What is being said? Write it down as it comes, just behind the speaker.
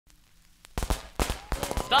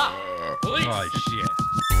Stop! Police! Oh, shit.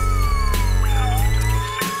 We have a multiple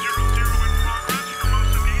 600 in progress for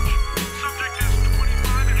most of each. Subject is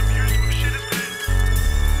 25 and appears to have shit his pants.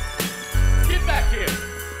 Get back here!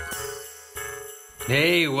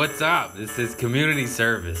 Hey, what's up? This is Community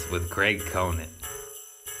Service with Craig Conant.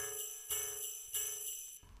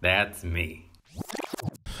 That's me.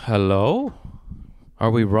 Hello?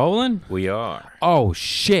 Are we rolling? We are. Oh,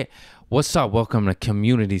 shit. What's up? Welcome to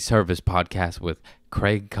Community Service Podcast with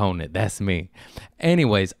Craig Conant. That's me.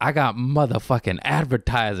 Anyways, I got motherfucking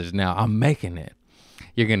advertisers now. I'm making it.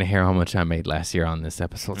 You're going to hear how much I made last year on this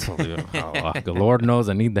episode. So, the Lord knows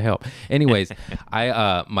I need the help. Anyways,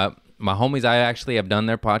 my homies, I actually have done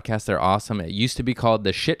their podcast. They're awesome. It used to be called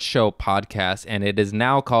the Shit Show Podcast, and it is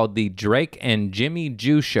now called the Drake and Jimmy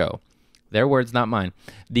Jew Show. Their words, not mine.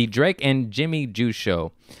 The Drake and Jimmy Jew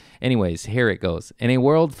Show. Anyways, here it goes. In a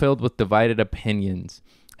world filled with divided opinions,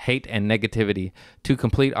 hate, and negativity, two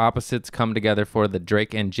complete opposites come together for the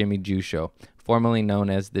Drake and Jimmy Jew Show, formerly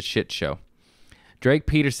known as the Shit Show. Drake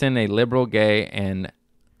Peterson, a liberal gay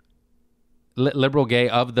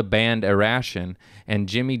of the band Irration, and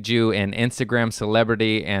Jimmy Jew, an Instagram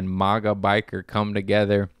celebrity and MAGA biker, come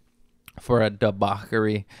together for a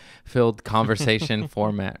debauchery-filled conversation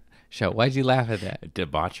format show. Why'd you laugh at that?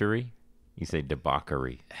 Debauchery? You say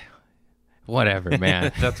debauchery. Whatever,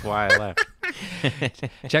 man. That's why I laughed.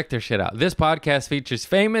 Check their shit out. This podcast features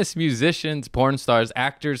famous musicians, porn stars,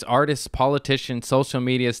 actors, artists, politicians, social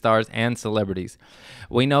media stars, and celebrities.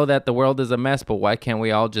 We know that the world is a mess, but why can't we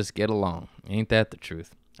all just get along? Ain't that the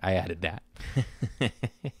truth? I added that.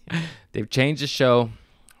 They've changed the show.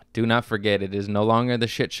 Do not forget, it is no longer the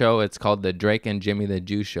Shit Show. It's called the Drake and Jimmy the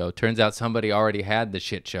Jew Show. Turns out somebody already had the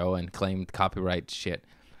Shit Show and claimed copyright shit.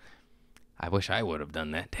 I wish I would have done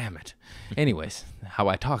that. Damn it. Anyways, how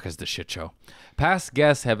I talk is the Shit Show. Past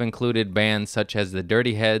guests have included bands such as the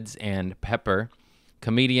Dirty Heads and Pepper,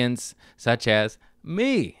 comedians such as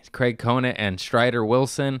me, Craig Conant, and Strider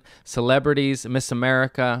Wilson, celebrities Miss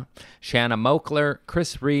America, Shanna Mokler,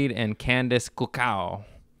 Chris Reed, and Candace Kukau.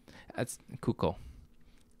 That's Kuko.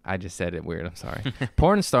 I just said it weird. I'm sorry.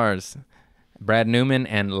 Porn stars Brad Newman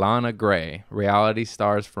and Lana Gray, reality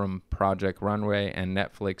stars from Project Runway and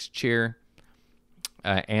Netflix Cheer,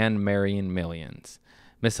 and Marrying Millions.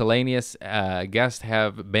 Miscellaneous guests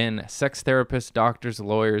have been sex therapists, doctors,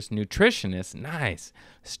 lawyers, nutritionists, nice,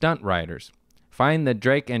 stunt writers. Find the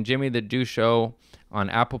Drake and Jimmy the Jew Show on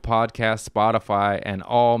Apple Podcasts, Spotify, and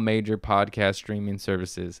all major podcast streaming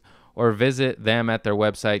services, or visit them at their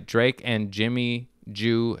website,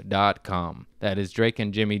 drakeandjimmyjew.com. That is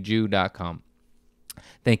drakeandjimmyjew.com.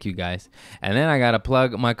 Thank you, guys. And then I got to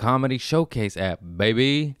plug my comedy showcase app,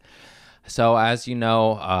 baby. So as you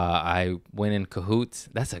know, I went in cahoots.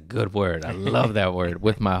 That's a good word. I love that word.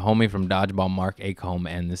 With my homie from Dodgeball, Mark Acomb,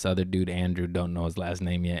 and this other dude, Andrew. Don't know his last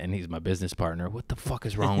name yet, and he's my business partner. What the fuck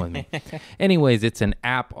is wrong with me? Anyways, it's an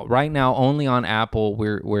app right now, only on Apple.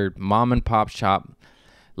 We're mom and pop shop.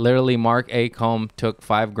 Literally, Mark Acomb took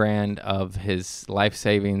 $5,000 of his life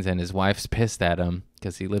savings, and his wife's pissed at him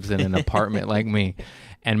because he lives in an apartment like me,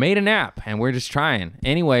 and made an app, and we're just trying.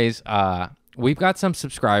 Anyways, we've got some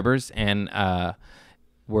subscribers, and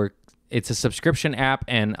it's a subscription app,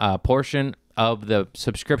 and a portion of the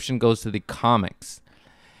subscription goes to the comics,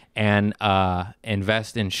 and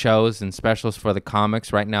invest in shows and specials for the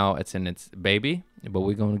comics. Right now, it's in its baby, but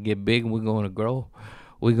we're going to get big, and we're going to grow.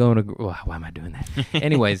 Why am I doing that?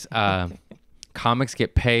 Anyways, comics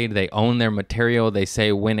get paid. They own their material. They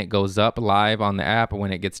say when it goes up live on the app or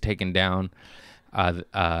when it gets taken down.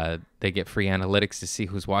 They get free analytics to see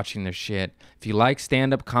who's watching their shit. If you like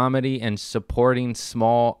stand-up comedy and supporting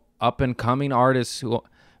small up-and-coming artists who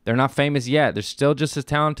they're not famous yet, they're still just as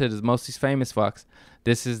talented as most of these famous fucks,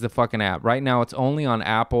 this is the fucking app. Right now, it's only on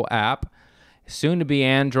Apple app. Soon to be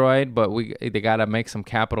Android, but they got to make some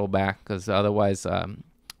capital back because otherwise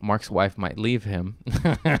Mark's wife might leave him.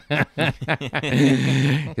 Because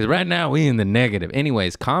right now we in the negative.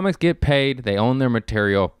 Anyways, comics get paid. They own their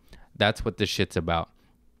material. That's what this shit's about.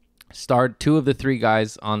 Two of the three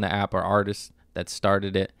guys on the app are artists that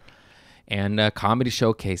started it. And a comedy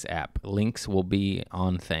showcase app. Links will be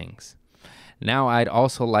on things. Now I'd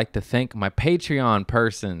also like to thank my Patreon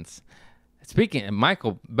persons. Speaking of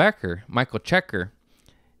Michael Checker,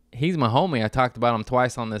 he's my homie. I talked about him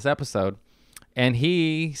twice on this episode. And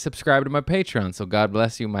he subscribed to my Patreon. So God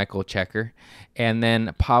bless you, Michael Checker. And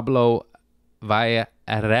then Pablo Vallejo.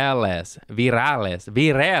 virales.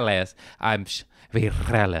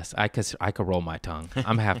 Virales. I could roll my tongue.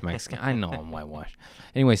 I'm half Mexican. I know I'm whitewashed.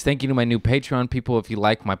 Anyways, thank you to my new Patreon people. If you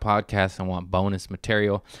like my podcast and want bonus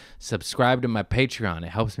material, subscribe to my Patreon. It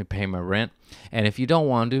helps me pay my rent. And if you don't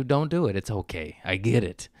want to, don't do it. It's okay. I get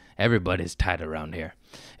it. Everybody's tight around here.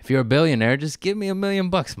 If you're a billionaire, just give me $1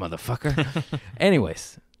 million, motherfucker.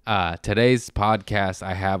 Anyways, today's podcast,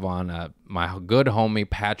 I have on my good homie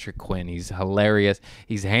Patrick Quinn. He's hilarious.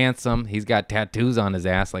 He's handsome. He's got tattoos on his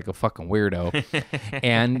ass like a fucking weirdo.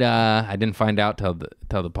 And I didn't find out till the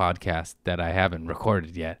podcast that I haven't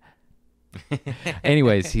recorded yet.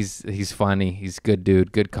 Anyways, he's funny. He's a good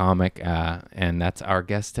dude, good comic, and that's our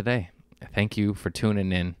guest today. Thank you for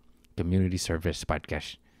tuning in. Community Service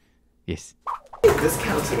Podcast. Yes. This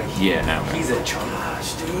counts like a human. Yeah, man. He's a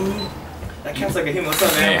trash, dude. That counts like a human. What's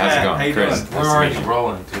up, man? Hey, how's it going, How you Chris? doing? We're already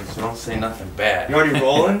rolling, dude, so don't say nothing bad. You already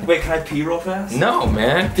rolling? Wait, can I pee real fast? No,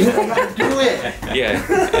 man. Dude, I gotta do it.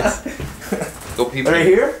 Yeah. Go pee. Right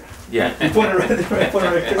here? Yeah. You put it right there. Put it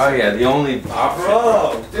right here. Oh, yeah, the only option.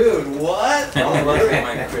 Bro, dude, what? Don't look at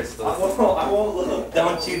my crystal. I won't look.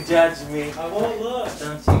 Don't you judge me. I won't look.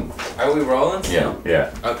 Don't you? Are we rolling still?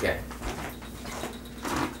 Yeah. Okay.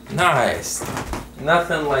 Nice.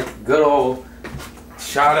 Nothing like good old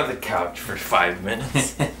shot of the couch for 5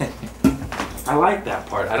 minutes. I like that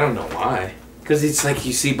part. I don't know why. Because it's like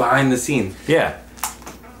you see behind the scenes. Yeah.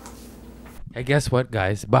 Hey, guess what,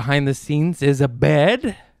 guys? Behind the scenes is a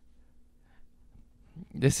bed.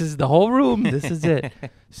 This is the whole room. This is it.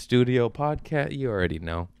 Studio podcast. You already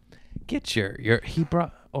know. Get he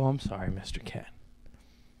brought. Oh, I'm sorry, Mr. Cat.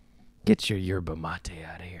 Get your yerba mate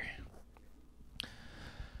out of here.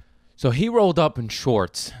 So he rolled up in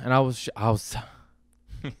shorts, and I was.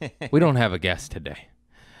 We don't have a guest today.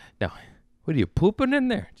 No, what are you pooping in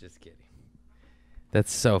there? Just kidding.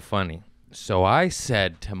 That's so funny. So I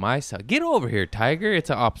said to myself, "Get over here, Tiger. It's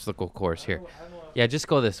an obstacle course here. Yeah, just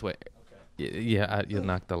go this way. Yeah, you'll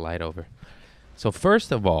knock the light over." So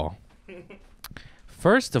first of all,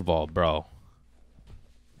 bro,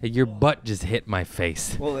 your butt just hit my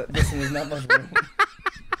face. Well, listen, there's not much room.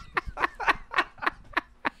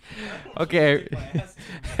 Okay,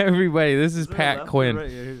 everybody, this is Pat Quinn.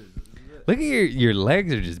 Look at your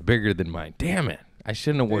legs are just bigger than mine. Damn it. I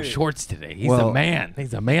shouldn't have wore shorts today. He's a man.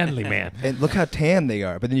 He's a manly man. And look how tan they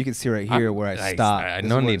are. But then you can see right here where I stop.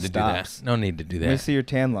 No need to do that. No need to do Let me that. see your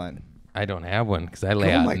tan line. I don't have one because I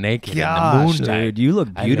lay Oh out my naked gosh, in the moonlight. dude, you look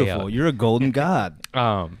I lay beautiful. out. You're a golden god.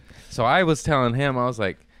 So I was telling him, I was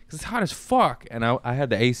like, because it's hot as fuck. And I had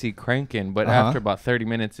the AC cranking. But after about 30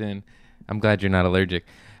 minutes in, I'm glad you're not allergic.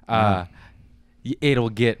 It'll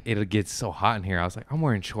get so hot in here. I was like, I'm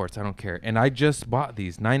wearing shorts. I don't care. And I just bought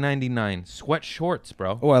these $9.99 sweat shorts,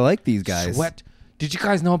 bro. Oh, I like these guys. Sweat. Did you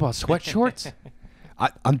guys know about sweat shorts?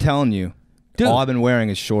 I'm telling you, Dude. all I've been wearing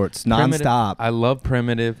is shorts, Primitive. nonstop. I love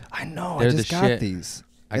Primitive. I know. They're I just the got shit. these,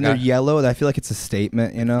 I and got- they're yellow. And I feel like it's a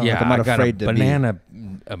statement. You know, Yeah, like I'm not I got afraid a to banana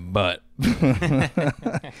butt.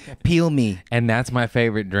 peel me. And that's my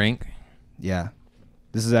favorite drink. Yeah,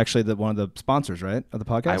 this is actually one of the sponsors, right, of the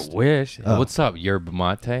podcast. I wish. Oh. What's up, yerba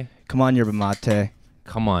mate? Come on, yerba mate.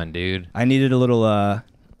 Come on, dude. I needed a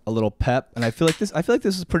little pep, and I feel like this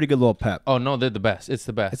is a pretty good little pep. Oh no, they're the best. It's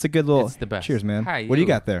the best. It's a good little. It's the best. Cheers, man. Hi, What do you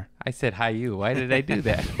got there? I said hi you. Why did I do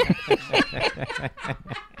that?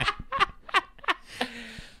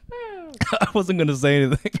 I wasn't gonna say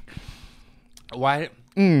anything. Why?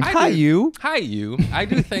 Hi, you. Hi you. I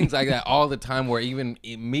do things like that all the time. Where even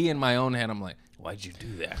me in my own head, I'm like, why'd you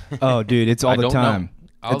do that? Oh, dude, it's all I the don't know. time.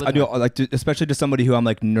 All the I do, time. like, especially to somebody who I'm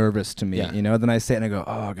like nervous to me. Yeah. You know, then I say it and I go,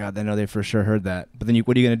 oh god, I know they for sure heard that. But then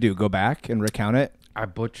what are you gonna do? Go back and recount it? I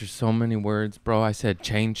butcher so many words, bro. I said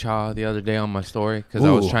chainsaw the other day on my story because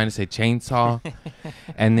I was Ooh. trying to say chainsaw,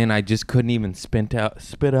 and then I just couldn't even spit out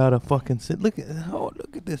a fucking. Look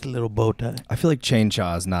at this little bow tie. I feel like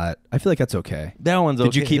chainsaw is not. I feel like that's okay. That one's okay.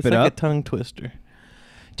 Did you keep It's it like up? a tongue twister.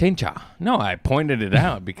 Chainsaw. No, I pointed it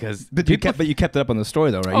out because But you kept it up on the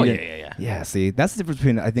story though, right? Oh You yeah, didn't- yeah. Yeah, see, that's the difference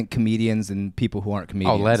between I think comedians and people who aren't Oh,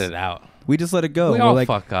 comedians. let it out. We just let it go. We We're all like,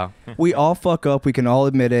 fuck up. we all fuck up. We can all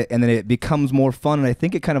admit it, and then it becomes more fun. And I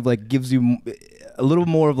think it kind of like gives you a little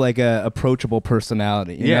more of like a approachable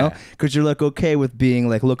personality, you Yeah. know? Because you're like okay with being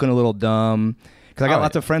like looking a little dumb. Because I got Oh,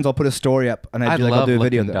 lots yeah. of friends. I'll put a story up, and I I'd be like, I'll love do a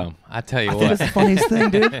video. looking of them. dumb. I tell you I what. think it's the funniest thing,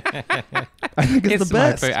 dude. I think it's the my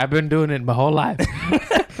best. favorite. I've been doing it my whole life.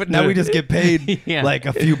 But Now we just get paid Yeah. like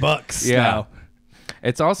a few bucks. Yeah. now.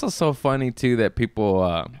 It's also so funny too that people.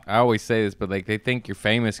 I always say this, but like they think you're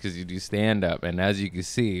famous because you do stand up, and as you can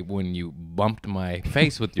see, when you bumped my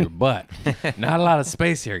face with your butt, not a lot of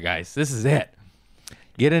space here, guys. This is it.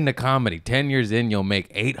 Get into comedy. 10 years in, you'll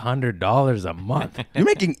make $800 a month. You're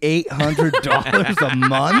making $800 a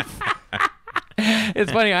month?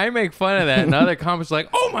 It's funny. I make fun of that, and other comics are like,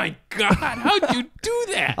 "Oh my god, how'd you do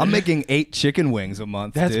that?" I'm making 8 chicken wings a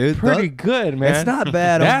month, That's dude. pretty good, man. It's not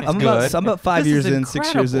bad. That's I'm good. about 5 This years is in,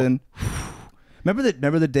 6 years incredible. in.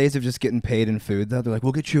 Remember the days of just getting paid in food, though? They're like,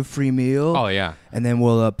 we'll get you a free meal. Oh yeah. And then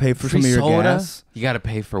we'll pay for Free some of your soda. gas. You got to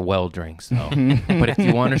pay for well drinks though. But if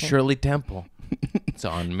you want a Shirley Temple, it's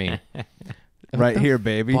on me. Right here,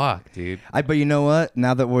 baby. Fuck, dude. But you know what?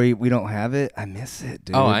 Now that we don't have it, I miss it,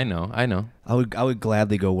 dude. Oh, I know. I would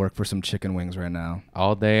gladly go work for some chicken wings right now.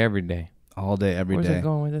 All day, every day. All day, every Where's day. I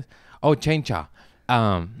going with this? Oh, Chain Chaw.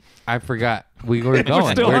 I forgot we were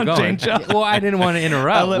going. still we're on going. Chain Chaw. Well, I didn't want to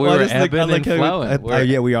interrupt. We were ebbing and flowing.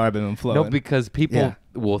 Yeah, we are ebbing and flowing. No, because people Yeah.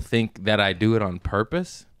 will think that I do it on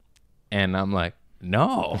purpose, and I'm like,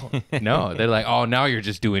 no. They're like, oh, now you're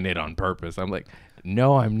just doing it on purpose. I'm like,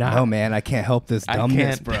 no, I'm not. Oh man, I can't help this I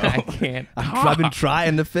dumbness, can't, bro. I can't. I've been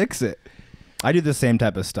trying to fix it. I do the same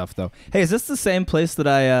type of stuff though. Hey, is this the same place that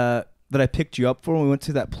I picked you up for when we went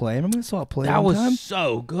to that play? Remember we saw a play That one was time?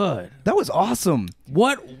 so good. That was awesome.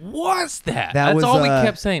 What was that? That That's was, all we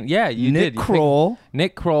kept saying. Yeah, you Nick did. You Kroll picked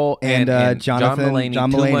Nick Kroll and, John Jonathan- Mulaney.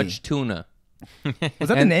 John Too Mulaney. much tuna. Was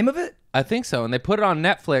that the name of it? I think so. And they put it on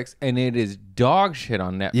Netflix, and it is dog shit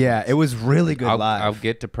on Netflix. Yeah, it was really good live. I'll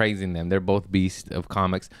get to praising them. They're both beasts of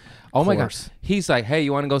comics. Oh my course. gosh. He's like, hey,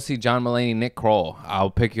 you want to go see John Mulaney, Nick Kroll?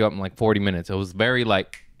 I'll pick you up in like 40 minutes. It was very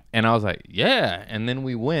like, and I was like, yeah. And then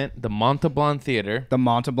we went the Montalban Theater. The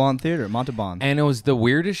Montalban Theater, Montalban. And it was the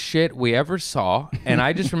weirdest shit we ever saw. And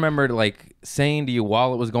I just remembered like saying to you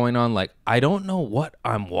while it was going on, like, I don't know what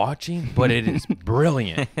I'm watching, but it is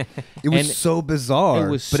brilliant. It was And so bizarre, it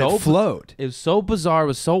was but so it flowed. It was so bizarre. It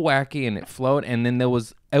was so wacky, and it flowed. And then there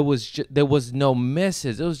was no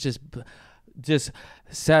misses. It was just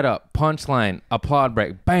setup, punchline, applaud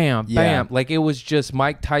break, bam, Yeah. bam. Like it was just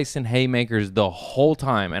Mike Tyson haymakers the whole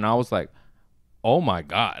time. And I was like, oh my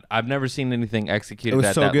God, I've never seen anything It executed was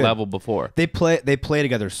at so that good. level before. They play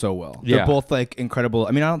together so well. Yeah. They're both like incredible.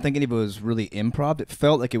 I mean, I don't think any of it was really improv. It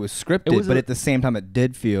felt like it was scripted, was but a- at the same time, it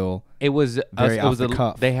did feel It was Very it off was the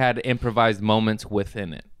cuff. They had improvised moments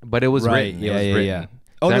within it, but it was right. written. Yeah, it was yeah, written. yeah.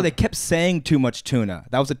 Oh no, they kept saying too much tuna.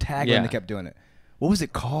 That was a tagline. Yeah. They kept doing it. What was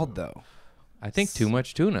it called though? I think too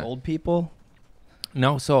much tuna. Old people.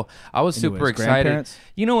 No, so I was super Anyways, excited. grandparents?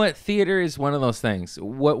 You know what? Theater is one of those things.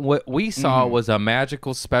 What we saw was a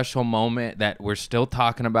magical special moment that we're still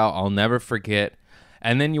talking about. I'll never forget.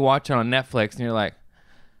 And then you watch it on Netflix and you're like,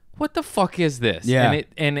 what the fuck is this? Yeah.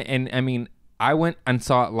 And I mean, I went and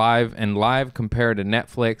saw it live, and live compared to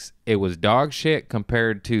Netflix, it was dog shit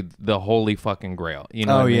compared to the holy fucking grail. You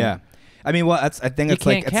know what I mean? Yeah. I mean, well, I think You it's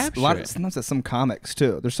like can't it's a lot. capture it. Sometimes it's some comics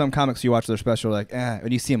too. There's some comics you watch their special like,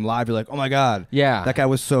 when you see him live, you're like, oh my god, Yeah. that guy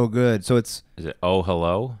was so good. So it's Is it Oh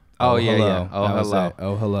Hello? Oh, yeah, hello. yeah. Oh, That was hello. it.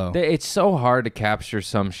 Oh hello. It's so hard to capture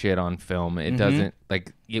some shit on film. It doesn't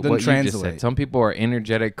like Doesn't what you just translate. said. Some people are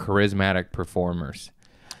energetic, charismatic performers.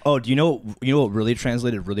 Oh, do you know what really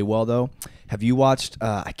translated really well though? Have you watched?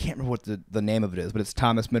 I can't remember what the name of it is, but it's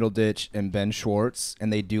Thomas Middleditch and Ben Schwartz,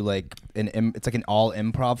 and they do like it's like an all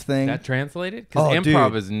improv thing. That translated? Because Oh, improv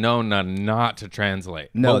dude. is known not to translate.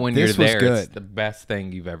 No, but when this you're was there, good. it's the best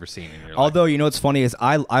thing you've ever seen in your life. Although you know what's funny is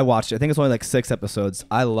I watched it. I think it's only like 6 episodes.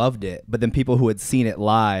 I loved it, but then people who had seen it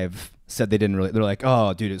live said they didn't really. They're like,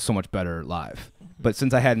 oh, dude, it's so much better live. But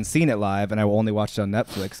since I hadn't seen it live and I only watched it on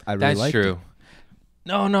Netflix, I really That's liked true. it.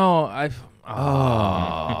 No, I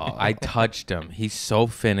touched him. He's so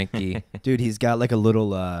finicky. Dude, he's got like a little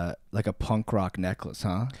like a punk rock necklace,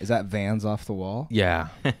 huh? Is that Vans off the wall? Yeah.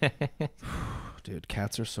 Dude,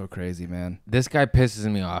 cats are so crazy, man. This guy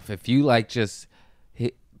pisses me off. If you like just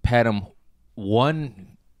pet him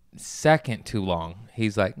 1 second too long,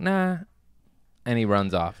 he's like, nah. And he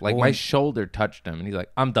runs off. Like my shoulder touched him, and he's like,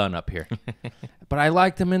 I'm done up here. But I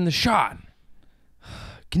liked him in the shot.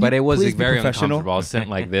 But it was please be very professional? uncomfortable. I was sitting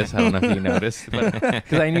like this. I don't know if you noticed,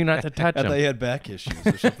 because I knew not to touch I thought him. he had back issues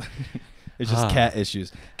or something. It's just cat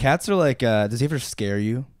issues. Cats are like, does he ever scare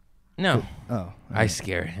you? No, Oh. I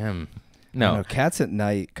scare him. I don't know, No, cats at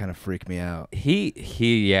night kind of freak me out. he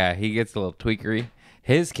gets a little tweakery.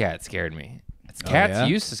 His cat scared me. Cats yeah?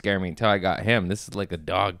 used to scare me until I got him. This is like a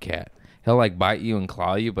dog cat. He'll like bite you and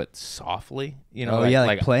claw you, but softly. You know? Oh, yeah,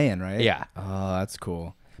 like playing, right? Yeah. Oh, that's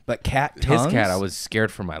cool. But cat tongues? His cat, I was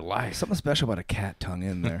scared for my life. Something special about a cat tongue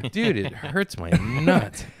in there. Dude, it hurts my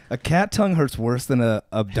nuts. A cat tongue hurts worse than a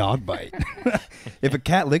dog bite. If a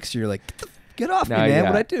cat licks you, you're like, get off me, No, man. yeah.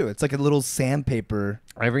 What'd I do? It's like a little sandpaper.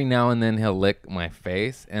 Every now and then he'll lick my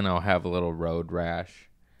face, and I'll have a little road rash.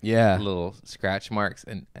 Yeah. little scratch marks,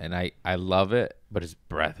 and I love it, but his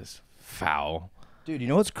breath is foul. Dude, you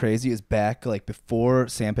know what's crazy is back like before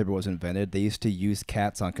sandpaper was invented, they used to use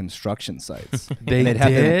cats on construction sites. They And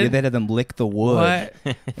did? they'd have them lick the wood.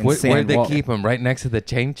 and Where'd sand they wall- keep him? Right next to the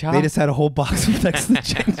chain chop? They just had a whole box of next to the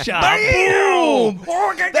chain shop. Boom!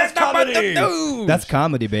 That's comedy. That's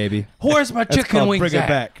comedy, baby. Where's my chicken called wings Bring It at?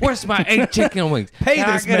 Back. Where's my 8 chicken wings? Pay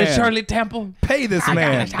Can this I get a man. Shirley Temple? Pay this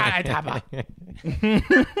man.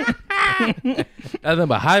 Nothing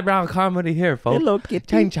but highbrow comedy here, folks. Hello, kitty.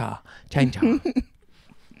 Chain chop. Chain chop.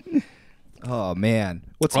 Oh man,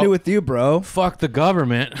 what's Oh. new with you, bro? Fuck the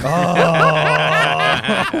government. We're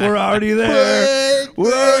already there.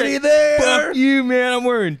 We're already there. Fuck you, man. I'm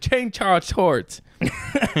wearing chain chop shorts.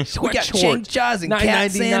 We Sweat got shorts. chain jaws and cat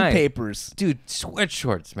 $9.99. sandpapers. Dude, sweat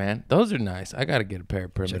shorts, man. Those are nice. I gotta get a pair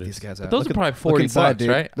of primitives. these guys But out. those Look are at- probably look 40 inside, bucks, dude.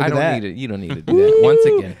 right? Look I at don't that. need it. You don't need to do that. Once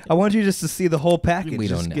again. I want you just to see the whole package. We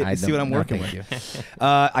just don't get, see what I'm no, working thank with. you.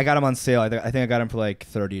 I got them on sale. I think I got them for like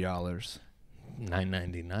 $30.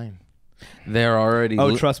 $9.99. They're already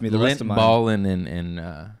Oh, trust me, the rest of mine.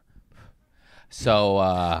 balling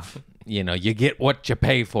so you know, you get what you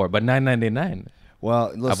pay for, but $9.99. Well,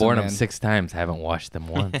 listen, I've worn man. them 6 times, haven't washed them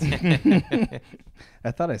once.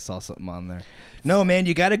 I thought I saw something on there. No, man,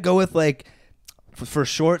 you got to go with like for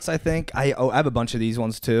shorts. I think I have a bunch of these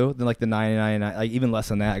ones too. Then like the $9.99, like even less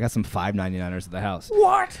than that. I got some $5.99ers at the house.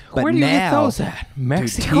 What? But Where do you get now- those at? Dude,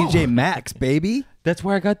 Mexico. TJ Maxx, baby. That's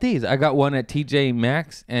where I got these. I got one at TJ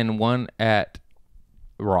Maxx and one at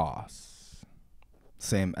Ross.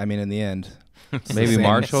 Same. I mean, in the end, it's Maybe the same,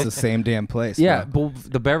 Marshall? It's the same damn place. Yeah, bro.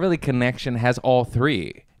 but the Beverly Connection has all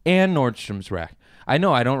 3 and Nordstrom's Rack. I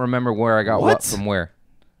know. I don't remember where I got what What? from where.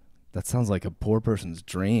 That sounds like a poor person's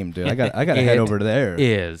dream, dude. I got to head over there.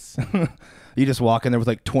 Is You just walk in there with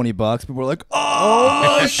like $20. People are like,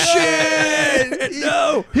 "Oh shit!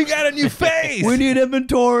 No, he got a new face? we need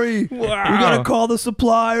inventory. Wow. We gotta call the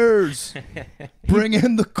suppliers. Bring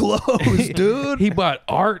in the clothes, dude." He bought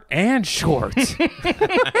art and shorts.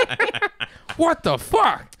 What the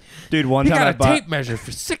fuck? Dude, one He time got I a bought. tape measure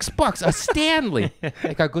for $6. A Stanley.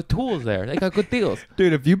 They got good tools there. They got good deals.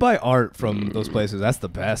 Dude, if you buy art from those places, that's the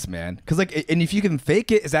best, man. Cause like, and if you can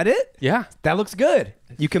fake it, is that it? Yeah. That looks good.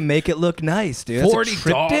 You can make it look nice, dude. That's a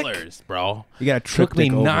triptych. $40, bro. You got a Took me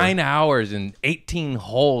triptych over. 9 hours and 18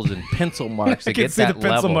 holes and pencil marks to I can get see that the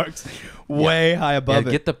pencil level. marks way high Yeah, above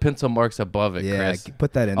it. get the pencil marks above it, Yeah, Chris.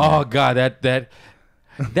 put that in Oh there. God,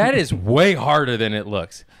 that is way harder than it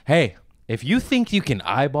looks. Hey, if you think you can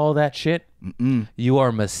eyeball that shit, you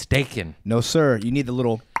are mistaken. No, sir. You need the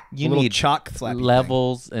little, You little need chalk flappy thing.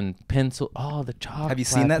 levels and pencil. Oh, the chalk. Have you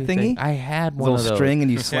seen that flappy thingy? I had The one little of those. string and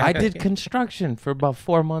you slap I it. did construction for about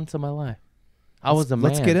 4 months of my life. I was a man.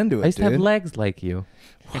 let's get into it, I used to have dude. legs like you.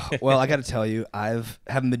 Well, I got to tell you,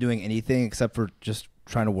 haven't been doing anything except for just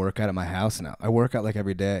trying to work out at my house now. I work out like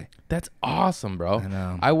every day. That's awesome, bro. I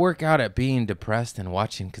know. I work out at being depressed and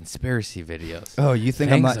watching conspiracy videos. Oh, you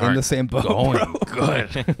think I'm Things not in the aren't same boat? Going bro?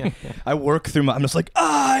 good. I work through I'm just like,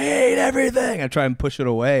 I hate everything. I try and push it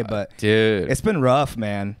away, but Dude. it's been rough,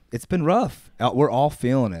 man. It's been rough. We're all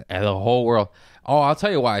feeling it. And the whole world. Oh, I'll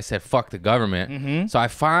tell you why I said fuck the government. Mm-hmm. So I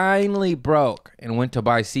finally broke and went to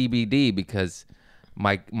buy CBD because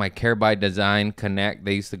my Care by Design Connect,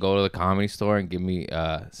 they used to go to the comedy store and give me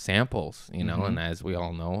samples, you know, Mm-hmm. and as we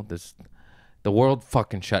all know, the world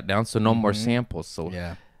fucking shut down, so no more samples. So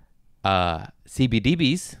Yeah.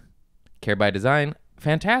 CBDBs, Care by Design,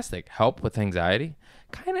 fantastic. Help with anxiety.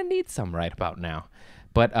 Kind of need some right about now.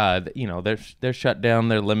 But you know, they're shut down,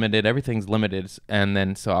 they're limited, everything's limited. And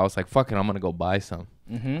then so I was like, fuck it, I'm gonna go buy some.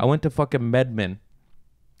 I went to fucking Medman.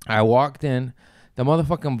 I walked in, the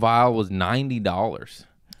motherfucking vial was $90.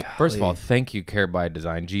 First of all, thank you, Care by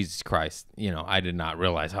Design. Jesus Christ. You know, I did not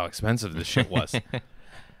realize how expensive this shit was.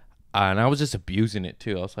 And I was just abusing it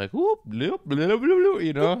too. I was like, whoop, bloop, bloop, bloop, bloop,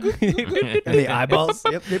 you know? And the eyeballs.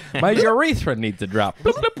 Yep, yep. My urethra needs a drop.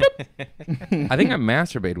 Bloop, bloop, bloop. I think I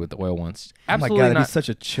masturbated with the oil once. Oh my Absolutely god, that'd be not. such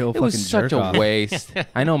a chill It fucking was such jerk a off. waste.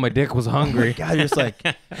 I know my dick was hungry. God, you're just like,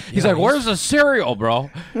 He's like, "Where's the cereal, bro?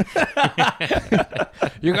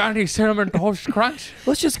 You got any cinnamon toast crunch?"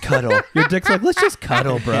 let's just cuddle. Your dick's like, let's just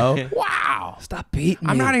cuddle, bro. Wow. Stop beating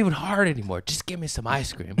I'm me. not even hard anymore. Just give me some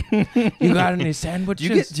ice cream. You got any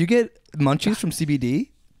sandwiches? Do you get munchies from CBD?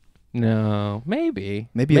 No, maybe.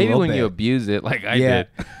 Maybe a little when you bit. abuse it, like I Yeah.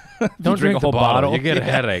 did. Don't drink a the whole bottle. You get a Yeah.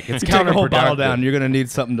 headache. It's You take a whole bottle counterproductive. down. You're gonna need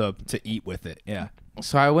something to eat with it. Yeah.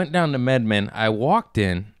 So I went down to MedMen. I walked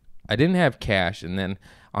in. I didn't have cash, and then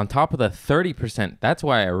on top of the 30%, that's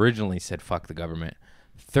why I originally said fuck the government.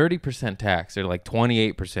 30% tax, or like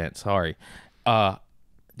 28%. Sorry.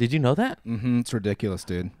 Did you know that? Mm-hmm. It's ridiculous,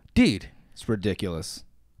 dude. Dude, It's ridiculous.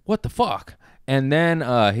 what the fuck? And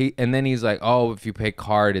then he's like, oh, if you pay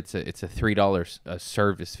card, it's a $3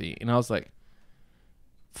 service fee. And I was like,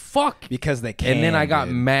 fuck. Because they can. And then I got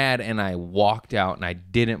dude. mad and I walked out and I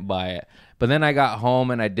didn't buy it. But then I got home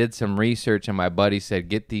and I did some research and my buddy said,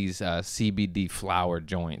 get these CBD flower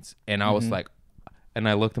joints. And I was like, and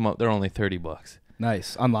I looked them up. They're only $30.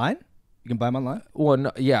 Nice. Online? You can buy them online? Well,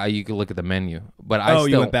 no, yeah, you can look at the menu. But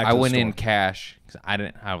You went back to I the went in store. cash because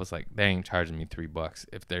I was like, they ain't charging me $3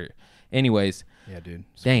 if they're. Anyways, Yeah, dude.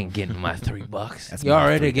 they ain't getting my $3. That's You're my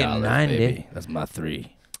already $3, getting 90. baby. That's my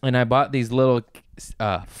 3. And I bought these little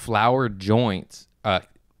flower joints,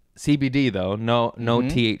 CBD though, no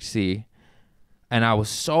THC. And I was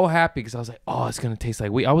so happy because I was like, oh, it's going to taste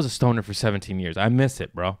like weed. I was a stoner for 17 years. I miss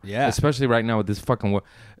it, bro. Yeah. Especially right now with this fucking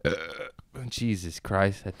Jesus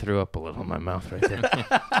Christ. I threw up a little in my mouth right there.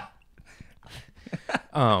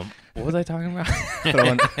 What was I talking about?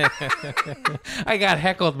 I got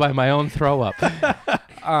heckled by my own throw up.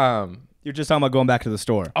 You're just talking about going back to the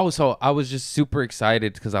store. Oh, so I was just super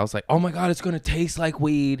excited because I was like, oh my God, it's going to taste like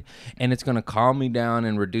weed and it's going to calm me down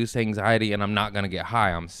and reduce anxiety and I'm not going to get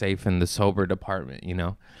high. I'm safe in the sober department, you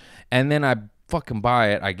know? And then I fucking buy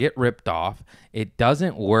it. I get ripped off. It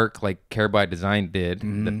doesn't work like Care by Design did,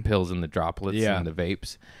 the pills and the droplets Yeah. and the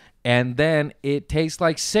vapes. And then it tastes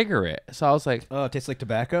like cigarette. So I was like, Oh, it tastes like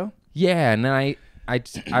tobacco? yeah. And then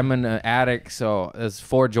I'm an addict. So there's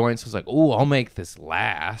 4 joints. I was like, ooh, I'll make this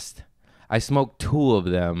last. I smoked 2 of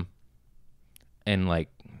them in like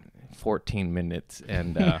 14 minutes,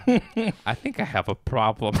 and I think I have a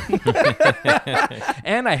problem.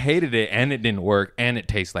 And I hated it, and it didn't work, and it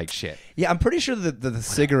tastes like shit. Yeah, I'm pretty sure that the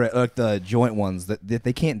cigarette, like the joint ones, that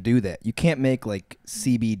they can't do that. You can't make like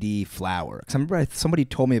CBD flower. 'Cause I remember somebody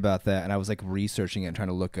told me about that, and I was like researching it and trying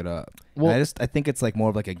to look it up. Well- And I think it's like more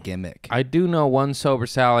of like a gimmick. I do know one sober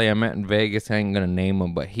Sally I met in Vegas. I ain't gonna name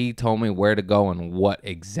him, but he told me where to go and what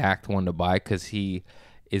exact one to buy because he's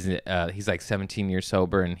like 17 years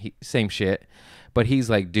sober and same shit. But he's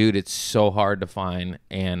like, dude, it's so hard to find,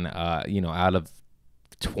 and out of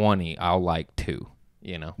 20, I'll like 2.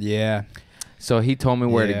 You know. Yeah, So he told me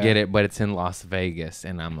where to Yeah. get it, but it's in Las Vegas,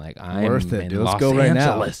 and I'm like, I'm Worth it, in dude. Let's Los go right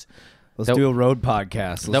now. Angeles. let's That- do a road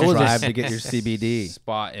podcast. That Let's was drive a to get your CBD.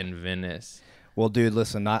 spot in Venice. Well, dude,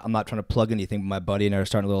 listen, I'm not trying to plug anything, but my buddy and I are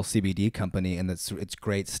starting a little CBD company, and it's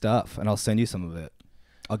great stuff, and I'll send you some of it.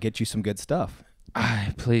 I'll get you some good stuff.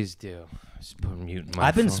 Please do. Just put mute in my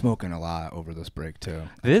I've been phone. smoking a lot over this break too.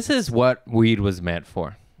 This is what weed was meant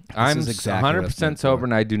for. I'm is exactly what it's 100% meant sober for.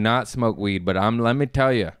 and I do not smoke weed, but let me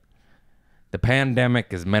tell you, the pandemic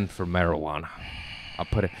is meant for marijuana. I'll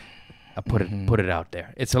put it out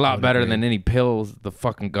there. It's a lot would better agree. than any pills the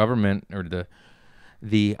fucking government or the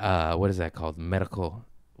what is that called?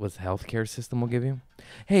 What's the healthcare system will give you?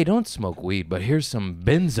 Hey, don't smoke weed, but here's some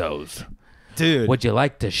benzos. Dude, Would you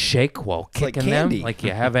like to shake while like kicking them candy. like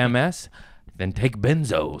you have MS? Then take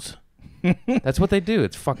benzos. That's what they do.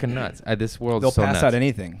 It's fucking nuts. This world's they'll so pass nuts. out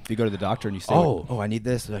anything. If you go to the doctor and you say, Oh. I need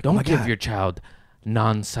this," they're like, Don't "Oh my give God." your child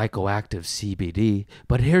non-psychoactive CBD,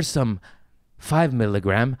 but here's some 5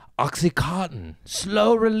 milligram Oxycontin,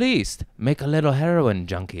 slow released. Make a little heroin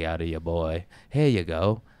junkie out of you, boy. Here you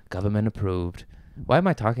go, government approved. Why am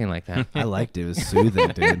I talking like that? I liked it. It was soothing,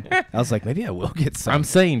 dude. I was like, maybe I will get some. I'm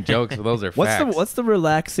saying jokes, but those are facts. What's the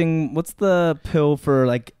relaxing? What's the pill for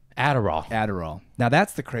like Adderall? Adderall? Now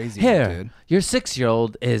that's the crazy Here, one, dude. your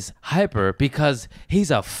 6-year-old is hyper because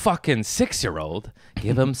he's a fucking 6-year-old.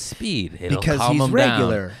 Give him speed. It'll Because calm he's him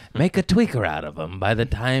regular. down. Make a tweaker out of him by the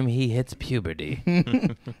time he hits puberty.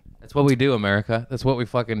 That's what we do, America. That's what we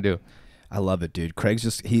fucking do. I love it, dude.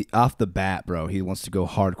 Craig's he off the bat, bro. He wants to go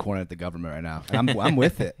hardcore at the government right now, and I'm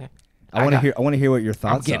with it. I want to hear what your I'm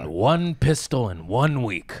thoughts getting are. 1 pistol in 1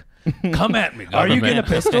 week. Come at me, Are you government. getting a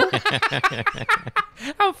pistol?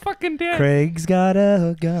 I'm fucking dead. Craig's got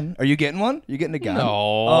a gun. Are you getting one? You getting a gun? No.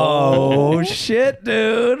 Oh shit,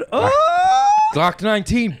 dude. Oh. Glock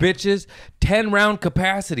 19, bitches. 10-round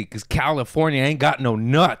capacity because California ain't got no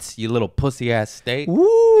nuts, you little pussy-ass state.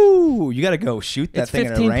 Woo! You gotta go shoot that It's thing in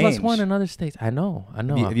a 15 range. plus 1 in other states. I know.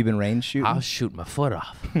 Have you been range shooting? I'll shoot my foot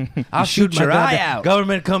off. I'll shoot my your eye goddamn- out.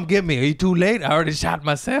 Government, come get me. Are you too late? I already shot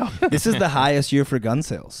myself. This is the highest year for gun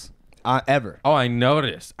sales ever. Oh, I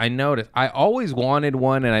noticed. I always wanted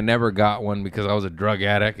one, and I never got one because I was a drug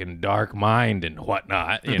addict and dark mind and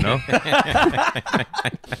whatnot, you know?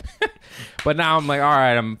 But now I'm like, all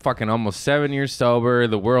right, I'm fucking almost 7 years sober.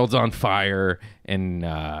 The world's on fire and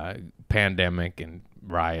pandemic and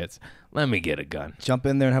riots. Let me get a gun. Jump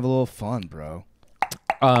in there and have a little fun, bro.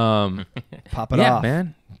 Pop it yeah, off.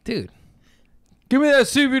 man. Dude. Give me that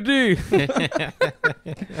CBD.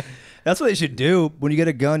 That's what they should do. When you get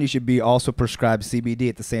a gun, you should be also prescribed CBD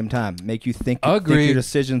at the same time. Make you think your Agreed.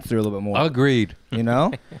 decisions through a little bit more. Agreed. You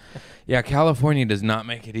know? Yeah, California does not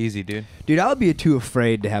make it easy, dude. Dude, I would be too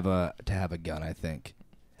afraid to have a gun, I think.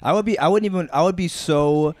 I would be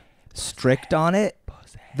so strict on it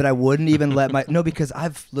that I wouldn't even let my because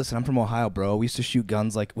I'm from Ohio, bro. We used to shoot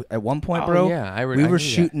guns like at one point, bro. Yeah, we were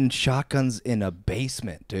shooting shotguns in a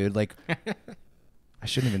basement, dude. Like I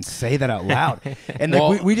shouldn't even say that out loud. And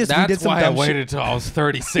like we did some that's why I dumb waited till I was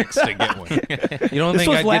 36 to get one. You don't This think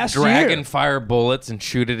was I get last dragon year. fire bullets and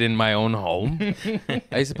shoot it in my own home?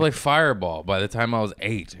 I used to play fireball by the time I was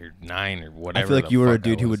 8 or 9 or whatever. I feel like the you were a fuck I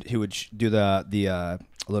dude who was. would do the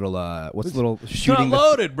little what's the little It's shooting not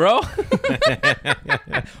loaded, bro.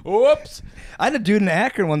 Whoops. I had a dude in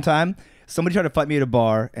Akron one time. Somebody tried to fight me at a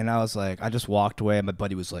bar, and I was like, I just walked away. And my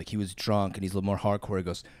buddy was like, he was drunk, and he's a little more hardcore. He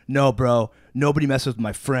goes, "No, bro, nobody messes with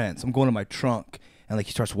my friends. I'm going to my trunk." And like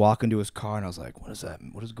he starts walking to his car, and I was like, "What is that?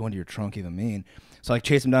 What does going to your trunk even mean?" So I like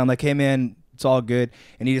chase him down. I'm like, "Hey man, it's all good."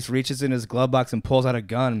 And he just reaches in his glove box and pulls out a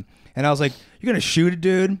gun. And I was like, "You're gonna shoot a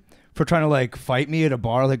dude for trying to like fight me at a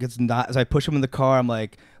bar? Like it's not." As I push him in the car, I'm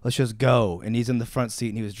like, "Let's just go." And he's in the front seat,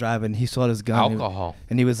 and he was driving. He saw his gun. Alcohol.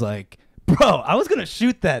 And he was like, "Bro, I was gonna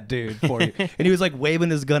shoot that dude for you." And he was like waving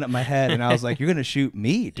his gun at my head, and I was like, "You're gonna shoot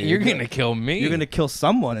me, dude. You're going to kill me. You're gonna kill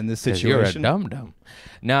someone in this 'Cause situation." You're a dum-dum.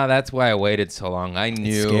 No, that's why I waited so long. I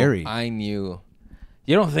knew. scary. I knew.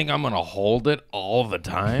 You don't think I'm going to hold it all the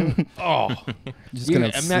time? Oh. Just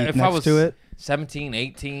gonna sleep if next I was to it. 17,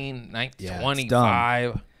 18, 19, Yeah, it's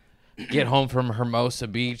 25, get home from Hermosa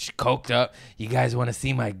Beach, coked up. You guys want to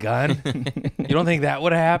see my gun? You don't think that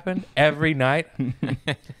would have happened every night?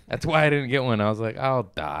 That's why I didn't get one. I was like, I'll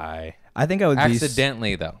die. I think I would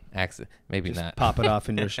Accidentally, though. Maybe just not. pop it off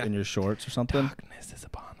in your shorts or something. Darkness is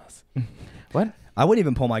upon us. What? I wouldn't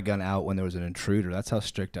even pull my gun out when there was an intruder. That's how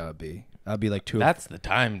strict I would be. I'd be like too. That's the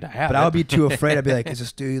time to have but it. I would be too afraid. I'd be like, "Is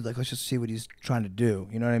this dude like? Let's just see what he's trying to do."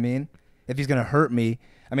 You know what I mean? If he's gonna hurt me,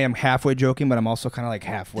 I mean, I'm halfway joking, but I'm also kind of like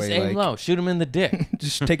halfway Just aim like low. Shoot him in the dick.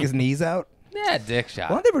 just take his knees out. Yeah, dick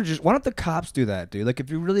shot. Why don't the cops do that, dude? Like,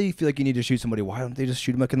 if you really feel like you need to shoot somebody, why don't they just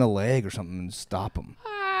shoot him like in the leg or something and stop him,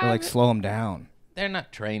 or like slow him down? They're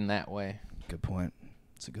not trained that way. Good point.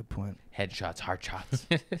 That's a good point. Headshots, heart shots.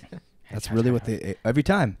 That's really what they every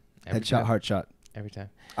time. Every Headshot, time. heart shot. Every time.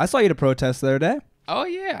 I saw you at a protest the other day. Oh,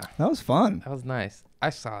 yeah. That was fun. That was nice. I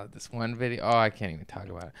saw this one video. Oh, I can't even talk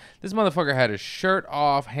about it. This motherfucker had his shirt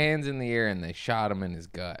off, hands in the air, and they shot him in his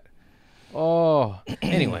gut. Oh.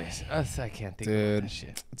 Anyways, I can't think of that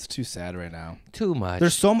shit. It's too sad right now. Too much.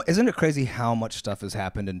 There's isn't it crazy how much stuff has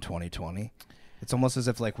happened in 2020? It's almost as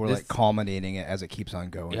if like we're like culminating it as it keeps on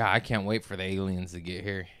going. Yeah, I can't wait for the aliens to get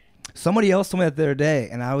here. Somebody else told me that the other day,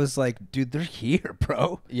 and I was like, dude, they're here,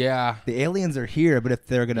 bro. Yeah. The aliens are here, but if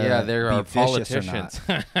they're gonna There be are vicious or politicians.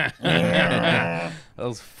 not.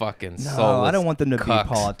 Those fucking No, soulless I don't want them to cucks.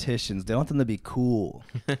 be politicians. They want them to be cool.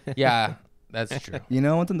 Yeah, that's true. You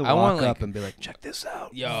know, I want them to I walk want, up like- and be like, check this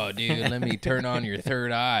out. Yo, dude, let me turn on your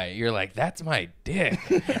third eye. You're like, that's my dick.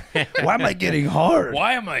 Why am I getting hard?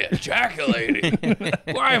 Why am I ejaculating?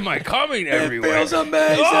 Why am I coming everywhere? feels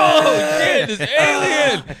amazing. Oh, shit, this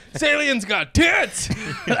alien. This alien's got tits.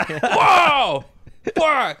 Whoa.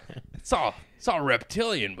 Fuck. It's all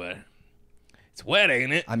reptilian, but it's wet,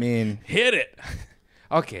 ain't it? I mean, Hit it.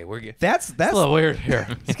 Okay, we're getting... that's It's a little weird here.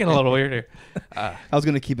 It's getting a little weird here. I was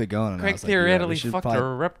gonna keep it going. And I Craig was like, yeah, we theoretically should fucked probably- a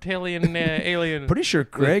reptilian alien. Pretty sure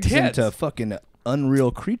Greg's tits. into fucking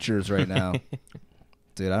unreal creatures right now.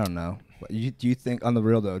 Dude, I don't know. Do you think, on the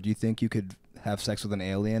real though, do you think you could have sex with an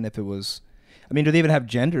alien if it was... I mean, do they even have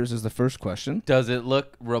genders is the first question. Does it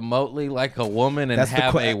look remotely like a woman and That's the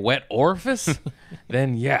have a wet orifice?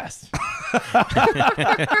 Then yes.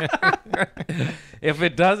 If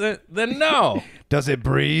it doesn't, then no. Does it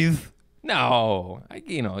breathe? No.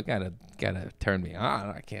 It gotta turn me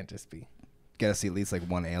on. I can't just be... Gotta see at least like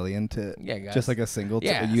one alien to... Yeah, guys. just like a single...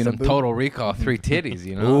 Yeah, a some uniboob? Total Recall 3 titties,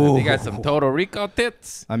 you know? They got some Ooh. Total Recall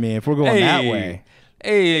tits. I mean, if we're going that way...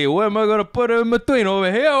 Hey, where am I going to put it in between?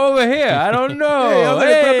 Over here? Over here? I don't know. Hey, I'm gonna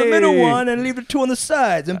grab the middle Hey. one and leave the two on the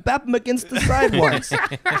sides and bap them against the side ones.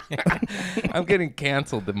 I'm getting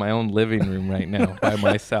canceled in my own living room right now by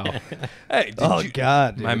myself. Hey, did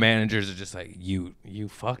God, dude. My managers are just like, you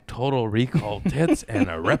fuck Total Recall tits and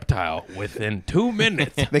a reptile within 2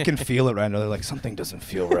 minutes. They can feel it right now. They're like, something doesn't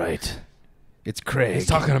feel right. It's Craig. He's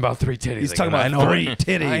talking about 3 titties. He's again. talking about I know 3 it.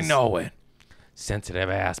 titties. I know it. Sensitive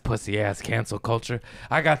ass, pussy ass, cancel culture.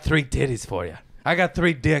 I got 3 titties for you. I got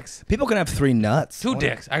 3 dicks. People can have 3 nuts. 2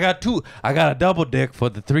 dicks. I got 2. I got a double dick for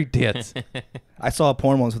the 3 tits. I saw a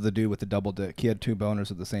porn once with a dude with a double dick. He had 2 boners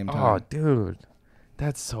at the same time. Oh, dude.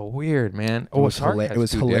 That's so weird, man. It was, it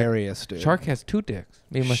was 2 dicks. hilarious, dude. Shark has 2 dicks.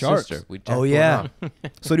 Me and my Sharks. sister. We Oh, jacked yeah. one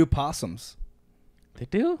up. So do possums. They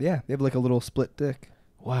do? Yeah, they have like a little split dick.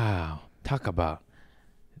 Wow. Talk about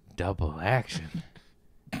double action.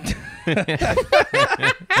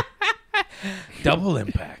 Double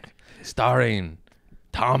Impact. Starring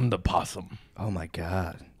Tom the Possum. Oh, my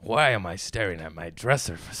God. Why am I staring at my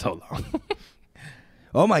dresser for so long?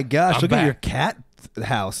 Oh, my gosh. I'm Look at your back. cat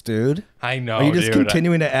house, dude. I know. Are you just dude.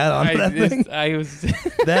 continuing to add on to that thing? I was.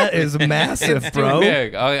 That is massive, It's bro. Too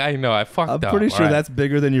big. I know. I fucked I'm up. pretty sure All right. that's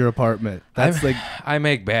bigger than your apartment. That's like, I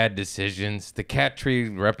make bad decisions. The cat tree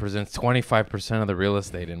represents 25% of the real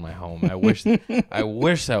estate in my home. I wish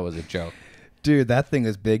that was a joke. dude, that thing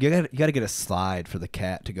is big. You got to get a slide for the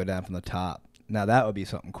cat to go down from the top. Now that would be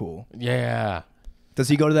something cool. Yeah. Does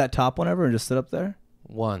he go to that top one ever and just sit up there?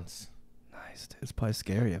 Once. Nice, dude. It's probably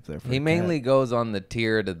scary up there. For He a cat. mainly goes on the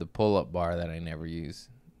tier to the pull-up bar that I never use.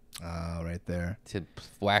 Oh, right there. To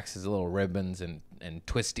wax his little ribbons and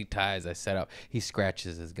twisty ties I set up. He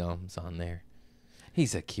scratches his gums on there.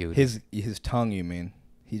 He's a cute. His tongue, you mean?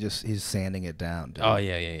 He's sanding it down, dude. Oh,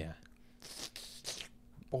 yeah.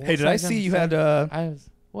 What Hey, was did I gonna see you say? had I was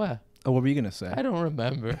what? Oh, what were you gonna say? I don't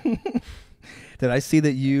remember. Did I see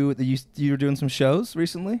that you were doing some shows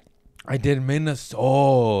recently? I did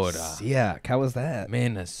Minnesota. Yeah. How was that?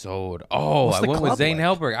 Minnesota. Oh, What's I the went with club Zane like?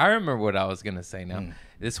 Helberg. I remember what I was gonna say now.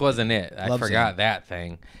 This wasn't it. I Love forgot Zane. that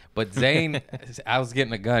thing. But Zane, I was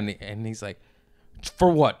getting a gun, and he's like, "For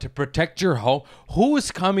what? To protect your home? Who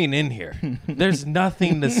is coming in here? There's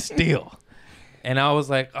nothing to steal." And I was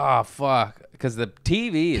like, "Oh fuck," because the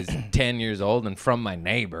TV is 10 years old and from my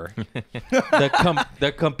neighbor.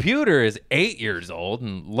 The computer is 8 years old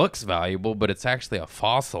and looks valuable, but it's actually a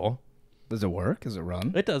fossil. Does it work? Does it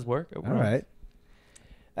run? It does work. It All runs. right.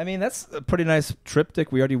 I mean, that's a pretty nice triptych.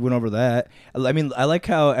 We already went over that. I mean, I like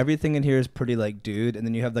how everything in here is pretty like dude, and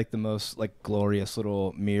then you have like the most like glorious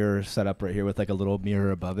little mirror set up right here with like a little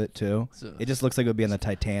mirror above it too. It just looks like it would be on the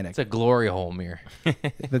Titanic. It's a glory hole mirror.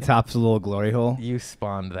 The top's a little glory hole. You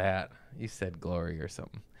spawned that. You said glory or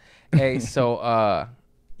something. Hey, so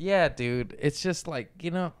yeah, dude. It's just like,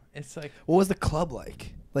 it's like What was the club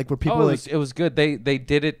like? Like were people it like? was good. They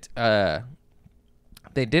did it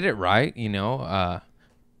right,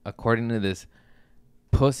 according to this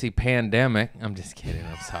pussy pandemic. I'm just kidding.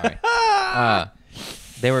 I'm sorry.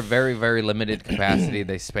 They were very, very limited capacity.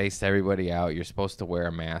 They spaced everybody out. You're supposed to wear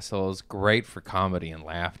a mask. So it was great for comedy and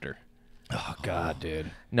laughter. Oh God, dude.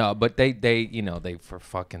 No, but they for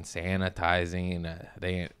fucking sanitizing.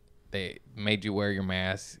 They made you wear your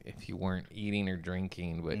mask if you weren't eating or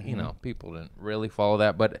drinking, but people didn't really follow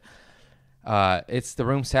that. But it's the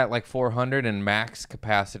room sat like 400, and max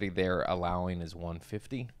capacity they're allowing is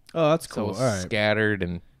 150. Oh, that's So cool. it's All right. scattered,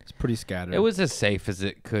 and It's pretty scattered. it was as safe as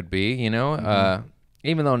it could be.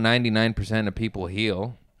 Even though 99% of people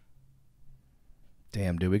heal.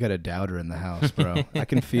 Damn, dude, we got a doubter in the house, bro. I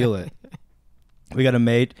can feel it. We got a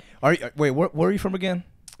mate. Wait, where are you from again?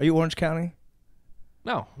 Are you Orange County?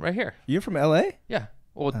 No, right here. You're from L.A.? Yeah.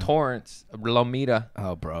 Well, Torrance, Lomita.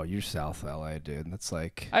 Oh, bro, you're South L.A., dude. That's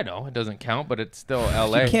like I know it doesn't count, but it's still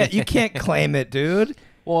L.A. you can't claim it, dude.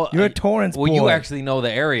 Well, You're a Torrance Well, boy. you actually know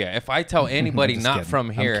the area. If I tell anybody Just not kidding. from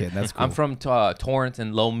I'm here, kidding. That's I'm cool. from Torrance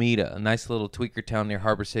and Lomita, a nice little tweaker town near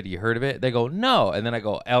Harbor City. You heard of it? They go, no. And then I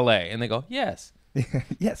go, L.A. And they go, yes.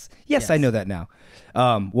 yes, I know that now.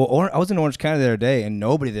 I was in Orange County the other day, and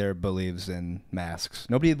nobody there believes in masks.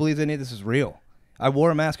 Nobody believes any of this is real. I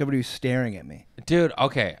wore a mask. Everybody was staring at me. Dude,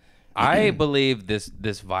 okay. I believe this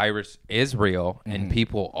virus is real and Mm-hmm.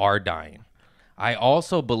 people are dying. I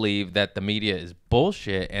also believe that the media is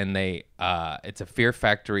bullshit and it's a fear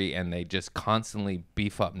factory and they just constantly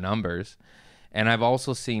beef up numbers. And I've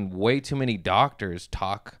also seen way too many doctors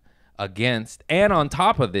talk against. And on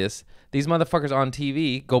top of this, these motherfuckers on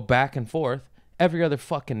TV go back and forth every other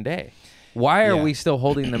fucking day. Why are Yeah. we still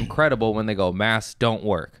holding them credible when they go, masks don't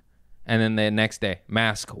work? And then the next day,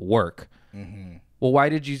 masks work. Mm-hmm. Well, why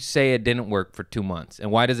did you say it didn't work for 2 months? And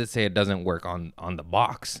why does it say it doesn't work on the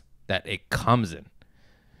box that it comes in?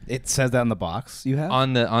 It says that on the box you have?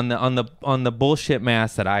 On the bullshit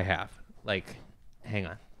mask that I have. Like, hang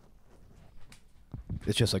on.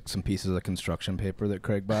 It's just like some pieces of construction paper that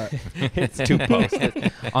Craig bought. It's 2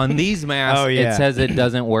 post-its. On these masks, Oh, yeah. it says it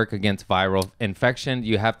doesn't work against viral infection.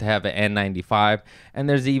 You have to have an N95. And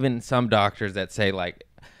there's even some doctors that say, like,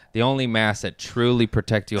 the only mask that truly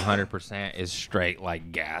protect you 100% is straight,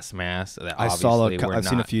 like, gas masks. That I've seen a obviously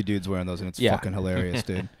we're few not. dudes wearing those, and it's Yeah. fucking hilarious,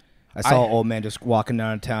 dude. I saw an old man just walking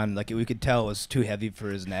down town, like we could tell it was too heavy for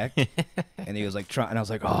his neck, and he was like trying. And I was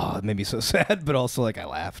like, oh, it made me so sad, but also like I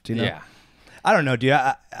laughed. You know? Yeah. I don't know, dude.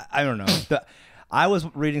 I don't know. I was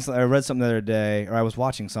reading something. I read something the other day, or I was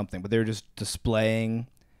watching something, but they were just displaying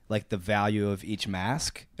like the value of each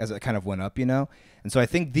mask as it kind of went up, you know. And so I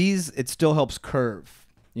think it still helps curve,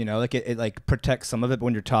 you know, like it like protects some of it. But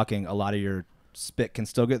when you're talking, a lot of your spit can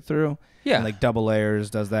still get through. Yeah. And like double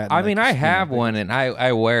layers does that. I and, mean, like, I you know, have one and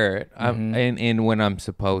I wear it and when I'm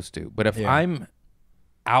supposed to. But if Yeah. I'm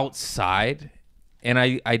outside, and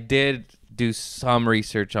I did do some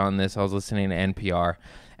research on this. I was listening to NPR,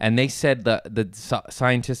 and they said the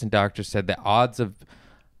scientists and doctors said the odds of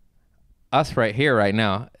us right here right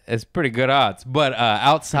now is pretty good odds. But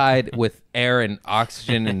outside with air and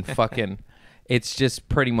oxygen and fucking, it's just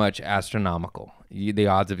pretty much astronomical. The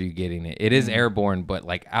odds of you getting it. It is airborne, but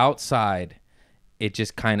like outside, it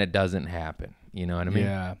just kind of doesn't happen. You know what I mean?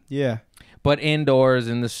 Yeah. Yeah. But indoors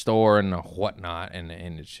in the store and whatnot, and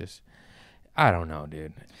it's just, I don't know,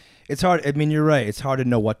 dude. It's hard. I mean, you're right. It's hard to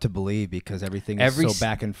know what to believe because everything is so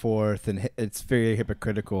back and forth, and it's very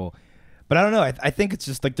hypocritical. But I don't know. I think it's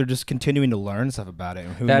just like they're just continuing to learn stuff about it.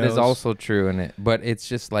 And who That knows? is also true in it, but it's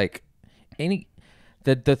just like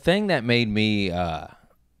the thing that made me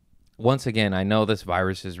once again, I know this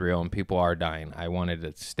virus is real and people are dying. I wanted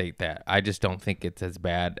to state that. I just don't think it's as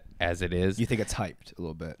bad as it is. You think it's hyped a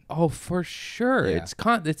little bit? Oh, for sure. Yeah.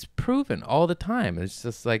 It's proven all the time. It's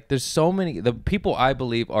just like there's so many. The people I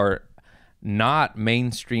believe are not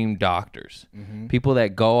mainstream doctors. People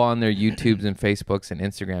that go on their YouTubes and Facebooks and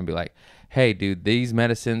Instagram and be like, hey, dude, these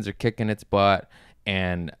medicines are kicking its butt,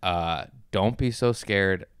 and don't be so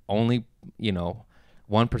scared. Only,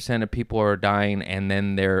 1% of people are dying, and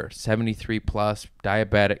then they're 73 plus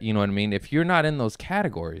diabetic. You know what I mean? If you're not in those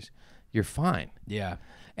categories, you're fine. Yeah.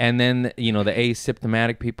 And then, the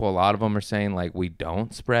asymptomatic people, a lot of them are saying, like, we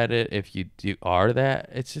don't spread it if you are that.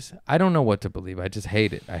 It's just, I don't know what to believe. I just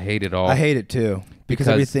hate it. I hate it all. I hate it too because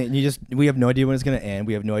everything we have no idea when it's going to end.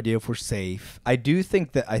 We have no idea if we're safe. I do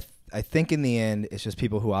think that I think in the end it's just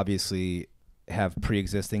people who obviously have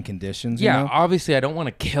pre-existing conditions. Yeah, you know? obviously I don't want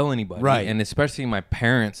to kill anybody. Right. And especially my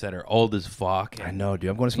parents that are old as fuck. I know, dude.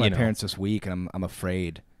 I'm going to see my parents this week, and I'm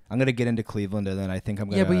afraid. I'm going to get into Cleveland, and then I think I'm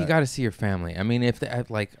going to... Yeah, but you got to see your family. I mean, if they,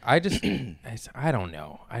 like, I just, I don't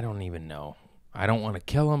know. I don't even know. I don't want to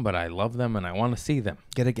kill them, but I love them, and I want to see them.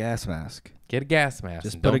 Get a gas mask. Get a gas mask.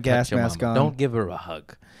 Just and put don't a gas touch your mask mama. on. Don't give her a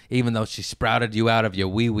hug, even though she sprouted you out of your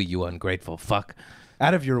wee-wee, you ungrateful fuck.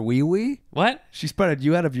 Out of your wee-wee? What? She sprouted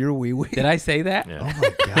you out of your wee-wee? Did I say that? Oh,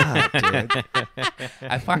 my God, dude.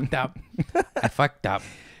 I fucked up. I fucked up.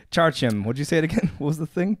 Charchim. What'd you say it again? What was the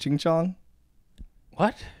thing? Ching Chong?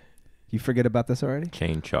 What? You forget about this already?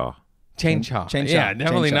 Chainsaw. Chainsaw. Chainsaw. Yeah,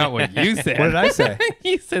 definitely Chainsaw. not what you said. What did I say?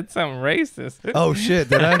 You said something racist. Oh, shit.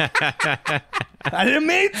 Did I? I didn't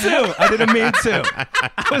mean to.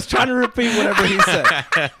 I was trying to repeat whatever he said.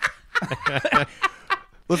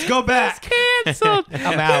 Let's go back. Canceled.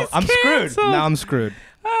 I'm out. I'm screwed. Canceled. Now I'm screwed.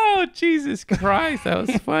 Oh, Jesus Christ. That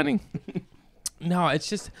was funny. No, it's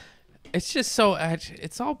just so,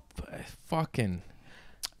 it's all fucking.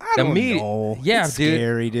 I don't media. know. Yeah, it's dude.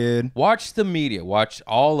 scary, dude. Watch the media. Watch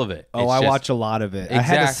all of it. Oh, It's I just- watch a lot of it. I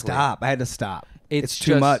had to Exactly. stop. I had to stop. It's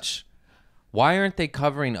too just- much. Why aren't they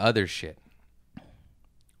covering other shit?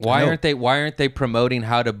 Why know. aren't they promoting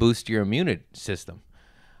how to boost your immune system?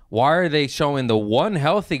 Why are they showing the one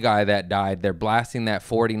healthy guy that died? They're blasting that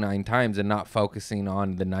 49 times and not focusing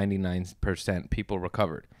on the 99% people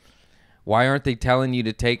recovered. Why aren't they telling you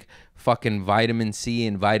to take fucking vitamin C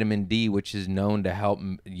and vitamin D, which is known to help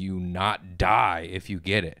you not die if you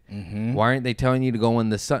get it? Mm-hmm. Why aren't they telling you to go in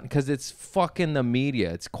the sun? Because it's fucking the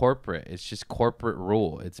media. It's corporate. It's just corporate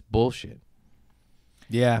rule. It's bullshit.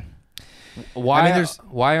 Yeah.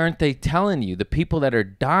 Why aren't they telling you the people that are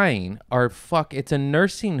dying are it's a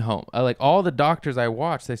nursing home. Like all the doctors I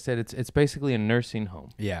watched, they said it's basically a nursing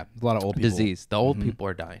home. Yeah. A lot of old people. Disease. The old people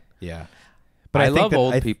are dying. Yeah. But I think love that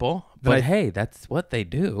old people. But I- hey, that's what they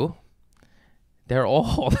do. They're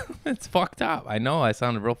old. It's fucked up. I know I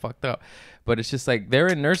sounded real fucked up. But it's just like they're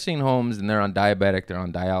in nursing homes and they're on diabetic, they're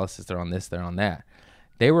on dialysis, they're on this, they're on that.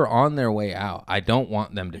 They were on their way out. I don't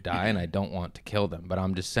want them to die and I don't want to kill them. But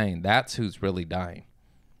I'm just saying that's who's really dying.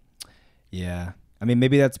 Yeah. I mean,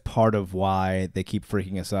 maybe that's part of why they keep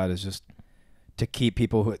freaking us out is just to keep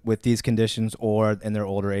people with these conditions or in their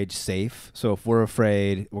older age safe. So if we're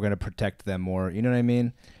afraid, we're going to protect them more. You know what I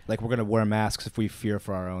mean? Like we're going to wear masks if we fear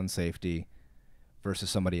for our own safety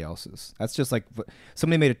versus somebody else's. That's just like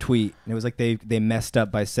somebody made a tweet and it was like they messed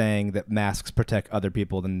up by saying that masks protect other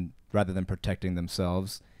people rather than protecting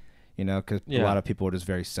themselves. you know, because a Yeah. lot of people are just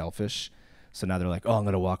very selfish. So now they're like, oh, I'm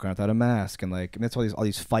gonna walk around without a mask, and like, and that's all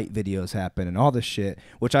these fight videos happen and all this shit,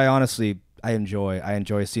 which I honestly I enjoy. I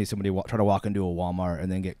enjoy seeing somebody try to walk into a Walmart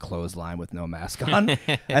and then get clotheslined with no mask on.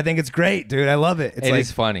 I think it's great, dude. I love it. It's It like,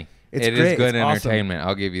 is funny. it's It great. is good It's awesome. entertainment.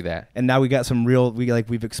 I'll give you that. And now we got some real.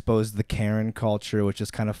 We've exposed the Karen culture, which is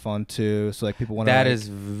kind of fun too. So like people want to. That is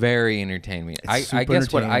very entertaining. I super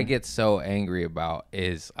guess what I entertaining. get so angry about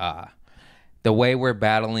is the way we're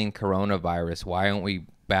battling coronavirus. Why aren't we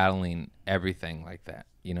battling everything like that?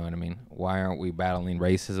 You know what I mean? Why aren't we battling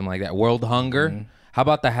racism like that? World hunger? How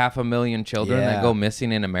about the 500,000 children that Yeah. go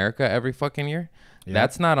missing in America every fucking year? Yep.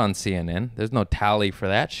 That's not on CNN. There's no tally for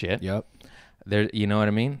that shit. Yep. There, you know what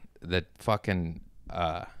I mean? The fucking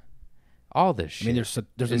all this shit. I mean, there's a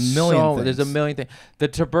It's million. Things. There's a million things. The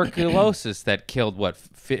tuberculosis that killed what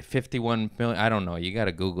 51 million. I don't know. You got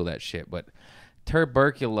to Google that shit. But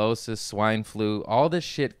tuberculosis, swine flu, all this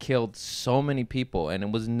shit killed so many people, and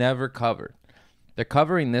it was never covered. They're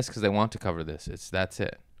covering this because they want to cover this. That's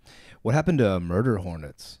it. What happened to murder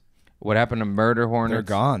hornets? What happened to murder hornets? They're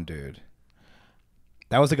gone, dude.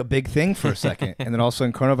 That was like a big thing for a second, and then all of a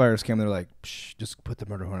sudden coronavirus came. They're like, Psh, just put the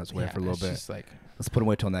murder hornets away Yeah, for a little it's bit. just like, Let's put them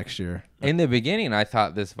away till next year. in the beginning, I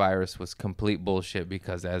thought this virus was complete bullshit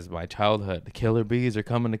because, as my childhood, the killer bees are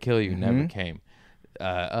coming to kill you. Never came.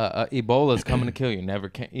 Ebola's coming to kill you. Never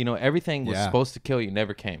came. You know, everything was Yeah. supposed to kill you.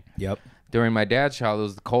 Never came. Yep. During my dad's childhood, it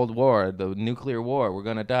was the Cold War, the nuclear war. We're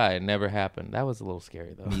gonna die. It never happened. That was a little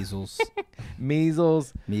scary though. Measles,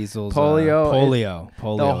 Measles, polio.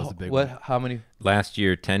 Polio was a big what? one. How many? Last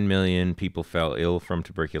year, 10 million people fell ill from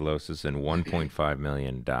tuberculosis and 1.5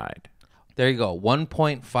 million died. There you go.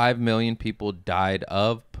 1.5 million people died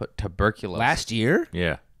of tuberculosis Last year?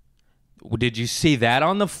 Yeah. Did you see that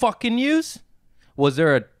on the fucking news? Was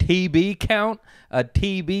there a TB count? A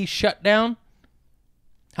TB shutdown?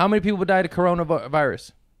 How many people died of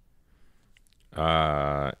coronavirus?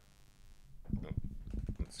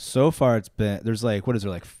 So far, it's been there's like what is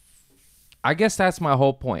there like? I guess that's my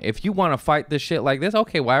whole point. If you want to fight this shit like this,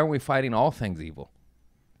 okay, why aren't we fighting all things evil?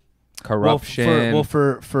 Corruption.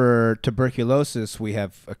 For tuberculosis, we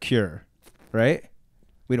have a cure, right?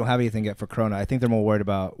 We don't have anything yet for corona. I think they're more worried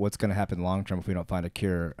about what's going to happen long term if we don't find a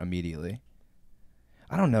cure immediately.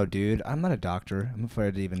 I don't know, dude. I'm not a doctor. I'm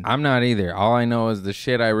afraid to even. I'm not either. All I know is the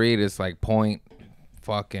shit I read is like point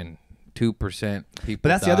fucking 2% people. But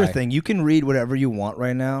that's the other die. thing. You can read whatever you want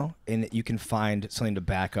right now, and you can find something to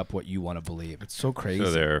back up what you want to believe. It's so crazy.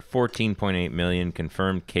 So there are 14.8 million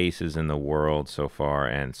confirmed cases in the world so far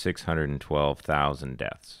and 612,000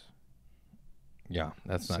 deaths. Yeah,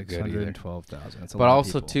 that's not good either. 612,000. That's a But lot of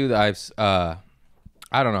also people. too,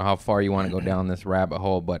 I don't know how far you want to go down this rabbit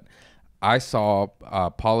hole, but I saw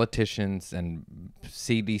politicians and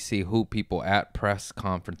CDC WHO people at press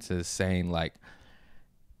conferences saying like,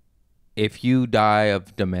 if you die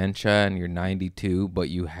of dementia and you're 92 but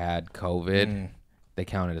you had COVID, they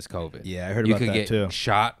count it as COVID. Yeah, I heard you about could that get too.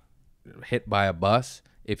 shot, hit by a bus.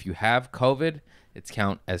 If you have COVID, it's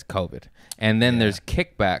count as COVID. And then there's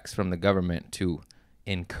kickbacks from the government to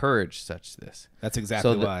encourage such this. That's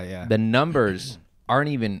exactly So the, why. Yeah. the numbers aren't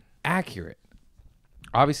even accurate.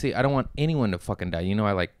 Obviously, I don't want anyone to fucking die. You know,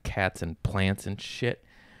 I like cats and plants and shit.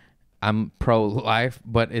 I'm pro-life,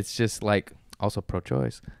 but it's just like also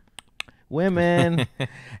pro-choice. Women,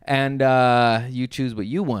 and you choose what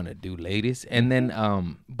you want to do, ladies. And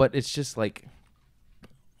then, but it's just like,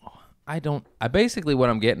 I basically what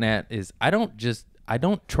I'm getting at is I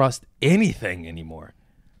don't trust anything anymore.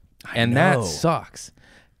 And that know. sucks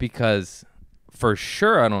because for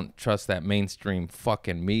sure I don't trust that mainstream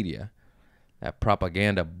fucking media, that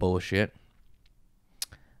propaganda bullshit.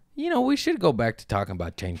 You know, we should go back to talking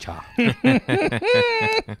about chainsaw.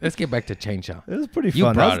 Let's get back to chainsaw. It was pretty You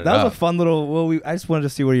fun. brought it That was up. a fun little. Well, I just wanted to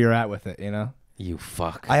see where you're at with it. You know. You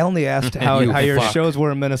fuck. I only asked how You your fuck. shows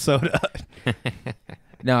were in Minnesota.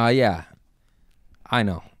 No, yeah, I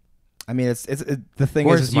know. I mean, it's the thing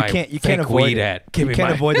Where's is you my can't fake avoid weed it. at? Give You me can't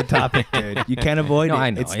my- avoid the topic, dude. You can't avoid No, it. I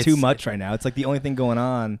know. It's too It's- much right now. It's like the only thing going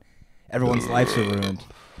on. Everyone's lives are ruined.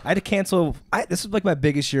 I had to cancel. This is like my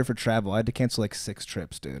biggest year for travel. I had to cancel like 6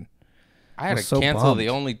 trips, dude. I had was to so cancel bummed. the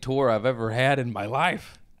only tour I've ever had in my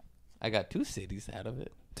life. I got 2 cities out of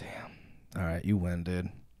it. All right, you win, dude.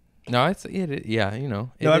 No, yeah, you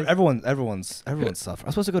know. No, it is- everyone's suffering.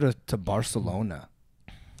 I'm supposed to go to Barcelona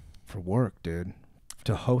for work, dude,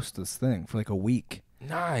 to host this thing for like a week.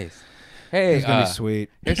 Nice. Hey, It's gonna be sweet.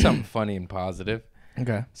 here's something funny and positive.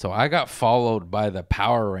 Okay. So I got followed by the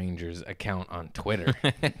Power Rangers account on Twitter.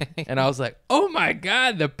 And I was like, oh my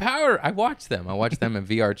God, I watched them. I watched them in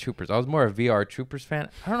VR Troopers. I was more a VR Troopers fan.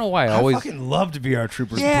 I don't know why I fucking loved VR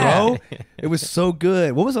Troopers, Yeah. bro. It was so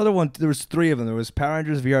good. What was the other one? There was 3 of them. There was Power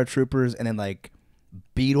Rangers, VR Troopers, and then like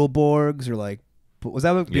Beetleborgs or like, was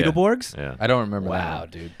that what Yeah. Beetleborgs? Yeah. I don't remember that Wow, one.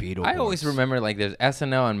 dude, Beetleborgs. I always remember like there's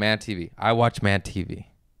SNL and Mad TV. I watch Mad TV.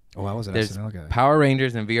 Oh, I was an There's SNL guy. Power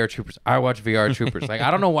Rangers and VR Troopers. I watch VR Troopers. Like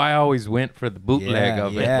I don't know why I always went for the bootleg Yeah,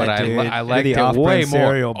 of it, yeah, but dude. I You're liked the it off-brand way more.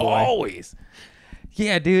 cereal boy. Always.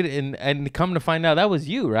 Yeah, dude, and come to find out that was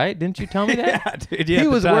you, right? Didn't you tell me that? Yeah, dude. Yeah, he at the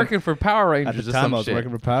was time- working for Power At Rangers the or time, some I was shit.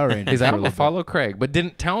 working for Power Rangers. He's like, for a I'm gonna little bit. follow Craig, but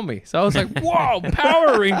didn't tell me. So I was like, whoa,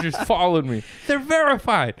 Power Rangers followed me. They're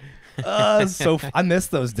verified. I miss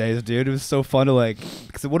those days, dude. It was so fun to like,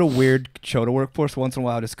 because what a weird show to work for. So once in a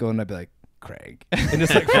while, I'd just go and I'd be like, Craig, and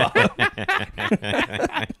just like follow.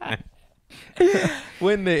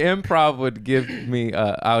 When the improv would give me,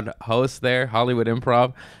 I would host there, Hollywood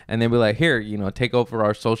Improv, and they'd be like, here, take over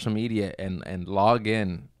our social media and log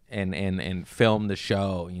in and film the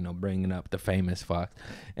show, bringing up the famous Fox.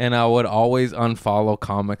 And I would always unfollow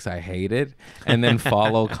comics I hated and then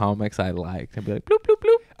follow comics I liked. I'd be like, bloop, bloop,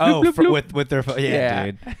 bloop. Oh, bloop, bloop, bloop. with their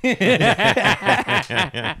Yeah. dude.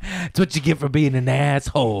 That's what you get for being an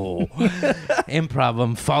asshole. Improv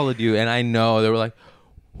unfollowed you, and I know they were like,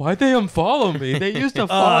 why'd they unfollow me? They used to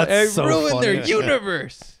follow. it's It so ruined their funny.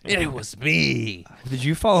 universe. It was me. Did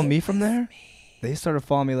you follow me from there? They started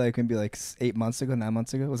following me like maybe like 8 months ago, 9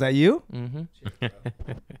 months ago. Was that you? Mm-hmm.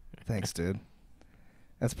 Thanks, dude.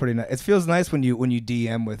 That's pretty nice. It feels nice when you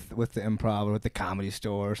DM with the improv or with the comedy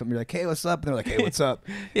store or something. You're like, hey, what's up? And they're like, hey, what's up?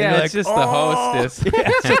 And Yeah, you're it's like, just the "Oh!" hostess.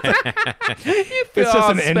 It's just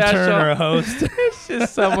an intern or a host. It's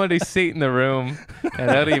just somebody seat in the room, and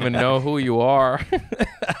they don't even know who you are.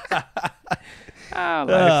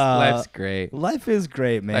 Life's great. Life is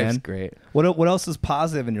great, man. Life's great. What else is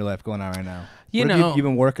positive in your life going on right now? You What have know- you've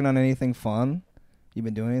been working on anything fun? You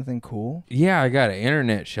been doing anything cool? Yeah, I got an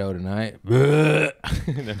internet show tonight.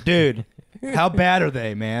 Dude, how bad are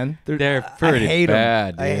they, man? They're pretty I hate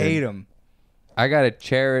bad, them. I dude. hate them. I got a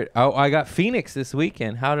charity. Oh, I got Phoenix this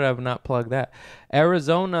weekend. How did I not plug that?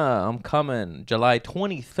 Arizona, I'm coming July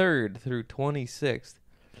 23rd through 26th.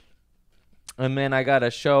 And then I got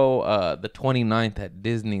a show the 29th at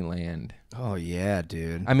Disneyland. Oh yeah,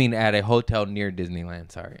 dude. I mean, at a hotel near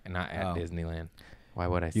Disneyland. Sorry, not at Oh. Disneyland. Why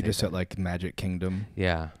would I say You just that? at like Magic Kingdom.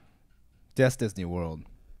 Yeah. That's Disney World.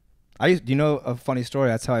 You know a funny story?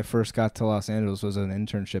 That's how I first got to Los Angeles, was an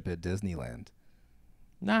internship at Disneyland.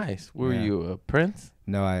 Nice. Were Yeah. you a prince?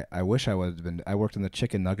 No, I wish I would have been. I worked in the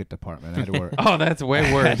chicken nugget department. I had to wear. Oh, that's way I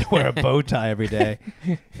had worse. to wear a bow tie every day.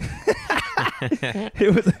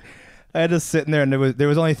 It was. I had to sit in there, and there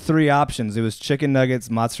was only 3 options. It was chicken nuggets,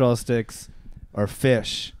 mozzarella sticks, or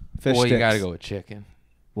fish. Fish Well, sticks. you got to go with chicken.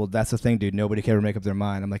 Well, that's the thing, dude. Nobody can ever make up their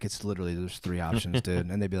mind. I'm like, it's literally there's 3 options, dude,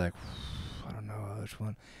 and they'd be like, I don't know which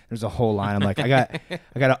one. There's a whole line. I'm like, I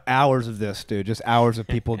got hours of this, dude. Just hours of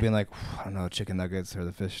people being like, I don't know, chicken nuggets or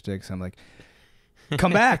the fish sticks. I'm like,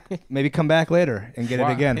 come back, maybe come back later and get it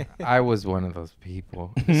Wow. again. I was one of those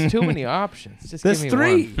people. There's too many options. Just There's give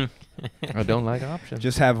me 3. one. I don't like options.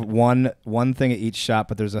 Just have one thing at each shop,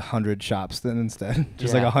 but there's 100 shops then instead.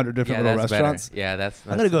 Just like 100 different little that's better. restaurants. Yeah, that's.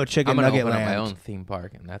 I'm gonna go Chicken I'm gonna Nugget open up my Land. own theme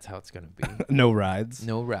park, and that's how it's gonna be. No rides.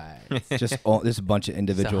 No rides. Just there's a bunch of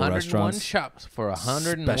individual 101 restaurants. shops for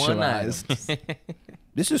 101 Specialized. items.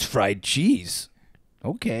 This is fried cheese.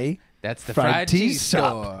 Okay. That's the Fried fried tea cheese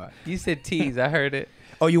shop. store. You said teas. I heard it.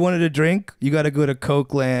 Oh, you wanted a drink? You got to go to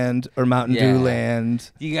Coke Land or Mountain Yeah. Dew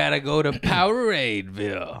Land. You gotta go to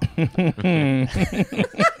Poweradeville.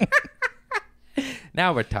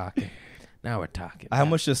 Now we're talking. I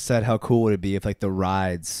almost just said how cool would it be if like the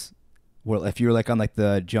rides were, if you were like on like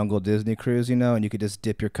the Jungle Disney cruise, and you could just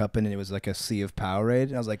dip your cup in and it was like a sea of Powerade.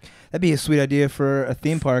 And I was like, that'd be a sweet idea for a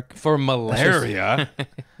theme park. For malaria.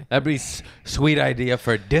 That'd be sweet idea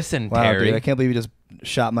for Wow, dysentery. dude, I can't believe you just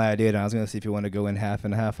shot my idea down. I was gonna see if you want to go in half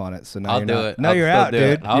and half on it. So now I'll you're do not. it. No, I'll you're still out, do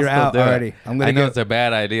it. dude. I'll You're still out do it. already. I'm I gonna know go. it's a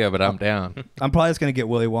bad idea, but I'm down. I'm probably just gonna get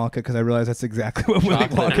Willy Wonka because I realize that's exactly what Willy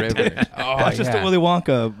Chocolate Wonka did. River. Oh, That's just a yeah. Willy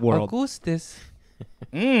Wonka world. Augustus.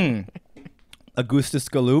 Augustus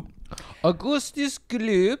Gloop. Augustus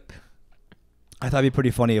Gloop. I thought it'd be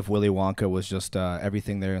pretty funny if Willy Wonka was just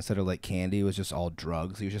everything there instead of like candy was just all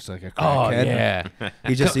drugs. He was just like a Oh, crackhead. yeah.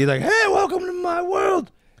 He's like, hey, welcome to my world.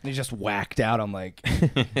 And he's just whacked out on like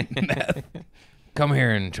meth. Come here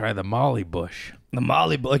and try the Molly Bush. The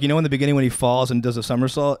Molly, like in the beginning when he falls and does a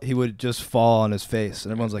somersault, he would just fall on his face,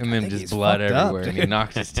 and everyone's like, And I then think just he's blood fucked up, everywhere, and he dude.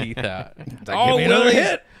 knocks his teeth out. Like, give me another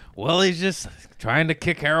hit. Well, he's just trying to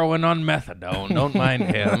kick heroin on methadone. Don't mind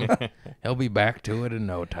him. He'll be back to it in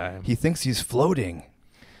no time. He thinks he's floating.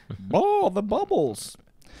 Oh, the bubbles.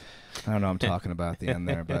 I don't know what I'm talking about at the end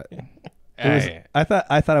there, but Hey, I thought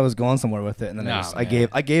I was going somewhere with it, and then No, I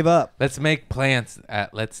man. gave up. let's make plans.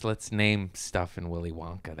 Let's name stuff in Willy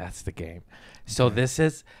Wonka. That's the game. So this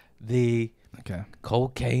is the Okay.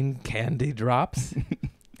 cocaine candy drops.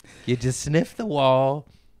 You just sniff the wall.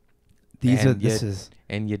 These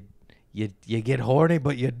and you get horny,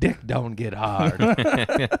 but your dick don't get hard.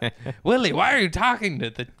 Willie, why are you talking to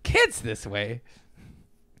the kids this way?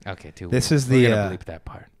 Okay, too. This weird. is We're the, gonna bleep that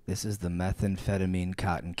part. This is the methamphetamine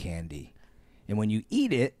cotton candy, and when you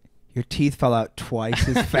eat it, your teeth fall out twice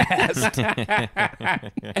as fast.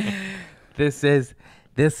 This is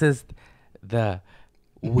the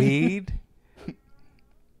weed.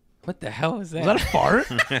 What the hell is that? Is that a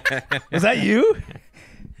fart? Is that you?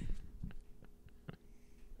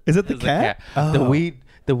 Is it the It's a cat? cat.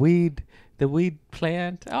 The weed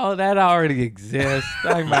plant. Oh, that already exists.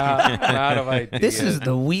 I'm out of ideas. This is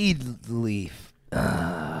the weed leaf.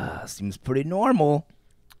 Seems pretty normal,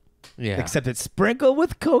 yeah. except it's sprinkled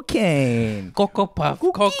with cocaine. Cocoa Puff.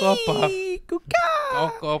 Cocoa Puff. Coca.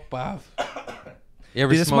 Cocoa Puff. You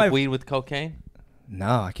ever Dude, this is smoke my- weed with cocaine?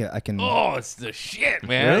 No, I can. Oh, it's the shit,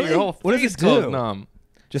 man. Really? Your whole What does face it goes do? numb.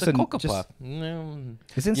 Just It's a a- Cocoa just- Puff. No.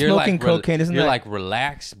 Isn't You're smoking like rel- cocaine? Isn't you're that like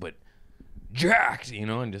relaxed but jacked,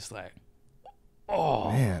 and just like, oh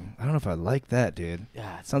man? I don't know if I like that, dude.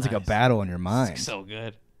 yeah, it's Sounds like a nice. battle in your It's mind. so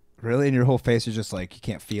good. Really, and your whole face is just like you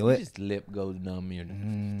can't feel it. Just lip goes numb.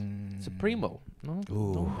 It's a primo. No,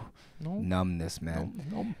 Ooh. no, Numbness,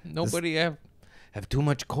 man. nobody have too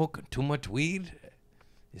much coke, too much weed.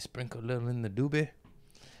 You sprinkle a little in the doobie,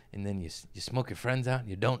 and then you smoke your friends out. And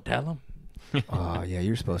you don't tell them. Oh yeah,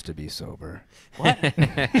 you're supposed to be sober.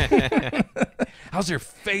 How's your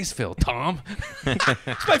face feel, Tom?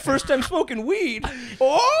 It's my first time smoking weed.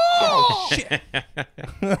 Oh shit.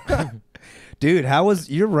 Dude, how was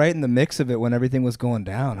you're right in the mix of it when everything was going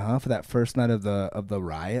down, huh? For that first night of the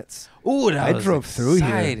riots. Ooh, that I was drove through here.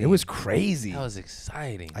 exciting. It was crazy. That was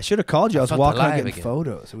exciting. I should have called you. I was felt walking out alive getting again.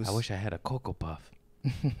 photos. It was I wish I had a Cocoa Puff.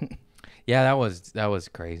 Yeah, that was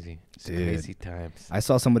crazy. It's Dude. crazy times. I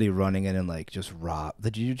saw somebody running in and like just rob.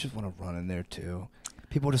 Did you just want to run in there too?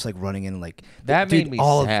 People were just like running in like That dude, made me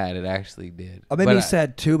all of- sad. It actually did. It made But me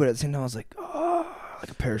sad too, but at the same time I was like, oh,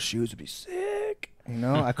 like a pair of shoes would be sick. You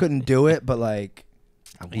know, I couldn't do it, but like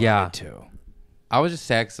I wanted Yeah. to. I was just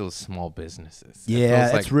sad 'cause it was small businesses. It Yeah,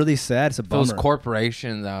 feels it's like really sad. It's a bummer. those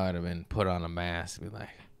corporations. I would have been put on a mask. Be like,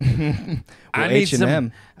 Well, I need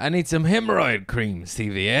H&M. some hemorrhoid cream,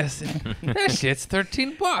 CVS. That shit's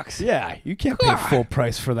 $13. Yeah, you can't pay full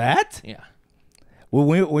price for that. Yeah.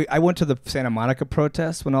 Well, I went to the Santa Monica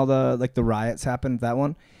protest when all the riots happened. That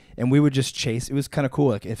one, and we would just chase. It was kind of cool.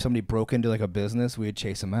 Like if somebody broke into like a business, we would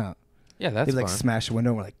chase them out. Yeah, that's They'd like fun. smash the window.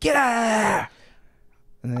 and We're like, get out!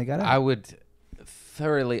 And then they got out. I would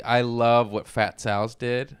thoroughly. I love what Fat Sal's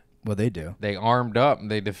did. Well, they do. They armed up and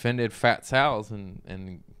they defended Fat Sal's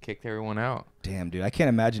and kicked everyone out. Damn, dude, I can't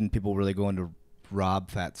imagine people really going to rob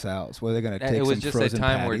Fat Sal's. What are they gonna take? It was some just a frozen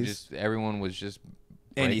time where patties? just everyone was just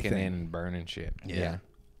breaking Anything. in and burning shit. Yeah.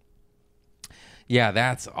 Yeah,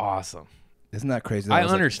 that's awesome. Isn't that crazy? That I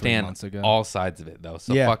was, like, 3 understand months ago. all sides of it though.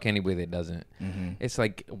 So Yeah. fuck anybody that doesn't. Mhm. It's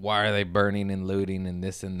like, why are they burning and looting and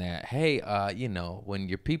this and that? Hey, when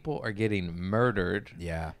your people are getting murdered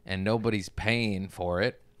Yeah. and nobody's paying for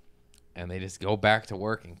it, and they just go back to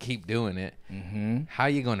work and keep doing it, how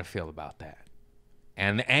you going to feel about that?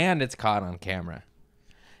 And it's caught on camera.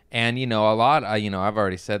 And a lot. I've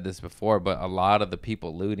already said this before, but a lot of the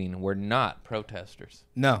people looting were not protesters.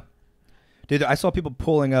 No. Dude, I saw people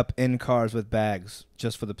pulling up in cars with bags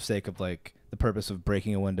just for the sake of like the purpose of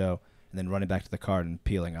breaking a window and then running back to the car and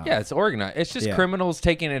peeling off. Yeah, it's organized. It's just Yeah. criminals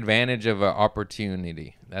taking advantage of an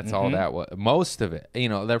opportunity. That's all that was. Most of it.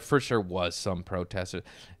 There for sure was some protesters.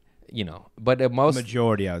 But most.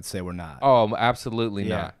 Majority, I would say, were not. Oh, absolutely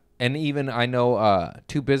Yeah. not. And even I know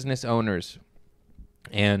 2 business owners,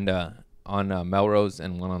 and on Melrose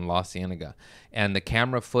and one on La Cienega, and the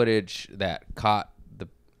camera footage that caught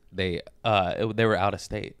they were out of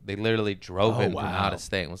state. They literally drove in from out of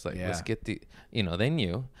state and was like, Yeah. let's get they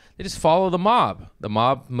knew. They just follow the mob. The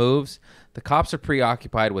mob moves. The cops are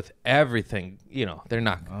preoccupied with everything. They're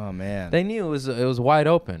not. Oh man. They knew it was wide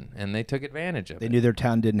open, and they took advantage of They it. knew their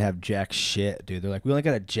town didn't have jack shit, dude. They're like, we only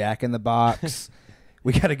got a Jack in the Box.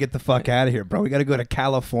 We got to get the fuck out of here, bro. We got to go to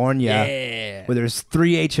California Yeah. where there's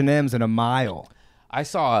 3 H&Ms in a mile. I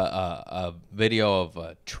saw a video of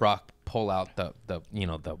a truck pull out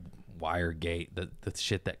the wire gate, the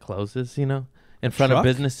shit that closes, in front of Truck?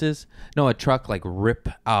 businesses. No, a truck like rip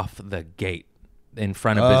off the gate in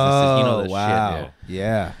front of businesses. You know the wow. shit.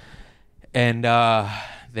 Yeah. And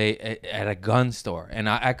they at a gun store, and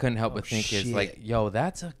I couldn't help but think it's shit. like, yo,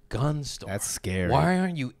 that's a gun store. That's scary. Why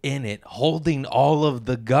aren't you in it holding all of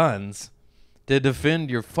the guns to defend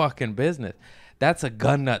your fucking business? That's a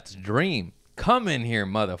gun nut's dream. Come in here,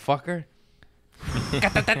 motherfucker.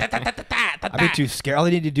 I'd be too scared. All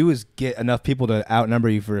they need to do is get enough people to outnumber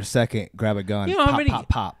you for a second, grab a gun, You know how pop, many pop,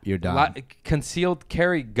 pop, you're done. Concealed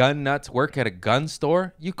carry gun nuts work at a gun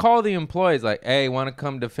store? You call the employees like, hey, want to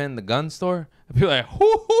come defend the gun store? I'd be like,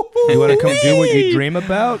 You want to come do what you dream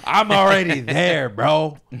about? I'm already there,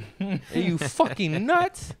 bro. Are you fucking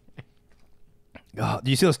nuts? Oh,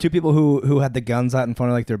 do you see those two people who had the guns out in front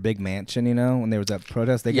of like their big mansion? You know, when there was that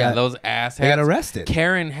protest, they got those asshats. they got arrested.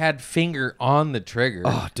 Karen had finger on the trigger.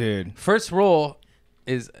 Oh, dude. First rule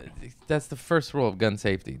is that's the first rule of gun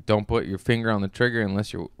safety. Don't put your finger on the trigger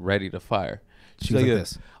unless you're ready to fire. She's like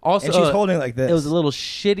this. Also, And she's holding it like this. It was a little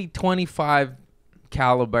shitty 25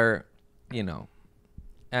 caliber. You know,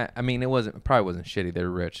 I mean, it probably wasn't shitty. They're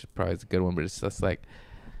rich. It probably is a good one, but it's just like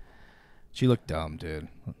She looked dumb, dude.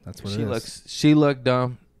 That's what it is. She looked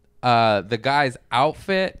dumb. The guy's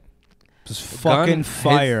outfit. Just fucking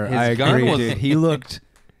fire. his I gun agree, was- dude. He looked,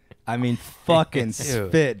 I mean, fucking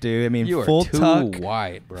spit, dude. I mean, You are full too tuck,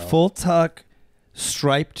 white, bro. full tuck,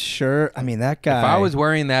 striped shirt. I mean, that guy. If I was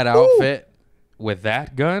wearing that outfit with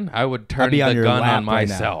that gun, I would I'd turn be the on your gun lap on right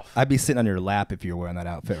now. myself. I'd be sitting on your lap if you're wearing that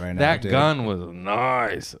outfit right now. That dude. gun was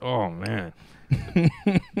nice. Oh man.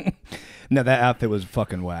 No, that outfit was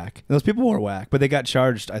fucking whack. Those people were whack, but they got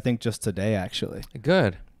charged. I think just today, actually.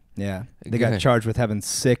 Good. Yeah, they got Good. charged with having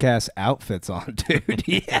sick ass outfits on, dude.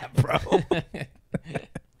 Yeah, bro.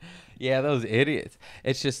 Yeah, those idiots.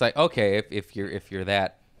 It's just like, okay, if you're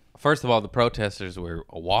that. First of all, the protesters were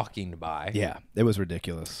walking by. Yeah, it was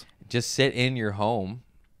ridiculous. Just sit in your home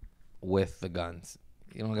with the guns.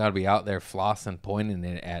 You don't got to be out there flossing, pointing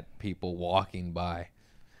it at people walking by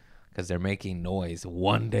because they're making noise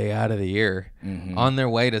one day out of the year on their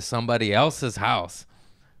way to somebody else's house.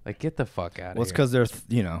 Like, get the fuck out of Well, it's here. because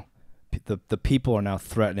they're, the people are now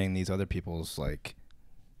threatening these other people's like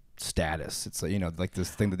status. It's like, like this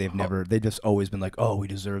thing that they've just always been like, oh, we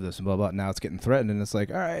deserve this and blah blah. Now it's getting threatened, and it's like,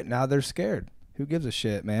 all right, now they're scared. Who gives a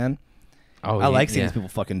shit, man? Oh, I like seeing these people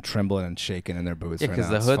fucking trembling and shaking in their boots. Yeah, right because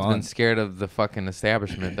now. the It's hood's fun. been scared of the fucking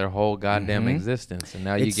establishment their whole goddamn existence, and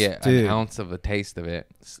now you It's- get dude. an ounce of a taste of it.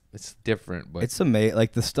 It's different, but It's amazing,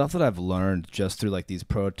 like the stuff that I've learned just through like these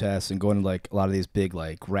protests and going to like a lot of these big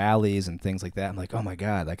like rallies and things like that. I'm like, oh my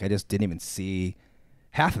god, like I just didn't even see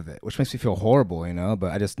half of it, which makes me feel horrible,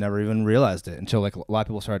 but I just never even realized it until like a lot of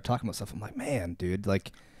people started talking about stuff. I'm like, man, dude,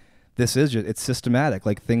 like this is just, it's systematic,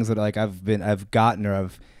 like things that like I've gotten or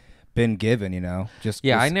I've been given, just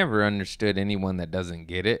yeah, I just- never understood anyone that doesn't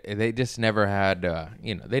get it. They just never had,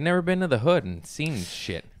 they never been to the hood and seen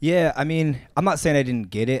shit. Yeah, I mean, I'm not saying I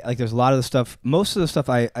didn't get it. Like, there's a lot of the stuff. Most of the stuff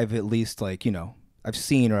I've at least like I've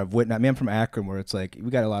seen or I've witnessed. I mean, I'm from Akron, where it's like we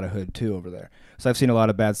got a lot of hood too over there. So I've seen a lot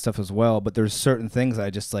of bad stuff as well. But there's certain things I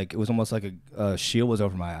just like. It was almost like a shield was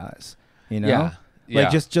over my eyes. Yeah. Like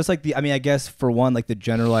just like the. I mean, I guess for one, like the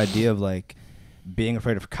general idea of like being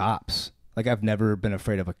afraid of cops. Like I've never been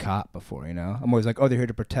afraid of a cop before. I'm always like, oh, they're here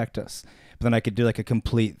to protect us. But then I could do like a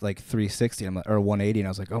complete like 360 or 180, and I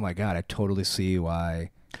was like, oh my god, I totally see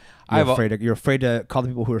why. You're afraid to call the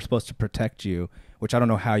people who are supposed to protect you, which I don't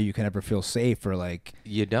know how you can ever feel safe or like,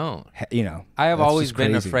 You don't. that's I have always just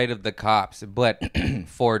been crazy. afraid of the cops, but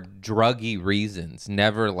for druggy reasons.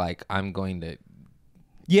 Never like I'm going to.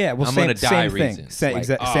 Yeah, well, I'm same, gonna die same thing. reasons. Same, Like,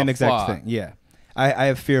 exact, oh, same exact fuck. thing. Yeah. I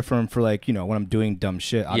have fear for him for like, when I'm doing dumb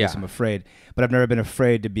shit. Obviously, Yeah. I'm afraid. But I've never been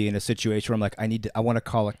afraid to be in a situation where I'm like, I want to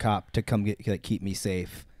call a cop to come keep me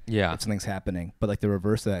safe. Yeah. If something's happening. But like the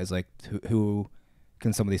reverse of that is like, who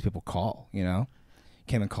can some of these people call, Can't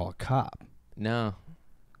even call a cop. No.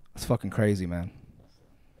 It's fucking crazy, man.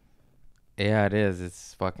 Yeah, it is.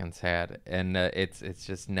 It's fucking sad, and it's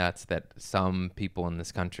just nuts that some people in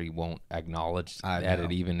this country won't acknowledge I that know.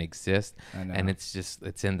 it even exists. I know. And it's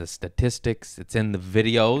in the statistics, it's in the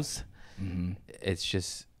videos. Mm-hmm. It's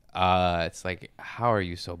just it's like, how are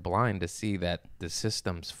you so blind to see that the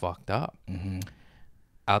system's fucked up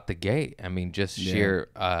out the gate? I mean, just Yeah. sheer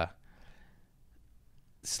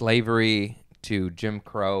slavery to Jim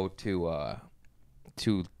Crow to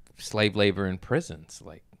slave labor in prisons,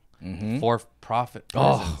 like. For-profit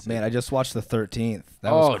prisons. Oh, man, I just watched the 13th.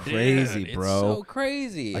 That was crazy, dude, bro. It's so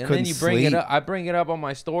crazy. And then couldn't you bring it sleep. up. I bring it up on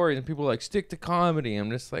my stories, and people are like, "Stick to comedy."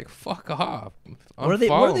 I'm just like, "Fuck off." What do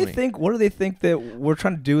they think that we're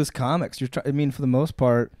trying to do as comics? I mean, for the most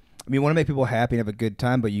part, I mean, you want to make people happy and have a good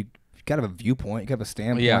time, but you got to have a viewpoint. You got to have a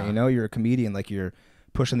standpoint. Yeah. You know, you're a comedian. Like, you're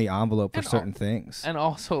pushing the envelope for And certain things. And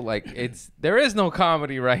also, like, there is no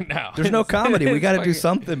comedy right now. There's no comedy. We It's got to do fucking-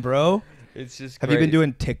 something, bro. It's just Have you been great.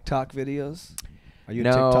 doing TikTok videos? Are you a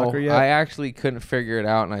No, TikToker yet? I actually couldn't figure it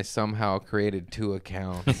out, and I somehow created 2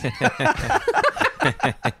 accounts.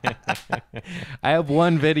 I have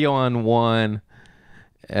one video on one,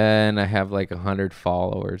 and I have like 100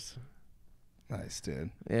 followers. Nice,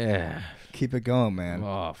 dude. Yeah. Keep it going, man.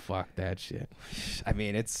 Oh, fuck that shit. I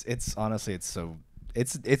mean, it's honestly, it's so,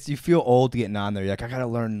 it's you feel old getting on there. You're like, I gotta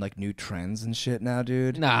learn like new trends and shit now,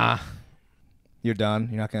 dude. Nah, You're done.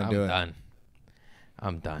 You're not gonna do it.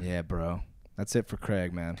 I'm done. Yeah, bro. That's it for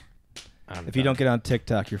Craig, man. I'm If you done. don't get on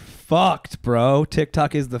TikTok, you're fucked, bro.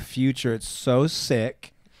 TikTok is the future. It's so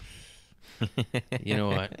sick. You know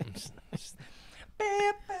what?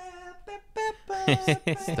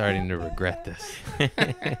 I'm starting to regret this.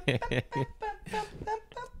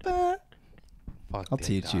 Fuck I'll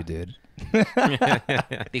teach you, TikTok.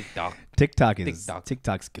 dude. TikTok.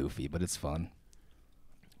 TikTok's goofy, but it's fun.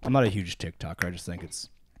 I'm not a huge TikToker. I just think it's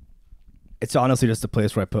honestly just a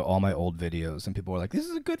place where I put all my old videos, and people are like, "This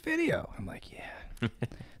is a good video." I'm like, "Yeah."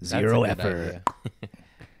 Zero That's a good effort. idea.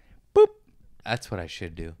 Boop. That's what I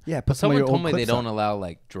should do. Yeah, put some of Someone your told old me they clips don't up. allow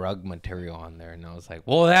like drug material on there, and I was like,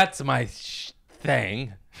 "Well, that's my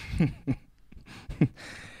thing."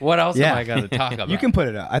 What else Yeah. am I gonna talk about? You can put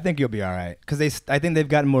it up. I think you'll be all right because I think they've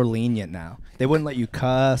gotten more lenient now. They wouldn't let you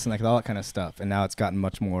cuss and like all that kind of stuff, and now it's gotten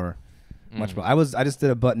much more. I just did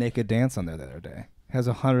a butt naked dance on there the other day. It has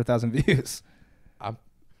 100,000 views.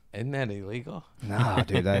 Isn't that illegal? Nah,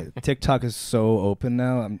 dude, TikTok is so open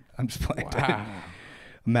now. I'm just playing. Wow.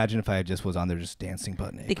 Imagine if I just was on there just dancing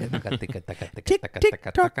butt naked.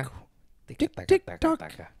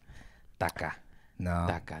 No,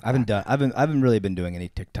 I haven't really been doing any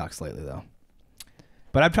TikToks lately though.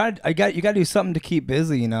 But I've tried. You got to do something to keep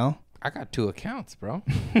busy, you know. I got 2 accounts, bro.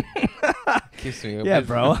 Kiss me. Yeah,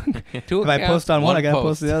 bro. 2 If I accounts, post on one, I gotta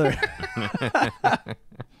post. post the other.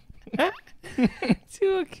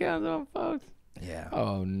 2 accounts, one post. Yeah.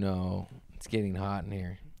 Oh no, it's getting hot in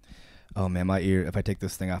here. Oh man, my ear. If I take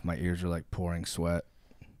this thing off, my ears are like pouring sweat.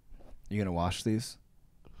 You gonna wash these?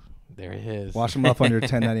 There it is. Wash them off on your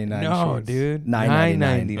 1099. No, shorts. dude.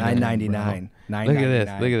 $9.99. $9.99. $9.99. Look at this.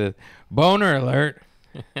 Look at this. Boner alert.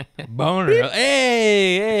 Boner.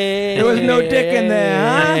 Hey, hey. There was no dick in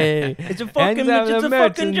there, huh? Hey. It's a fucking, Ends of it's the a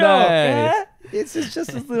fucking joke. merchandise. Huh? It's just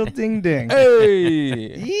this little ding ding.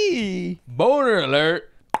 Hey. Yee. Boner alert.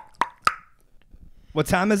 What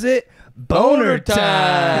time is it? Boner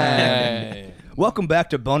time. Welcome back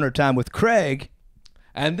to Boner Time with Craig.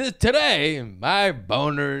 And today, my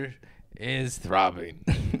boner is throbbing.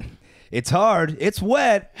 It's hard. It's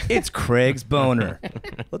wet. It's Craig's boner.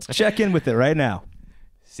 Let's check in with it right now.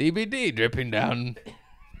 CBD dripping down.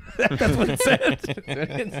 That's what it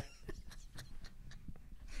said.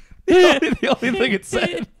 the only thing it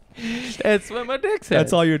said. That's what my dick said.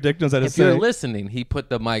 That's all your dick knows how to If you're say. listening, he put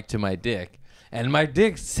the mic to my dick, and my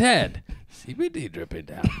dick said, CBD dripping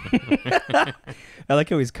down. I like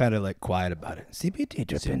how he's kind of like quiet about it. CBD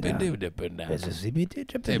dripping down. CBD dripping down. There's a CBD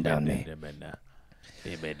dripping down me. dripping down.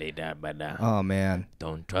 CBD dripping down. Oh man.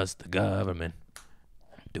 Don't trust the government.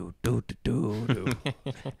 Do, do, do, do, do.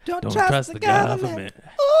 Don't trust the government.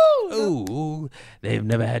 Ooh, they've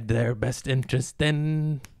never had their best interest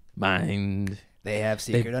in mind. They have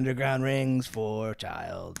secret underground rings for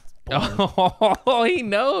child. Oh, he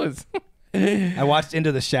knows. I watched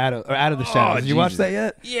Into the Shadow or Out of the Shadows. Did you watch Jesus. that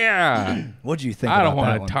yet? Yeah. What'd you think? I don't about that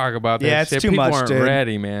want one? to talk about that Yeah, it's shit. too People much, aren't dude.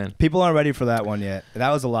 ready, man. People aren't ready for that one yet. That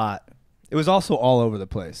was a lot. It was also all over the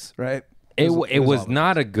place, right? It was all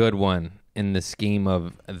not a good one in the scheme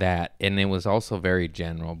of that, and it was also very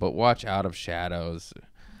general. But watch Out of Shadows.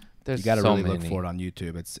 There's You got to so really many. look for it on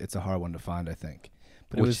YouTube. It's a hard one to find, I think.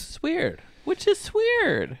 But it Which was is weird. Which is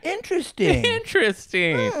weird. interesting.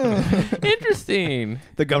 Interesting. Interesting.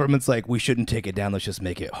 The government's like, we shouldn't take it down. Let's just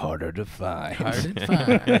make it harder to find. Hard to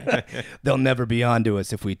find. They'll never be onto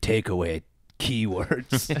us if we take away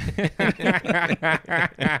keywords.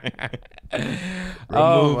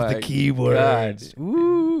 Oh Remove the my keywords. God.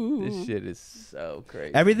 Ooh. This shit is so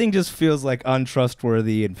crazy. Everything just feels like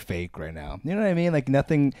untrustworthy and fake right now. You know what I mean? Like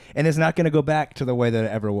nothing, and it's not going to go back to the way that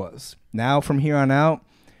it ever was. Now, from here on out,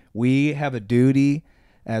 we have a duty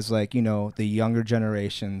as like, you know, the younger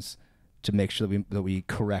generations to make sure that we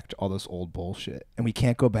correct all this old bullshit. And we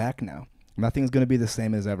can't go back now. Nothing's going to be the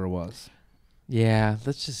same as ever was. Yeah,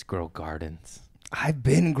 let's just grow gardens. I've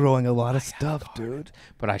been growing a lot of stuff, dude.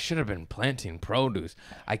 But I should have been planting produce.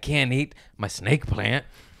 I can't eat my snake plant.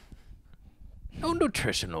 No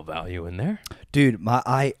nutritional value in there. Dude,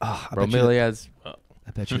 I Bromeliads.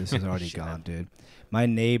 I bet you this is already gone, dude. My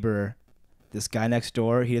neighbor, this guy next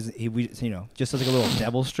door, just has like a little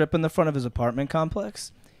devil strip in the front of his apartment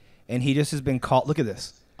complex, and he just has been caught. Look at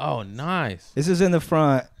this. Oh, nice. This is in the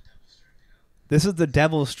front. This is the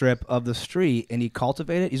devil strip of the street, and he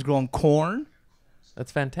cultivated. He's growing corn. That's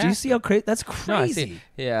fantastic. Do you see how crazy? That's No, I see. crazy.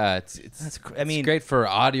 Yeah, it's great for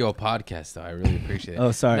audio podcast though. I really appreciate it.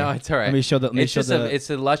 Oh, sorry. No, it's all right. Let me show the. It's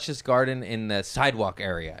a luscious garden in the sidewalk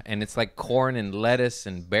area, and it's like corn and lettuce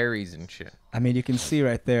and berries and shit. I mean, you can see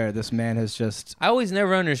right there. This man has just. I always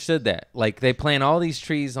never understood that. Like they plant all these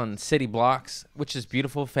trees on city blocks, which is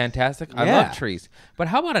beautiful, fantastic. I Yeah. love trees, but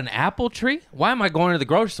how about an apple tree? Why am I going to the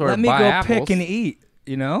grocery store Let to me buy go apples? pick and eat.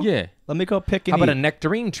 You know? Yeah. Let me go pick and How eat. about a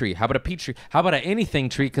nectarine tree? How about a peach tree? How about an anything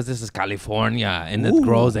tree? Because this is California and it Ooh.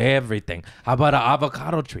 grows everything. How about an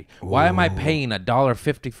avocado tree? Why am I paying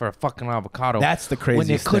 $1.50 for a fucking avocado? That's the when it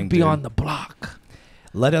craziest could thing, be dude. on the block.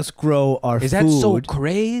 Let us grow our Is food. that so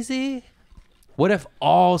crazy? What if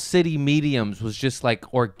all city mediums was just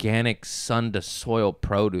like organic sun to soil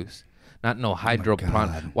produce, not no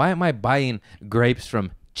hydroponic? God. Why am I buying grapes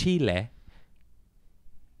from Chile?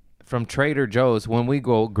 From Trader Joe's when we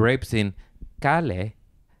go grapes in California.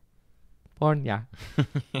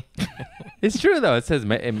 It's true though. It says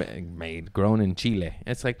made, grown in Chile.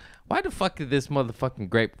 It's like, why the fuck did this motherfucking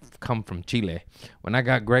grape come from Chile when I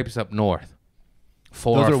got grapes up north,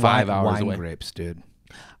 4 Those or are 5 wine, hours wine away? grapes, dude.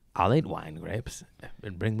 I'll eat wine grapes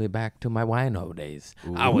and bring me back to my wino days.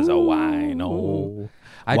 I was a wino.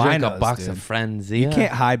 I drank a Winos, box dude. of Frenzia. You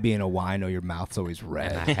can't hide being a wino. Your mouth's always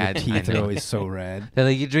red. And I had- Your teeth I are know. always so red. They're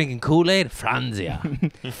like, you drinking Kool-Aid? Franzia.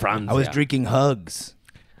 Franzia. I was drinking hugs.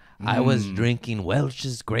 I was drinking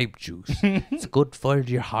Welch's grape juice. It's good for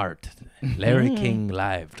your heart. Larry King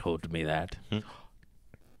Live told me that.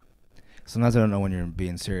 Sometimes I don't know when you're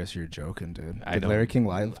being serious or you're joking, dude. I Did don't- Larry King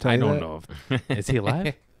live tell I you don't that? know. Is he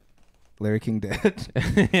alive? Larry King dead.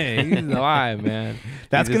 He's alive, man.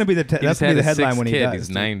 That's gonna be the he that's just gonna be had the a headline when he sixth kid. dies. He's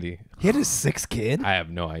dude. 90. He had his 6th kid. I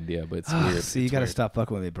have no idea, but it's weird. See, you It's gotta weird. stop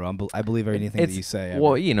fucking with me, bro. I believe anything that you say.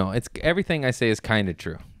 Well, you know, it's everything I say is kind of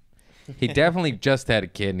true. He definitely just had a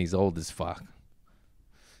kid, and he's old as fuck.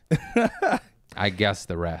 I guess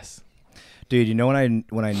the rest. Dude, you know when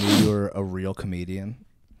I knew you were a real comedian?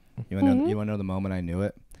 You want to know the moment I knew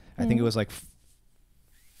it? I think it was like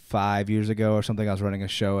 5 years ago or something. I was running a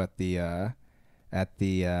show at the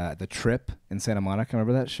Trip in Santa Monica.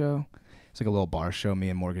 Remember that show? It's like a little bar show. Me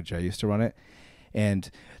and Morgan J used to run it, and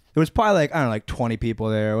there was probably like, I don't know, like 20 people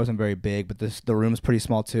there. It wasn't very big, but the room's pretty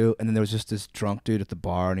small too. And then there was just this drunk dude at the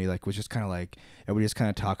bar, and he like was just kind of like, everybody just kind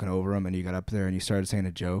of talking over him. And you got up there and you started saying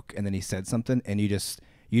a joke, and then he said something, and you just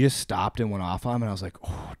stopped and went off on him. And I was like,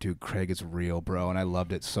 oh, dude, Craig is real, bro. And I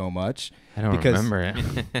loved it so much. I don't because remember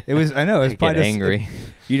it. It was, I know, it was I probably get just, angry.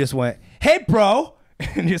 you just went, hey, bro.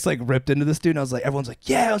 And you just like ripped into this dude. And I was like, everyone's like,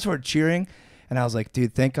 yeah, I started cheering. And I was like,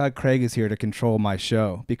 dude, thank God Craig is here to control my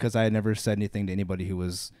show, because I had never said anything to anybody who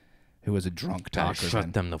was a drunk Gotta talker.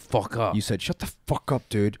 shut them the fuck up. You said, shut the fuck up,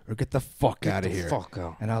 dude, or get the fuck out of the here. fuck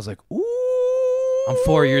out. And I was like, ooh. I'm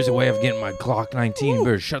 4 years away of getting my Glock 19. You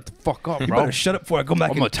better shut the fuck up, You bro. better shut up before I go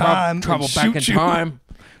back I'm in gonna time. travel and back in shoot you. time.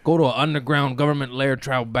 Go to an underground government lair,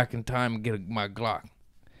 travel back in time, and get my Glock.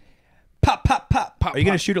 Pop, pop, pop. Pop, Are you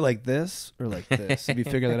going to pop. shoot it like this or like this? Have you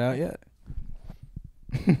figured that out yet?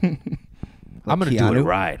 I'm gonna do it Keanu?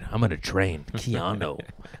 right. I'm gonna train Keanu,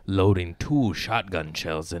 loading 2 shotgun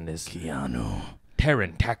shells in this Keanu.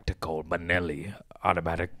 Terran Tactical Benelli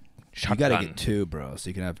automatic You shotgun. got to get 2, bro,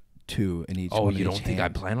 so you can have 2 in each Oh, one. you in don't each think I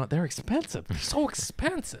hand. plan on? They're expensive. They're so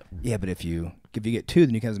expensive. Yeah, but if you get 2,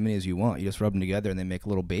 then you can have as many as you want. You just rub them together and they make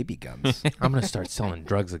little baby guns. I'm gonna start selling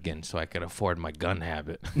drugs again so I can afford my gun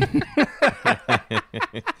habit.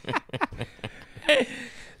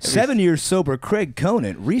 7 years sober Craig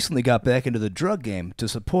Conant recently got back into the drug game to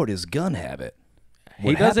support his gun habit. He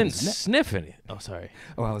What doesn't happens ne- sniff any. Oh, sorry.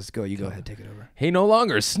 Oh, let's go. You go ahead. Take it over. He no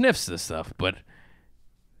longer sniffs the stuff, but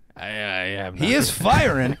I have. He not- is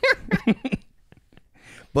firing.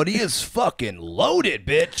 But he is fucking loaded,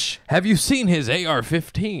 bitch. Have you seen his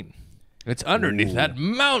AR-15? It's underneath that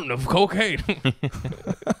mountain of cocaine.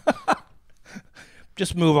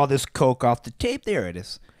 Just move all this coke off the tape. There it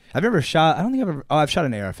is. I've never shot. I don't think I've ever. Oh, I've shot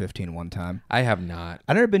an AR-15 one time. I have not.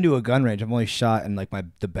 I've never been to a gun range. I've only shot in like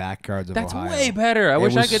the backyards of That's Ohio. way better. I It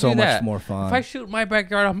wish I was could so do much that. more fun. If I shoot in my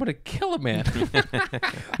backyard, I'm gonna kill a man.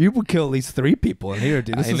 You would kill at least 3 people in here,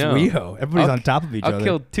 dude. This I is know. WeHo. Everybody's I'll- on top of each I'll other.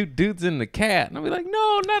 kill 2 dudes and a cat, and I'll be like,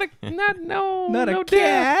 no, not no Not a death.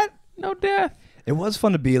 cat. No death. It was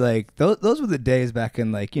fun to be like those were the days back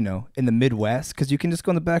in like in the Midwest because you can just go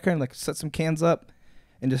in the background and like set some cans up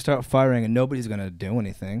and just start firing and nobody's gonna do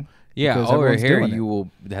anything. Yeah, because over everyone's here doing you it.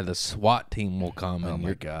 will. The SWAT team will come, Oh and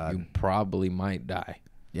my God. you probably might die.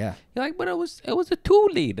 Yeah, You're like, but it was a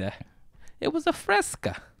 2-liter. It was a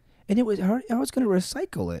Fresca. and I was gonna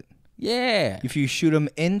recycle it Yeah, if you shoot them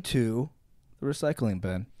into the recycling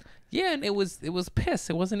bin. yeah, and it was piss.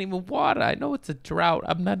 It wasn't even water. I know it's a drought.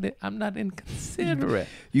 I'm not inconsiderate.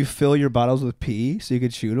 You fill your bottles with pee so you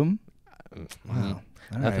could shoot them. Wow.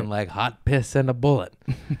 All Nothing right. like hot piss and a bullet.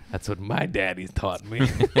 That's what my daddy taught me.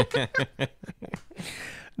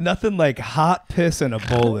 Nothing like hot piss and a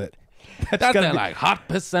bullet. That's Nothing gotta be- like hot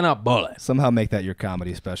piss and a bullet. somehow make that your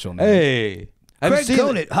comedy special. Man. Hey, have you Craig seen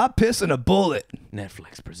Conant, hot piss and a bullet.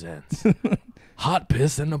 Netflix presents Hot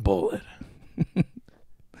Piss and a Bullet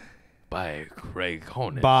by Craig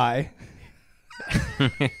Conant. Bye.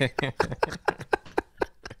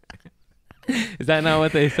 Is that not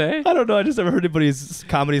what they say? Is I don't know. I just never heard anybody's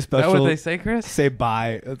comedy that special what they say, Chris? say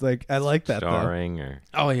bye. It's like I like that though. Starring or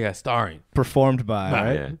Oh yeah, starring. Performed by,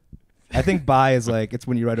 right? yeah. I think bye is like it's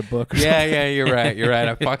when you write a book. Or Yeah, something. yeah, you're right. You're right.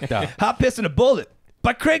 I fucked up. Hot piss and a bullet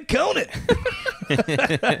by Craig Conant.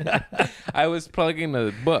 I was plugging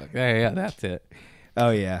the book. Yeah, that's it. Oh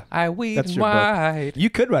yeah, I weed That's your book. wide. you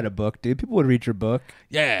could write a book, dude. People would read your book.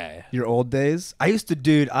 Yeah. Your old days. I used to,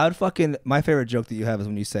 dude. I would fucking. My favorite joke that you have is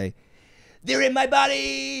when you say, "They're in my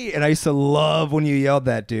body," and I used to love when you yelled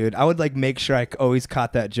that, dude. I would like make sure I always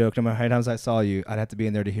caught that joke. No matter how many times I saw you, I'd have to be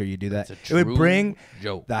in there to hear you do that. It's a It would true bring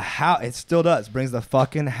joke. the house. It still does. Brings the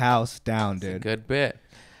fucking house down, It's a dude. good bit.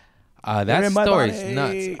 They're That in my story's body.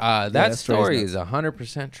 nuts. Yeah, That that story's story is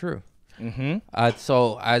 100% true. Mm-hmm.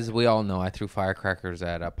 So, as we all know, I threw firecrackers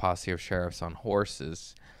at a posse of sheriffs on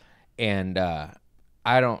horses. And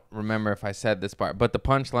I don't remember if I said this part, but the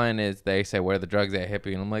punchline is they say, "Where are the drugs at,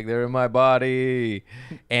 hippie?" And I'm like, "They're in my body."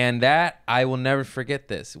 And that, I will never forget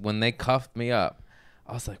this. When they cuffed me up,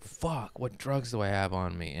 I was like, fuck, what drugs do I have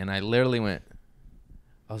on me? And I literally went,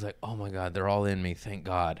 I was like, oh my God, they're all in me. Thank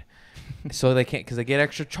God. So they can't, because they get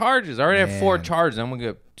extra charges. I already have 4 Man. charges. I'm going to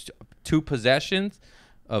get 2 possessions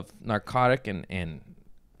of narcotic and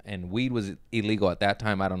weed was illegal at that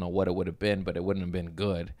time. I don't know what it would have been, but it wouldn't have been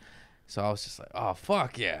good. So I was just like, oh,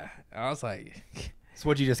 fuck yeah. I was like, So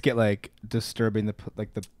what'd you just get, like disturbing the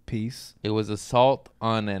peace? it was assault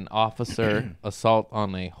on an officer, assault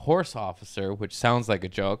on a horse officer, which sounds like a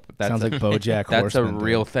joke, but that's Sounds like BoJack that's Horseman. a dude.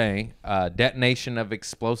 real thing. Detonation of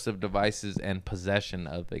explosive devices and possession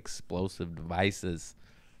of explosive devices.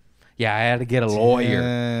 Yeah, I had to get a lawyer.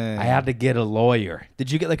 Dang. I had to get a lawyer. Did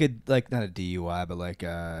you get like not a DUI, but like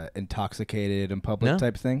intoxicated in public No.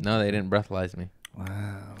 type thing? No, they didn't breathalyze me.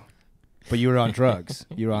 Wow. But you were on drugs.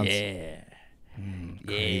 You were on. Yeah.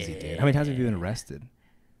 Crazy, dude. How many times have you been arrested?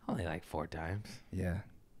 Only like 4 times. Yeah,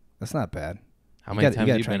 that's not bad. How many times you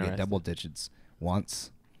gotta you try been and get arrested? double digits.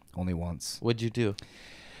 Once, only once. What'd you do?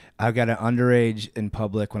 I got an underage in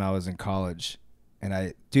public when I was in college, and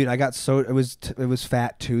I got so it was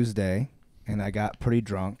Fat Tuesday, and I got pretty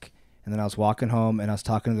drunk, and then I was walking home, and I was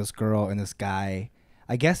talking to this girl, and this guy,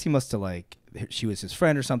 I guess he must have like she was his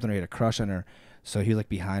friend or something, or he had a crush on her, so he was like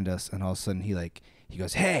behind us, and all of a sudden he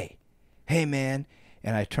goes, hey man,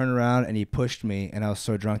 and I turned around and he pushed me, and I was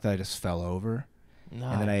so drunk that I just fell over, No.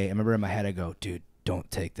 and then I remember in my head I go, dude, don't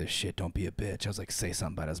take this shit. Don't be a bitch. I was like, say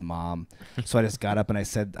something about his mom. So I just got up and I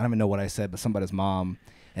said, I don't even know what I said, but something about his mom.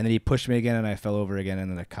 And then he pushed me again and I fell over again.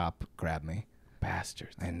 And then a cop grabbed me.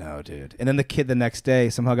 Bastards. I know, dude. And then the kid the next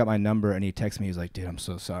day somehow got my number and he texted me. He was like, dude, I'm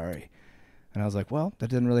so sorry. And I was like, well,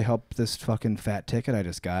 that didn't really help this fucking fat ticket I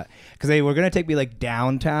just got. Because they were going to take me like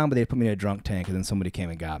downtown, but they put me in a drunk tank. And then somebody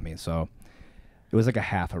came and got me. So it was like a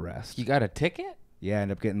half arrest. You got a ticket? Yeah, I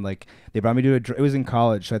ended up getting like, they brought me to it was in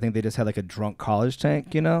college, so I think they just had like a drunk college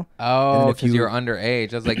tank, you know? And Oh, then if because you- you're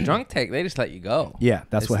underage. I was like, drunk tank, they just let you go. Yeah,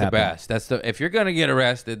 that's It's what the happened. best. That's the if you're gonna get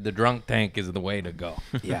arrested, the drunk tank is the way to go.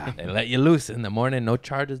 Yeah. They let you loose in the morning, no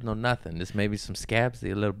charges, no nothing. Just maybe some scabs,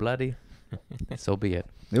 they're a little bloody. So be it.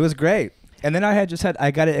 It was great. And then I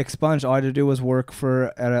got it expunged. All I had to do was work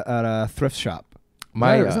at a thrift shop.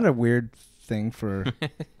 Isn't it a weird thing for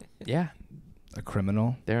Yeah, a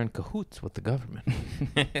criminal? they're in cahoots with the government.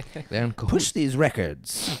 They're in cahoots. these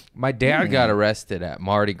records. My dad got arrested at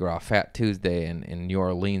Mardi Gras, Fat Tuesday in New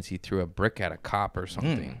Orleans. He threw a brick at a cop or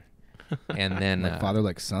something. And then Like father,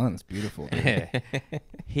 like son. It's beautiful.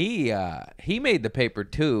 he made the paper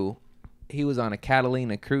too. He was on a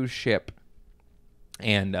Catalina cruise ship,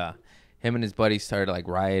 and him and his buddies started like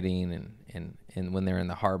rioting and when they're in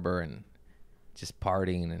the harbor, and just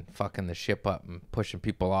partying and fucking the ship up and pushing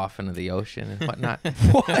people off into the ocean and whatnot.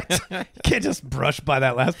 What? You can't just brush by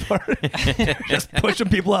that last part. Just pushing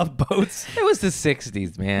people off boats. It was the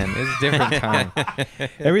 60s, man. It was a different time.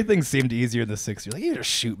 Everything seemed easier in the 60s. Like, you're just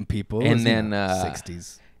shooting people. It And was, then,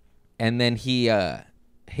 60s. And then he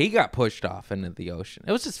got pushed off into the ocean.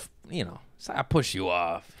 It was just, it's like I push you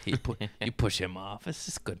off. You push him off. It's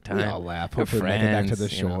just a good time. We all laugh. We're Hopefully make it back to the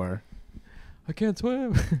friends, you know. shore. I can't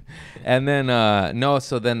swim. And then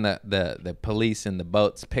so then the police and the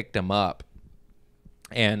boats picked him up,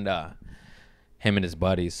 and him and his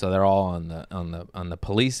buddies. So they're all on the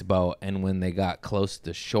police boat. And when they got close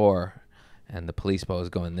to shore, and the police boat was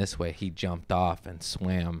going this way, he jumped off and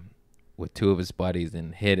swam with two of his buddies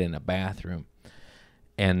and hid in a bathroom.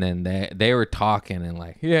 And then they were talking and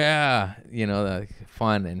like, yeah, like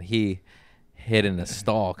fun. And he hid in a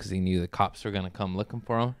stall because he knew the cops were gonna come looking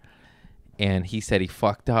for him. And he said he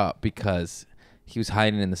fucked up because he was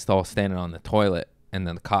hiding in the stall, standing on the toilet, and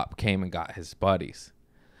then the cop came and got his buddies.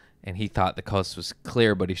 And he thought the coast was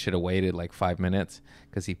clear, but he should have waited like 5 minutes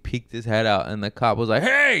because he peeked his head out, and the cop was like,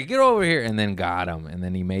 "Hey, get over here!" and then got him. And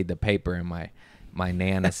then he made the paper, and my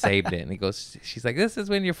Nana saved it. And he goes, she's like, "This is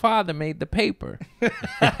when your father made the paper."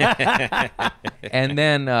 and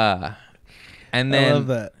then I love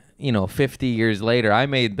that. 50 years later, I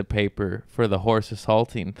made the paper for the horse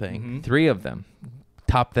assaulting thing. Mm-hmm. 3 of them.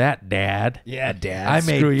 Top that, Dad. Yeah, Dad. I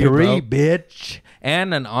made Screw you, 3, bro. bitch.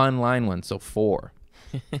 And an online one, so 4.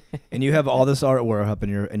 And you have all this artwork up in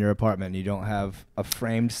your apartment, and you don't have a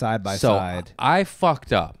framed side by side. I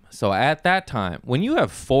fucked up. So at that time, when you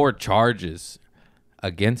have 4 charges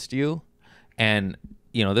against you, and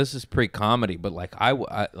this is pre-comedy, but like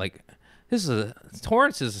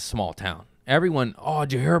Torrance is a small town. Everyone, oh,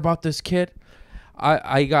 did you hear about this kid?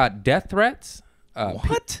 I got death threats.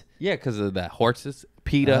 What? Yeah, because of the horses,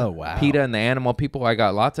 PETA. Oh, wow. PETA and the animal people. I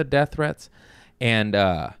got lots of death threats, and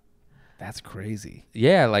That's crazy.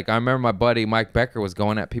 yeah, like I remember my buddy Mike Becker was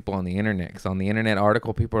going at people on the internet, because on the internet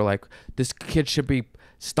article, people are like, "This kid should be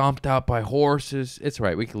stomped out by horses." It's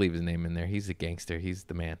right. We could leave his name in there. He's a gangster. He's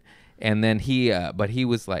the man. And then but he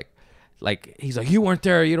was like, he's like, "You weren't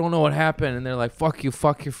there. You don't know what happened." And they're like, "Fuck you.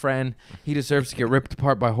 Fuck your friend. He deserves to get ripped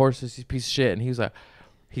apart by horses. He's a piece of shit." And he was like,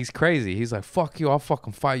 he's crazy. He's like, "Fuck you. I'll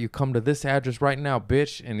fucking fight you. Come to this address right now,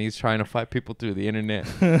 bitch." And he's trying to fight people through the internet.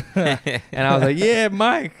 And I was like, "Yeah,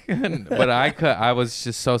 Mike." But I was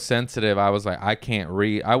just so sensitive. I was like, I can't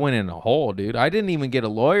read. I went in a hole, dude. I didn't even get a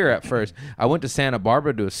lawyer at first. I went to Santa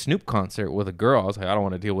Barbara to a Snoop concert with a girl. I was like, I don't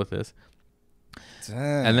want to deal with this.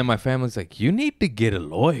 And then my family's like, "You need to get a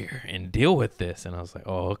lawyer and deal with this." And I was like,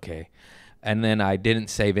 "Oh, okay." And then I didn't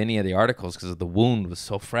save any of the articles because the wound was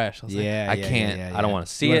so fresh. I was like, I can't. I don't want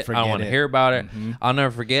to see it. I don't want to hear about it. Mm-hmm. I'll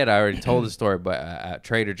never forget. I already told the story, but at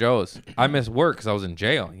Trader Joe's, I missed work because I was in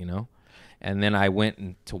jail, And then I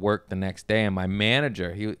went to work the next day, and my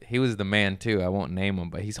manager, he was the man too. I won't name him,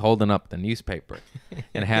 but he's holding up the newspaper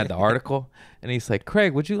and had the article. And he's like,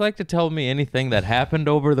 "Craig, would you like to tell me anything that happened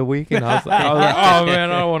over the weekend?" I was like, "Oh man,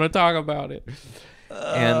 I don't want to talk about it."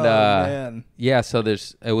 And man. yeah, so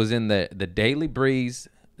it was in the Daily Breeze,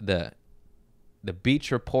 the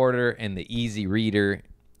Beach Reporter, and the Easy Reader,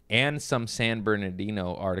 and some San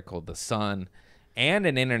Bernardino article, The Sun, and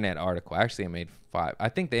an internet article. Actually, I made 5. I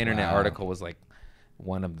think the internet article was like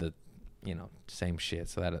one of the, same shit.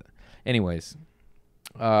 So that, anyways,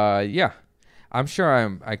 yeah, I'm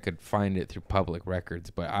sure I could find it through public records,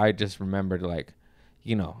 but I just remembered like,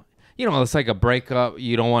 it's like a breakup.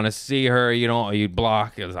 You don't want to see her. You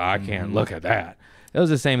block. It was, I can't look at that. It was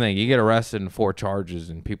the same thing. You get arrested in 4 charges,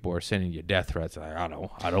 and people are sending you death threats. Like, I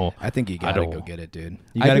don't. I think you gotta go get it, dude.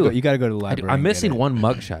 You I gotta do. go. You gotta go to the library. I'm and get missing it. 1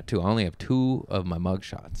 mugshot too. I only have 2 of my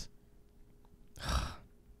mugshots.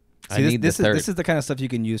 See, this is the kind of stuff you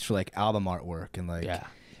can use for like album artwork and like. Yeah.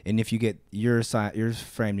 And if you get yours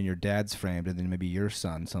framed and your dad's framed, and then maybe your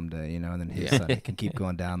son someday, and then his son, it can keep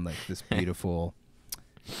going down like this beautiful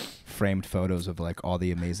framed photos of like all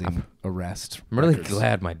the amazing arrest. I'm really records.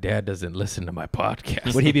 glad my dad doesn't listen to my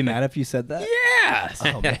podcast. Would he be mad if you said that? Yes.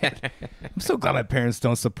 Oh man, I'm so glad my parents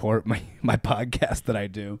don't support my podcast that I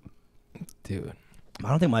do. Dude. I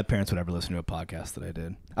don't think my parents would ever listen to a podcast that I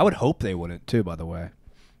did. I would hope they wouldn't too. By the way,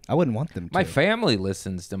 I wouldn't want them to. My family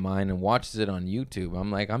listens to mine and watches it on YouTube.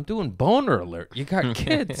 I'm like, I'm doing boner alert. You got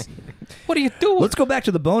kids. What are you doing? Let's go back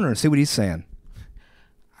to the boner and see what he's saying.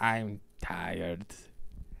 I'm tired.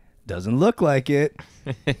 Doesn't look like it.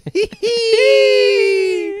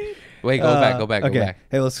 Wait, go back. Okay.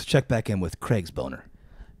 Hey, let's check back in with Craig's boner.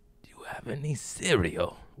 Do you have any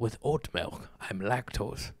cereal with oat milk? I'm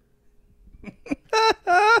lactose.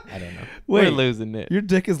 I don't know. Wait, We're losing it. Your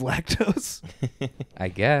dick is lactose? I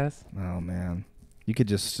guess. Oh man, you could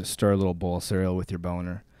just stir a little bowl of cereal with your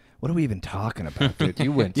boner. What are we even talking about, dude?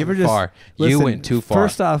 You went You too ever just- far. You listen, went too far.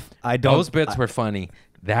 First off, I don't. Those bits were funny.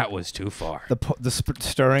 That was too far. the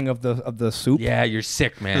stirring of the soup. Yeah, you're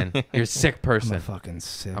sick, man. You're a sick I'm person. a fucking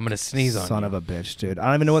sick. I'm gonna sneeze on son you. of a bitch, dude. I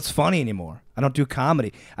don't even know what's funny anymore. I don't do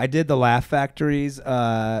comedy. I did the Laugh Factories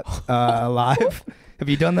live. Have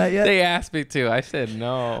you done that yet? They asked me to. I said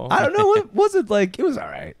no. I don't know. What was it like? It was all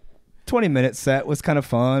right. 20-minute set was kind of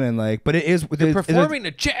fun and like, but it is. You're performing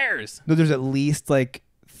the chairs. No, there's at least like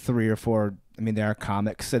 3 or 4. I mean, there are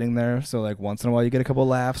comics sitting there, so like once in a while you get a couple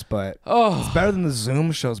laughs, but Oh. it's better than the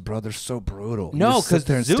Zoom shows, bro. They're so brutal. You No, just sit because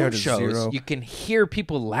there the and stare Zoom at shows, zero. you can hear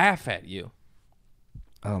people laugh at you.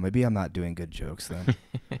 Oh, maybe I'm not doing good jokes then.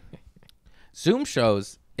 Zoom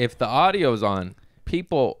shows, if the audio's on,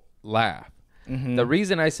 people laugh. Mm-hmm. The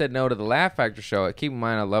reason I said no to the Laugh Factory show, keep in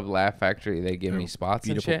mind I love Laugh Factory. They give me spots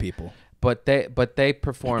Beautiful and shit. people. But they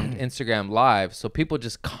performed Instagram Live, so people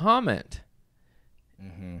just comment.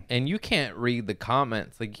 Mm-hmm. And you can't read the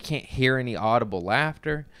comments. Like, you can't hear any audible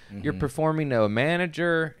laughter. Mm-hmm. You're performing to a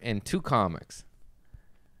manager and 2 comics.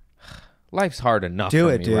 Life's hard enough Do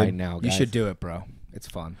for it, me dude. right now, guys. You should do it, bro. It's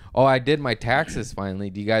fun. Oh, I did my taxes finally.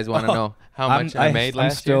 Do you guys want to know how much I made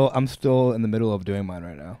last year? I'm still in the middle of doing mine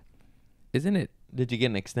right now. Isn't it? Did you get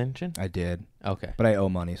an extension? I did, Okay. but I owe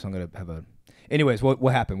money, so I'm gonna have a. Anyways, what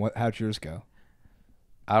happened? How'd yours go?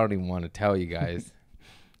 I don't even want to tell you guys.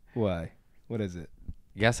 Why? What is it?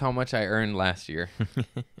 Guess how much I earned last year?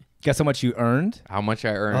 Guess how much you earned? How much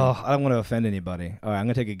I earned? Oh, I don't want to offend anybody. All right, I'm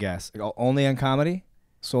gonna take a guess. Only on comedy?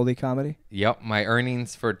 Solely comedy? Yep, my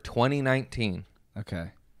earnings for 2019.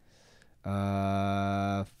 Okay.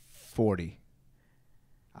 40.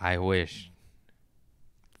 I wish.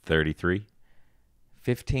 33.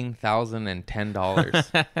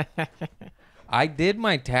 $15,010. I did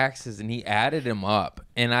my taxes and he added them up,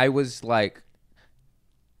 and I was like,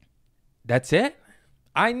 "That's it."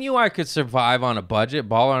 I knew I could survive on a budget,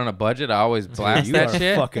 baller on a budget. I always blast You that are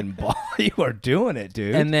shit. fucking ball. You are doing it,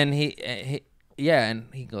 dude. And then he and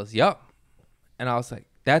he goes, "Yup," and I was like,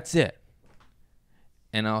 "That's it."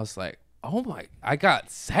 And I was like, "Oh my!" I got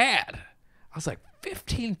sad. I was like,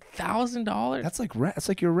 $15,000. that's like rent. That's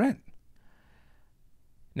like your rent.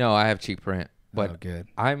 No, I have cheap rent, but Oh, good.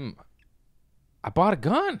 I bought a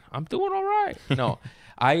gun. I'm doing all right. No,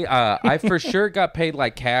 I for sure got paid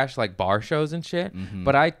like cash, like bar shows and shit. Mm-hmm.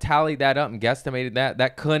 But I tallied that up and guesstimated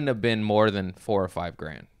that couldn't have been more than $4 or $5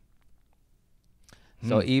 grand.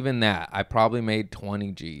 So even that, I probably made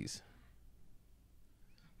 20 G's.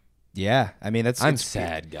 Yeah, I mean that's. I'm it's-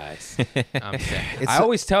 sad, guys. I'm sad. It's I a-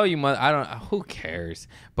 always tell you, I don't. Who cares?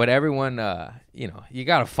 But everyone, you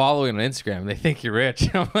got to follow me on Instagram. They think you're rich.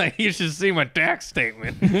 I'm like, you should see my tax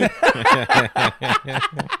statement.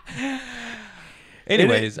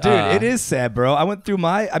 Anyways, dude, it is sad, bro. I went through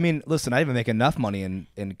I mean, listen, I didn't even make enough money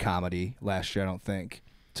in comedy last year. I don't think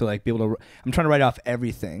to like be able to. I'm trying to write off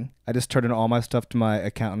everything. I just turned in all my stuff to my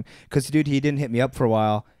accountant because, dude, he didn't hit me up for a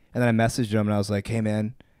while, and then I messaged him and I was like, "Hey,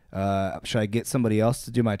 man, should I get somebody else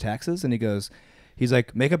to do my taxes?" And he's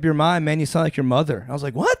like, "Make up your mind, man. You sound like your mother." I was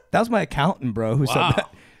like, "What?" That was my accountant, bro, who said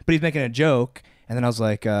that. But he's making a joke, and then I was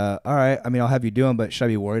like, "All right. I mean, I'll have you do them, but should I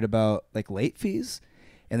be worried about like late fees?"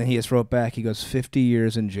 And then he just wrote back. He goes, 50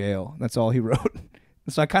 years in jail. That's all he wrote.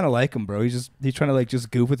 So I kind of like him, bro. He's trying to like just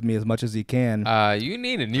goof with me as much as he can. you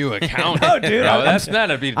need a new account. No, dude, Bro, I'm- that's not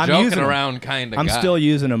a be I'm joking using him. around kind of guy. I'm still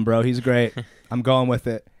using him, bro. He's great. I'm going with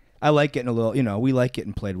it. I like getting a little, we like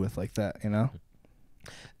getting played with like that,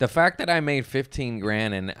 The fact that I made 15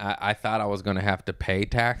 grand and I thought I was going to have to pay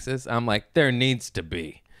taxes, I'm like, there needs to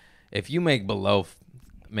be. If you make below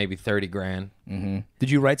maybe 30 grand, Did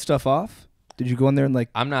you write stuff off? Did you go in there and like?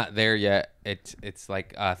 I'm not there yet. It's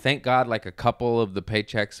like, thank God, like a couple of the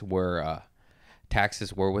paychecks were,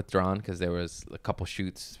 taxes were withdrawn because there was a couple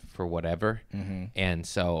shoots for whatever. And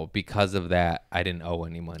so because of that, I didn't owe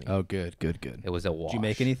any money. Oh, good. It was a wash. Did you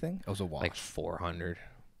make anything? It was a wash. Like 400.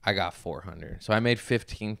 I got 400. So I made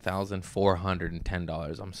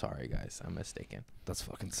 $15,410. I'm sorry, guys. I'm mistaken. That's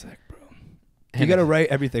fucking sick, bro. You got to write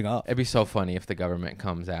everything up. It'd be so funny if the government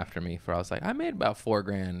comes after me for I was like, I made about $4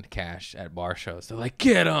 grand cash at bar shows. They're like,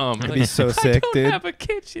 get them. That'd be so sick, I don't dude. have a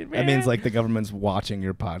kitchen, man. That means like the government's watching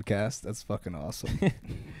your podcast. That's fucking awesome.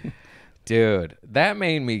 dude, that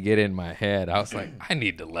made me get in my head. I was like, I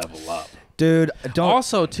need to level up. Dude, don't.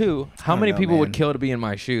 Also, too, how don't many know, people would man. kill to be in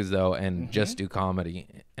my shoes though and just do comedy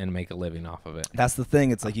and make a living off of it? That's the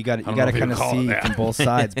thing. It's like you got don't to know if kind you of call it see that. from both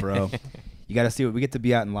sides, bro. You got to see what we get to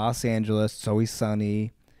be out in Los Angeles. It's always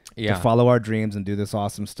sunny. Yeah. to follow our dreams and do this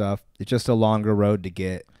awesome stuff. It's just a longer road to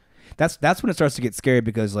get. That's when it starts to get scary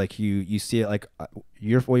because like you see it like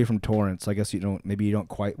you're from Torrance. I guess you don't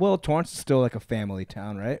quite. Well, Torrance is still like a family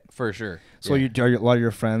town, right? For sure. So yeah. a lot of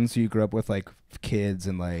your friends who you grew up with, like kids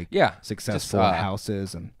and like successful just,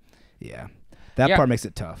 houses and that Yeah. part makes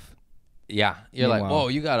it tough. Yeah. You're like, Meanwhile- whoa,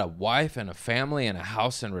 you got a wife and a family and a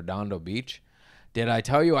house in Redondo Beach? Did I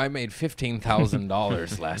tell you I made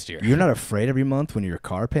 $15,000 last year? You're not afraid every month when your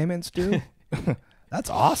car payments due? That's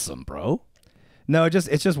awesome, bro. No,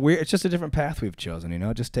 it's just weird. It's just a different path we've chosen, you know?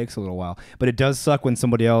 It just takes a little while. But it does suck when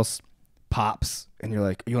somebody else pops and you're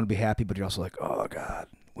like, you want to be happy, but you're also like, oh God,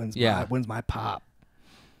 when's my pop?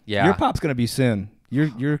 Yeah. Your pop's gonna be soon. You're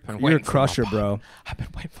a waiting for my crusher, pop. bro. I've been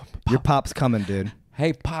waiting for my pop. Your pop's coming, dude.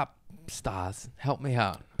 Hey, pop stars, help me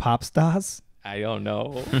out. Pop stars? I don't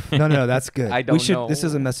know. No, that's good. I don't know. This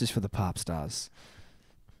is a message for the pop stars.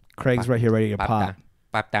 Craig's right here ready to pop.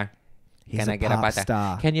 Pop star. He's Can a I get pop a pop star?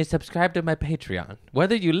 star. Can you subscribe to my Patreon?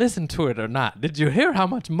 Whether you listen to it or not. Did you hear how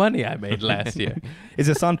much money I made last year? Is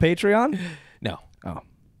this on Patreon? No. Oh,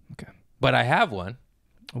 okay. But I have one.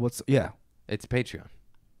 It's Patreon.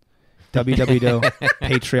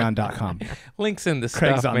 www.patreon.com. Links in the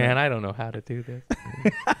Craig's stuff, on man. there. I don't know how to do this.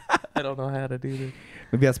 I don't know how to do this.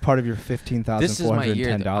 Maybe that's part of your $15,410. This is my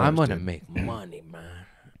year. I'm going to dude. make money, man.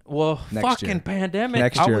 Well, Next fucking year. pandemic.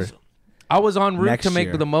 Next year. I was en route Next to make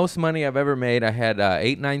year. the most money I've ever made. I had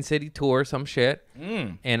 8-9 city tour, some shit.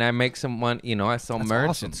 And I make some money. You know, I sell That's merch.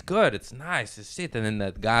 awesome. It's good. It's nice. It's shit. And then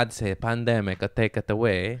the God say, pandemic, I take it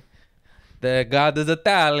away. The God is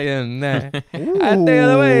Italian. I take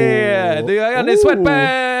it away. Do you got any Ooh.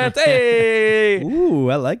 sweatpants? Hey. Ooh,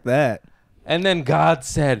 I like that. And then God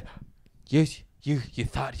said, you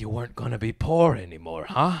thought you weren't going to be poor anymore,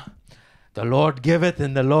 huh? The Lord giveth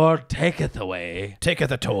and the Lord taketh away. Take it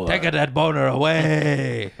the tour. Take that boner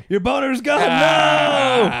away. Your boner's gone.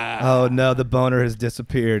 Ah. No. Oh no, the boner has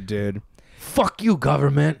disappeared, dude. Fuck you,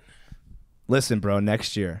 government. Listen, bro,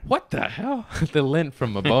 next year. What the hell? The lint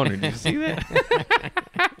from a boner. Did you see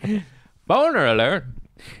that? Boner alert.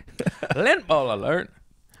 Lint ball alert.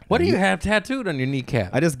 What do you have tattooed on your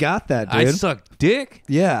kneecap? I just got that, dude. I suck dick.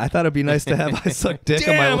 Yeah, I thought it'd be nice to have I suck dick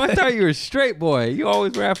on Damn, my I leg. thought you were a straight boy. You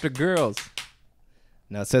always were after girls.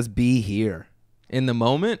 No, it says be here. In the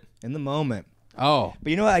moment? In the moment. Oh. But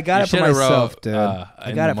you know what? I got You it for shoulda myself, wrote, dude. in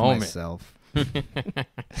I got the it for moment. myself.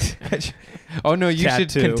 Oh, no, you should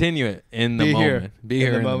Tattoo. continue it. In the Be here. moment. Be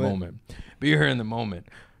here in the moment. Be here in the moment.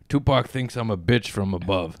 Tupac thinks I'm a bitch from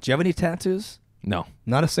above. Do you have any tattoos? No.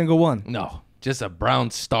 Not a single one. No. Just a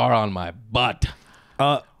brown star on my butt.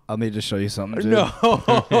 Let me just show you something, dude. No.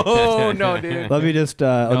 No, dude. Let me just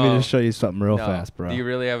No. show you something real No. fast, bro. Do you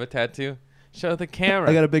really have a tattoo? Show the camera.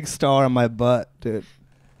 I got a big star on my butt, dude.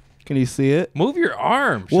 Can you see it? Move your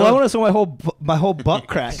arm. Well, I want to show my whole butt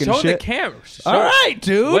crack and show shit. the camera. All right,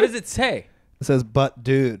 dude. What does it say? It says butt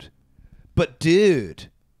dude. But dude.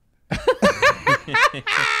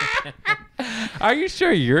 Are you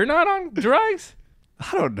sure you're not on drugs?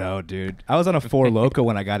 I don't know, dude. I was on a Four Loko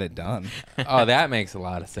when I got it done. Oh, that makes a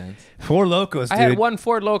lot of sense. Four Locos, dude. I had one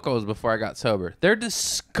Ford Locos before I got sober. They're Oh,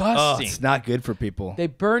 disgusting. it's not good for people. They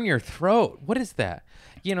burn your throat. What is that?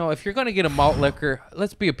 You know, if you're going to get a malt liquor,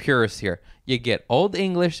 let's be a purist here. You get Old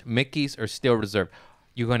English, Mickey's, or Steel Reserve.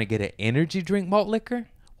 You're going to get an energy drink malt liquor?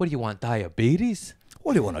 What do you want, diabetes?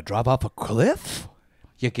 What, do you want to drop off a cliff?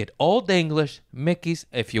 You get Old English, Mickey's.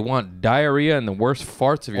 If you want diarrhea and the worst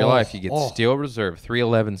farts of your life, you get Steel Reserve,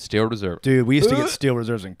 311 Steel Reserve. Dude, we used to get Steel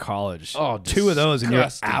Reserves in college. Oh, 2 of those and you're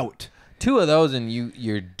disgusting. out. 2 of those and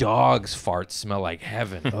your dog's farts smell like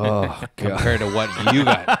heaven. Oh, God. Compared to what you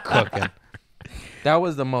got cooking. That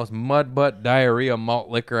was the most mud butt diarrhea malt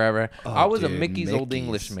liquor ever. I was a dude, Mickey's Old Mickey's.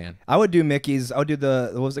 English man. I would do Mickey's. I would do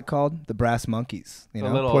the, what was it called? The Brass Monkeys. You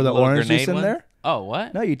know, little, pour the little orange grenade juice in one? there. Oh,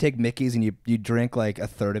 what? No, you take Mickey's and you drink like a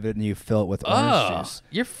third of it and you fill it with orange Oh, juice.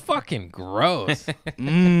 you're fucking gross.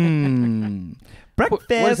 Mmm. Breakfast.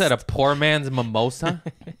 What is that, a poor man's mimosa?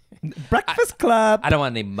 Breakfast Club. I don't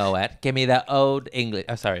want any Moet. Give me the Old English.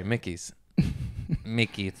 Oh, sorry, Mickey's.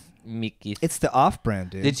 Mickey's. It's the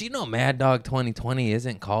off-brand, dude. Did you know Mad Dog 2020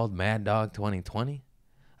 isn't called Mad Dog 2020?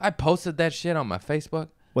 I posted that shit on my Facebook.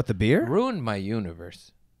 What, the beer? Ruined my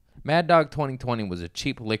universe. Mad Dog 2020 was a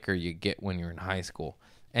cheap liquor you get when you're in high school.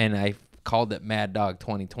 And I called it Mad Dog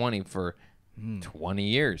 2020 for 20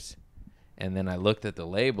 years. And then I looked at the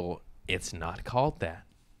label. It's not called that.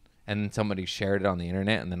 And then somebody shared it on the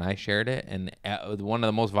internet, and then I shared it. And one of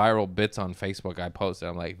the most viral bits on Facebook I posted,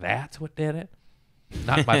 I'm like, that's what did it?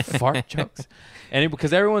 Not my fart jokes. And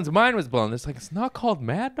because everyone's mind was blown. It's like, it's not called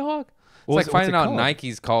Mad Dog? It's like finding out called?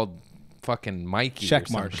 Nike's called fucking Mikey Check or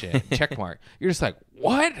some mark. shit. Check mark. You're just like,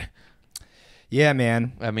 what? Yeah,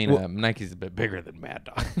 man. I mean, Well- Nike's a bit bigger than Mad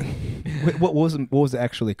Dog. Wait, what was it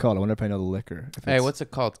actually called? I wonder if I know the liquor. If Hey, it's- what's it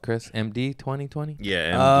called, Chris? MD 2020?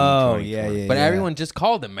 Yeah. MD Oh, 2020. yeah. But everyone just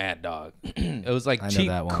called it Mad Dog. It was like I know cheap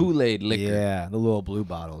that one. Kool-Aid liquor. Yeah, the little blue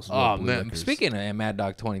bottles. the Oh little blue man! liquors. Speaking of Mad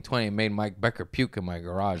Dog 2020, it made Mike Becker puke in my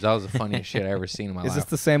garage. That was the funniest shit I ever seen in my Is life. this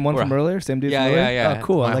the same one from Bro. earlier? Same dude Yeah, from earlier? yeah, yeah. Oh,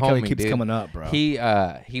 cool. I My like how he homie, keeps dude. coming up, bro. We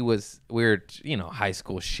were high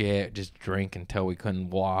school shit, just drink until we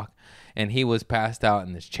couldn't walk. And he was passed out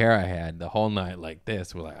in this chair I had the whole night like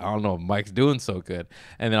this. We're like, I don't know if Mike's doing so good.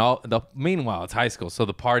 And then meanwhile, it's high school, so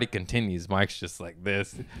the party continues. Mike's just like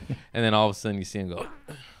this. And then all of a sudden you see him go,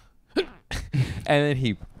 and then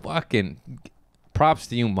he fucking, props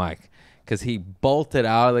to you, Mike, because he bolted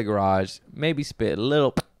out of the garage, maybe spit a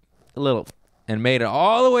little, and made it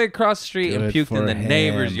all the way across the street and Good puked in for the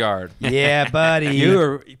neighbor's him. yard. Yeah,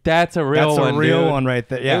 buddy. That's a real That's one. a real dude. one right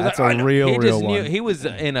there. It Yeah, was that's like, a oh, real he just one. knew he was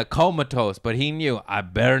in a comatose, but he knew I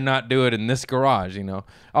better not do it in this garage.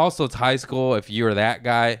 Also, it's high school. If you're that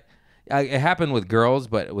guy, it happened with girls,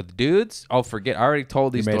 but with dudes, oh, forget. I already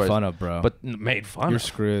told these You're made stories. fun of, bro. But made fun. You're of.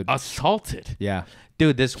 screwed. Assaulted. Yeah.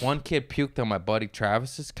 Dude, this one kid puked on my buddy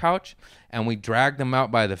Travis's couch, and we dragged him out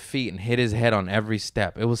by the feet and hit his head on every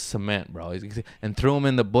step. It was cement, bro. And threw him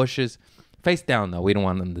in the bushes, face down though. We don't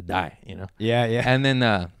want him to die, Yeah, yeah. And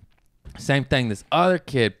then same thing. This other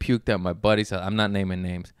kid puked at my buddy's house. I'm not naming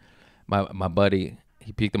names. My buddy,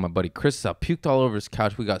 he puked at my buddy Chris's house. Puked all over his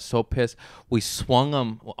couch. We got so pissed. We swung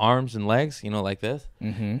him arms and legs, like this.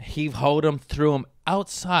 Mm-hmm. Heave-hoed him, threw him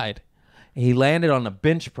outside. He landed on a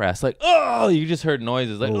bench press, like, oh, you just heard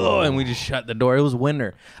noises, like, oh, and we just shut the door. It was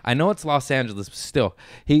winter. I know it's Los Angeles, but still.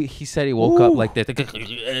 He said he woke up like this. It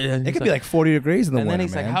could be like 40 degrees in the and winter, then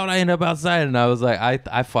he's man. like, how'd I end up outside? And I was like,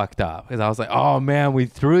 I fucked up. Because I was like, oh, man, we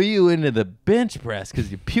threw you into the bench press because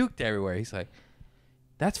you puked everywhere. He's like,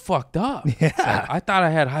 that's fucked up. Yeah. It's like, I thought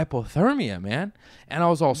I had hypothermia, man. And I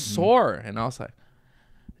was all sore. And I was like,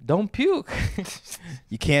 don't puke.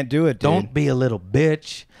 You can't do it, dude. Don't be a little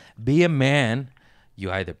bitch. Be a man.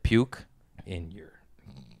 You either puke in your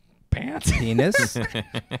pants. Penis.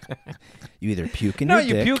 You either puke in No, your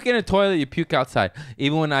you dick. puke in a toilet, you puke outside.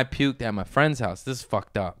 Even when I puked at my friend's house, this is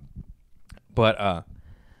fucked up. But I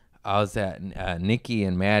was at Nikki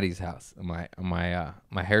and Maddie's house, my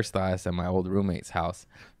hairstylist and my old roommate's house,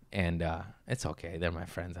 and it's okay. They're my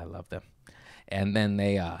friends. I love them. And then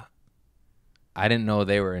I didn't know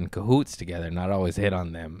they were in cahoots together, and I'd always hit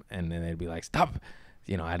on them, and then they'd be like, "Stop."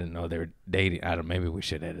 I didn't know they were dating. Maybe we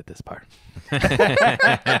should edit this part.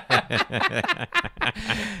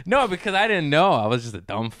 No, because I didn't know. I was just a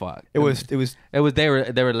dumb fuck. It was They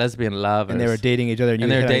were lesbian lovers. and they were dating each other and you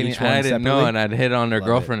And they were hit on dating, each and one I didn't know, separately? and I'd hit on their Love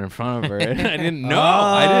girlfriend in front of her. And I didn't know.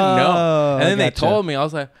 Oh, And then they gotcha. told me. I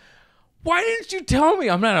was like, why didn't you tell me?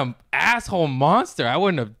 I'm not an asshole monster. I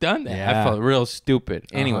wouldn't have done that. I Yeah. felt real stupid.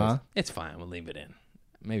 Anyways, Uh-huh. it's fine. We'll leave it in.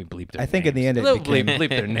 Maybe bleep their I think in the names. end it We'll became- bleep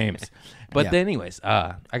their names. But Yeah. anyways,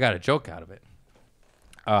 I got a joke out of it.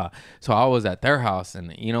 So I was at their house, and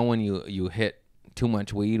when you hit too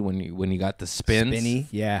much weed, when you got the spins, Spinny,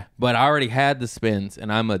 yeah. but I already had the spins,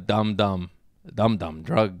 and I'm a dumb drug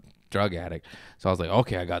addict. So I was like,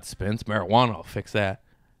 okay, I got spins, marijuana, I'll fix that.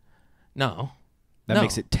 No, That No.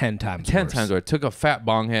 makes it 10 times 10 worse. times worse. Took a fat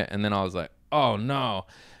bong hit, and then I was like, oh no,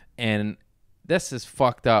 and this is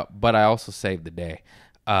fucked up. But I also saved the day.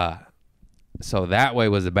 So that way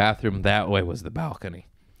was the bathroom, that way was the balcony.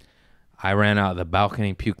 I ran out of the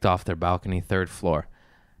balcony, puked off their balcony, 3rd floor.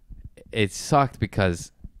 It sucked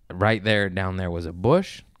because right there, down there was a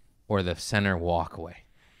bush or the center walkway,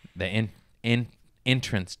 the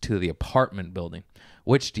entrance to the apartment building.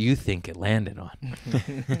 Which do you think it landed on?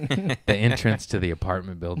 The entrance to the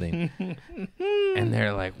apartment building. And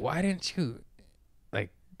they're like, why didn't you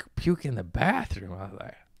puke in the bathroom? I was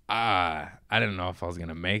like, I didn't know if I was going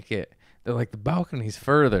to make it. They're like, the balcony's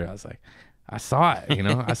further. I was like, I saw it,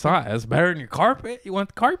 I saw it. It's better than your carpet. You want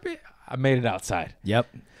the carpet? I made it outside. Yep.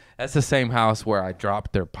 That's the same house where I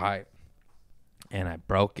dropped their pipe and I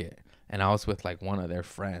broke it. And I was with one of their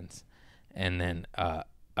friends. And then I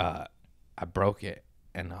broke it.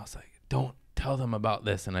 And I was like, don't tell them about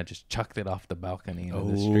this. And I just chucked it off the balcony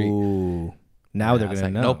into the street. Ooh. Now And they're I was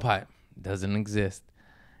going to like, know. no pipe. Doesn't exist.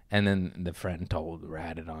 And then the friend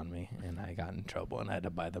ratted on me, and I got in trouble, and I had to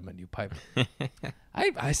buy them a new pipe.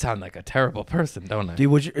 I sound like a terrible person, don't I?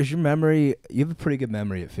 Dude, is your memory, you have a pretty good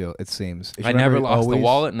memory, it seems. Is I your never memory lost the always-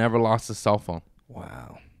 wallet, never lost the cell phone.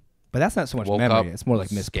 Wow. But that's not so much Woke memory. up, It's more like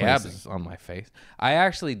scabs misplacing. on my face. I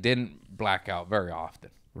actually didn't black out very often.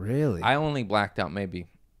 Really? I only blacked out maybe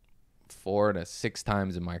 4 to 6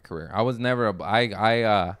 times in my career. I was never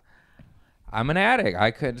I'm an addict.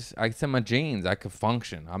 It's in my genes. I could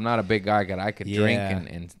function. I'm not a big guy, but I could drink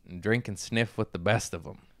and drink and sniff with the best of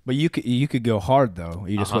them. But you could go hard though.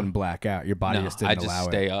 You just wouldn't black out. Your body No, just didn't I allow just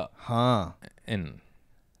it. stay up. Huh. And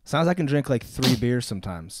Sounds like I can drink like 3 beers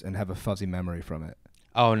sometimes and have a fuzzy memory from it.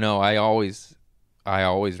 oh no, I always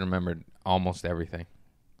remembered almost everything.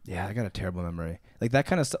 Yeah, I got a terrible memory. Like that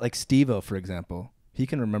kind of stuff. Like Steve-O, for example, he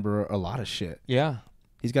can remember a lot of shit. Yeah.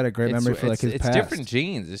 He's got a great memory for like his it's past. different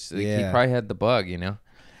genes. It's like he Yeah. probably had the bug, you know.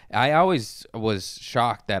 I always was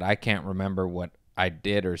shocked that I can't remember what I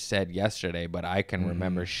did or said yesterday, but I can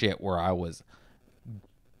remember shit where I was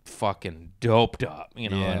fucking doped up, you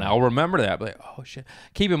know, and I'll remember that. But like, oh shit.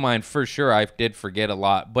 Keep in mind, for sure, I did forget a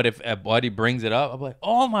lot. But if a buddy brings it up, I'm like,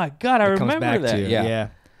 oh my god, I It comes remember back that. to you. Yeah.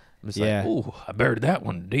 I'm just Yeah. like, ooh, I buried that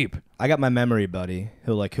one deep. I got my memory buddy.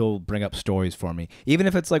 He'll bring up stories for me, even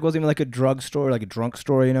if it's like wasn't even like a drug story, like a drunk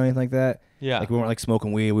story, you know, anything like that. Yeah. Like we weren't like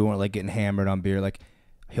smoking weed, we weren't like getting hammered on beer. Like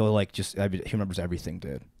he'll like he remembers everything,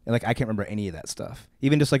 dude. And like I can't remember any of that stuff.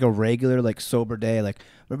 Even just like a regular like sober day, like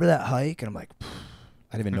remember that hike? And I'm like,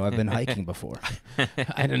 I didn't even know I've been hiking before.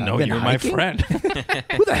 I didn't know been you were my hiking? friend.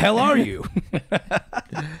 Who the hell are you?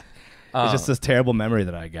 It's just this terrible memory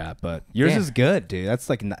that I got, but yours Damn. is good, dude. That's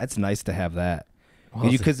like that's nice to have that. Well,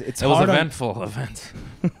 Because it's it was hard on- eventful events.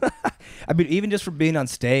 I mean, even just for being on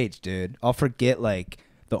stage, dude, I'll forget like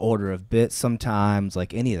the order of bits sometimes,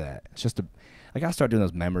 like any of that. It's just I gotta start doing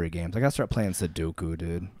those memory games. I gotta start playing Sudoku,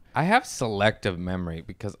 dude. I have selective memory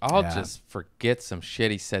because I'll Yeah. just forget some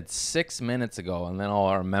shit he said 6 minutes ago, and then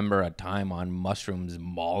I'll remember a time on mushrooms,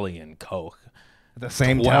 Molly, and Coke. At the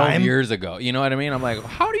same 12 time, years ago. You know what I mean? I'm like,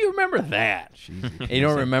 how do you remember that? And you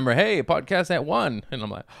don't remember, hey, podcast at 1. And I'm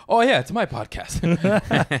like, oh, yeah, it's my podcast.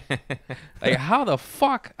 Like, how the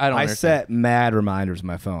fuck? I don't I understand. set mad reminders on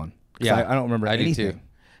my phone. 'Cause Yeah, I don't remember I do anything. too.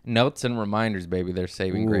 Notes and reminders, baby. They're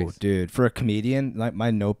saving Ooh, grace. dude, for a comedian, like my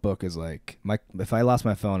notebook is like if I lost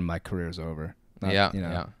my phone, my career's over. Yeah, you know,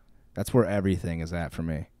 yeah. that's where everything is at for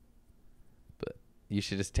me. But you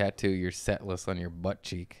should just tattoo your set list on your butt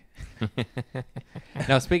cheek.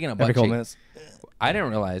 Now, speaking of Every butt couple cheek, minutes. I didn't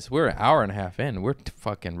realize we're an hour and a half in. We're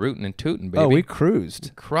fucking rooting and tooting, baby. Oh, we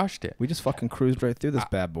cruised. crushed it. We just fucking cruised right through this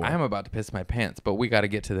bad boy. I am about to piss my pants, but we got to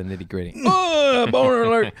get to the nitty gritty. Oh, boner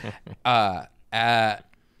alert.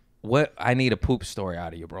 What I need a poop story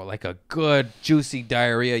out of you, bro. Like a good juicy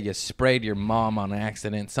diarrhea. You sprayed your mom on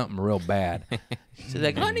accident. Something real bad. She's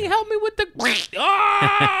like, honey, help me with the.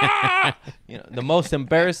 Ah! You know, the most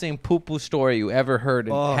embarrassing poo-poo story you ever heard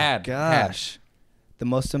and Oh had. gosh, the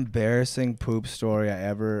most embarrassing poop story I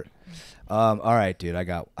ever. All right, dude, I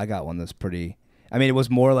got one that's pretty. I mean, it was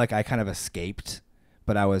more like I kind of escaped,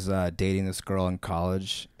 but I was dating this girl in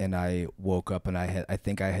college, and I woke up and I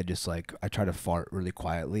think I had just like I tried to fart really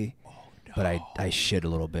quietly, but I shit a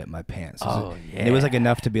little bit in my pants. Oh, And it was like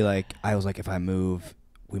enough to be like I was like if I move,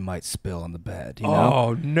 we might spill on the bed. You know?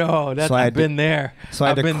 Oh no, that's So I had I've to- been there. So I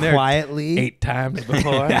had I've to been there quietly. 8 times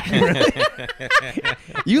before.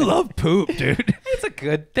 You love poop, dude. It's a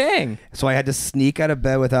good thing. So I had to sneak out of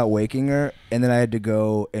bed without waking her, and then I had to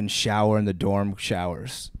go and shower in the dorm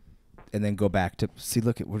showers, and then go back to see.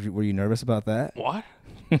 Look, were you nervous about that? What?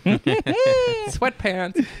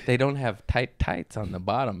 Sweatpants. They don't have tight tights on the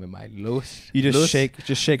bottom. Am I loose? You just loose?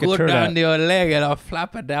 shake a Go turd down out. your leg and I'll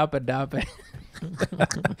flap a dap a dap.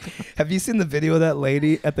 Have you seen the video of that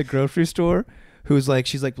lady at the grocery store who's like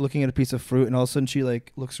she's like looking at a piece of fruit, and all of a sudden she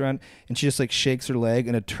like looks around and she just like shakes her leg,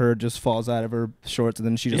 and a turd just falls out of her shorts, and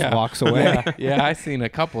then she just walks away. Yeah, I seen a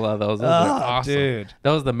couple of those. Those are awesome. dude.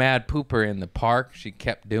 That was the mad pooper in the park. She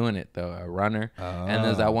kept doing it though, a runner. And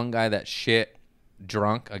there's that one guy that shit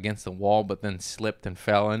drunk against the wall, but then slipped and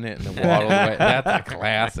fell in it and then waddled away. That's a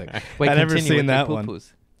classic. Wait, I never continue seen with your that one.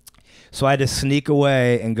 poo-poos. So I had to sneak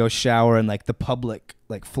away and go shower in like the public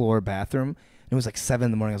like floor bathroom. It was like 7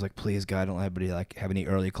 in the morning. I was like, please God, don't let anybody like have any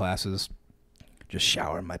early classes. Just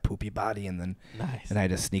shower in my poopy body, and then Nice. and I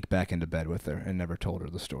had to sneak back into bed with her and never told her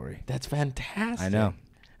the story. That's fantastic. I know.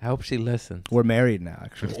 I hope she listens. We're married now,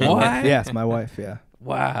 actually. What? Yeah, it's my wife. Yeah,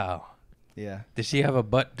 Wow. yeah. Does she have a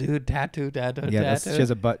butt dude tattoo? Yeah, she has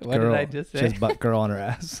a butt What girl. did I just say? She has butt girl on her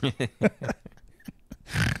ass.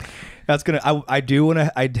 That's gonna. I do want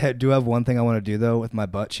to. Do have one thing I want to do though with my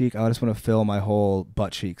butt cheek. I just want to fill my whole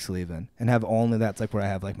butt cheek sleeve in and have only that's like where I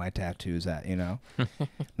have like my tattoos at. You know.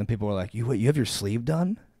 Then people are like, "You have your sleeve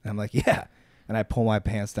done?" And I'm like, "Yeah." And I pull my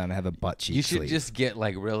pants down and have a butt cheek. You should sleeve. just get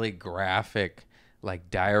like really graphic,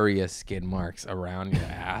 like diarrhea skid marks around your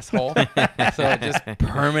asshole. So it just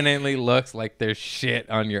permanently looks like there's shit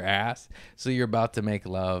on your ass. So you're about to make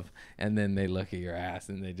love, and then they look at your ass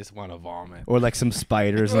and they just want to vomit. Or like some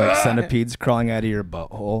spiders and like centipedes crawling out of your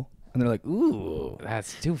butthole. And they're like, ooh.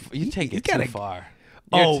 That's too. You take it too far.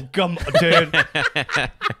 Oh, come on, dude.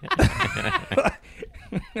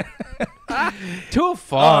 Too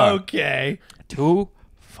far. Okay. Too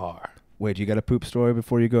far. Wait, you got a poop story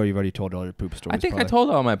before you go? You've already told all your poop stories. I think probably. I told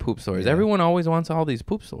all my poop stories. Yeah. Everyone always wants all these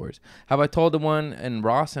poop stories. Have I told the one in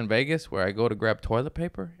Ross in Vegas where I go to grab toilet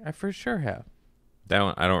paper? I for sure have. That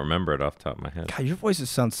one, I don't remember it off the top of my head. God, your voice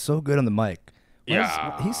sounds so good on the mic. He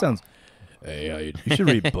sounds. Hey, You should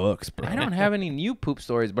read books, bro. I don't have any new poop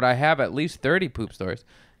stories, but I have at least 30 poop stories.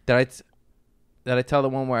 Did I tell the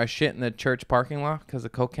one where I shit in the church parking lot because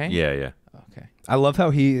of cocaine? Yeah, yeah. Okay. I love how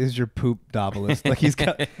he is your poop novelist. Like he's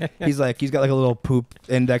got like a little poop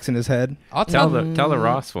index in his head. I'll Tell tell the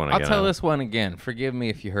Ross one again. I'll tell this one again. Forgive me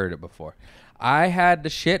if you heard it before. I had to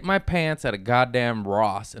shit my pants at a goddamn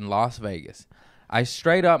Ross in Las Vegas. I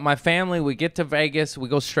straight up, my family, we get to Vegas, we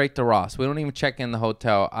go straight to Ross. We don't even check in the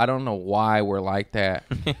hotel. I don't know why we're like that.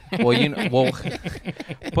 But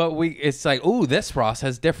it's like, ooh, this Ross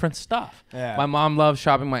has different stuff. Yeah. My mom loves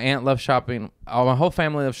shopping. My aunt loves shopping. My whole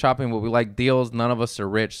family loves shopping, but we like deals. None of us are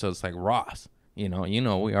rich, so it's like Ross. We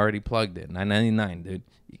already plugged it. $9.99, dude.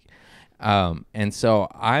 And so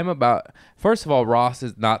first of all, Ross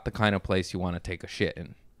is not the kind of place you want to take a shit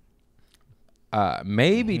in.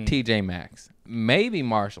 Maybe TJ Maxx, maybe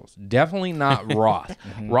Marshalls, definitely not Ross.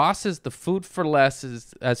 Ross is the food for less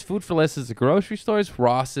as food for less as the grocery stores.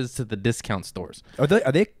 Ross is to the discount stores. Are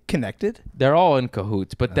they connected? They're all in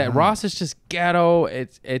cahoots, but that Ross is just ghetto.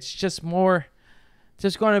 It's just going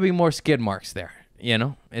to be more skid marks there.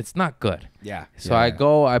 It's not good. Yeah. So I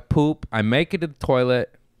go, I poop, I make it to the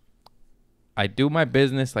toilet, I do my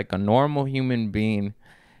business like a normal human being.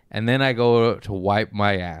 And then I go to wipe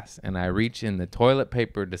my ass, and I reach in the toilet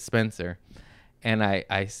paper dispenser, and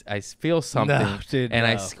I feel something,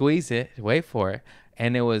 I squeeze it. Wait for it,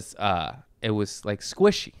 and it was like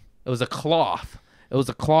squishy. It was a cloth. It was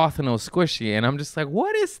a cloth, and it was squishy. And I'm just like,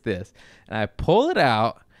 what is this? And I pull it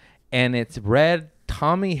out, and it's red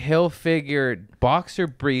Tommy Hilfiger boxer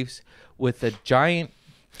briefs with a giant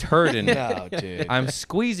turd in it. No, dude. I'm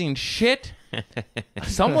squeezing shit.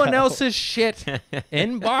 Someone else's shit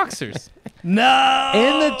in boxers. No.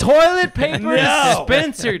 In the toilet paper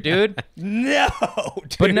dispenser, dude. No,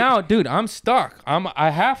 dude. But now, dude, I'm stuck. I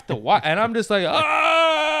have to watch, and I'm just like,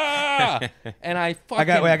 ah! And I fucking.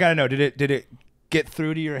 I gotta know. Did it get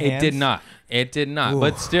through to your hands? It did not. Ooh,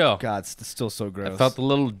 but still, God, it's still so gross. I felt a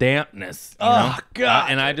little dampness. Oh,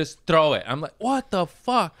 God. And I just throw it. I'm like, what the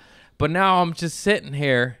fuck? But now I'm just sitting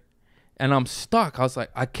here, and I'm stuck. I was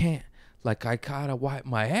like, I can't. Like, I gotta wipe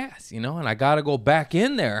my ass, and I gotta go back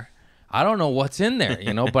in there. I don't know what's in there,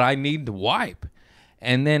 but I need to wipe.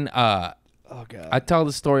 And then oh God, I tell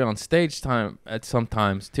the story on stage time at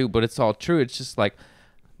sometimes too, but it's all true. It's just like,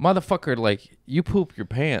 motherfucker, like, you poop your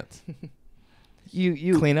pants.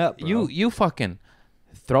 You clean up, bro. You fucking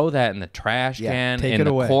throw that in the trash can, take in it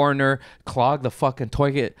the away. corner, clog the fucking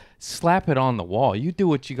toilet, slap it on the wall. You do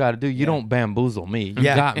what you got to do. You don't bamboozle me. You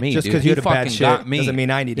got me, just dude. because you He had a bad fucking shit got me. doesn't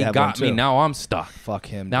mean I need to He have got one me. too. Now I'm stuck. Fuck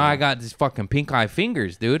him. Now dude. I got these fucking pink eye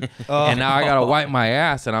fingers, dude. And now I gotta wipe my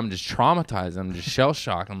ass, and I'm just traumatized. I'm just shell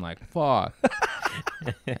shocked. I'm like, fuck.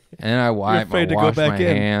 And I wipe, afraid to go wash back my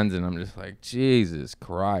in. hands, and I'm just like, Jesus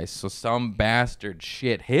Christ. So some bastard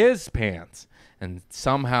shit his pants, and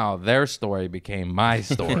somehow their story became my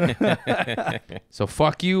story. So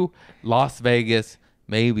fuck you, Las Vegas.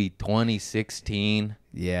 Maybe 2016.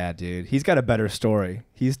 Yeah, dude. He's got a better story.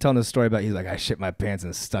 He's telling a story about he's like, I shit my pants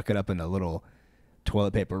and stuck it up in a little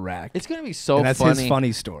toilet paper rack. It's gonna be so and that's funny. his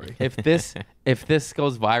funny story. If this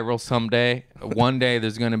goes viral someday, one day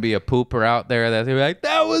there's gonna be a pooper out there that's gonna be like,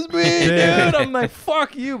 that was me, dude. I'm like,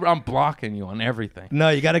 fuck you, bro. I'm blocking you on everything. No,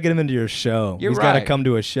 you got to get him into your show. You're He's got to right. come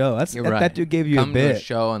to a show. You're right. That dude gave you come a bit. to a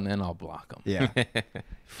show and then I'll block him. Yeah.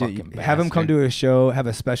 Fucking Dude, have him come bastard. to a show. Have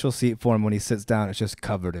a special seat for him when he sits down. It's just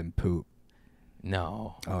covered in poop.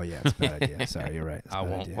 No, Oh yeah, it's a bad idea. Sorry, you're right. It's a I bad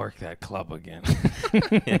won't idea. work that club again.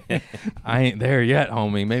 I ain't there yet,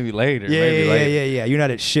 homie. Maybe later. Yeah, Maybe yeah, later. yeah. You're not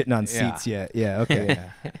at shitting on Yeah. seats yet. Yeah, okay.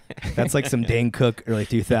 That's like some Dane Cook early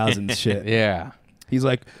 2000s shit. Yeah. He's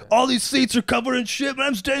like, all these seats are covered in shit, but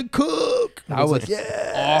I'm Dane Cook. That was like,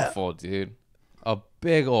 yeah. awful, dude. A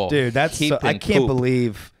big old Dude, that's so, I heaping can't poop.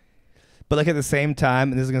 believe. But like at the same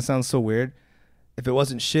time, and this is gonna sound so weird, if it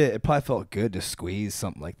wasn't shit, it probably felt good to squeeze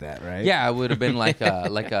something like that, right? Yeah, it would have been like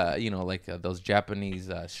those Japanese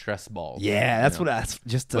stress balls. Yeah, that's what that's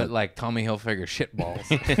just. But like Tommy Hilfiger shit balls.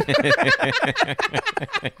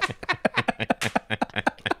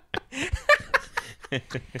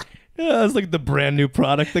 Yeah, it's like the brand new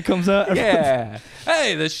product that comes out. Yeah.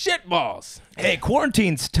 Hey, the shit balls. Hey,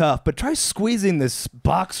 quarantine's tough, but try squeezing this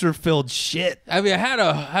boxer-filled shit. Have you heard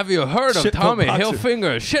of Shit Tommy boxer.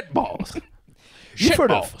 Hilfiger shit balls? You've Shit heard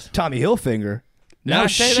balls. of Tommy Hilfiger. Did No I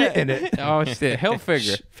say shit that? in it. Oh shit,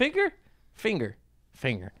 Hilfiger. Finger. Figure.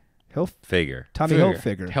 Tommy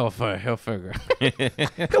Hilfiger.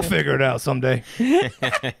 Hilfiger. He'll figure it out someday.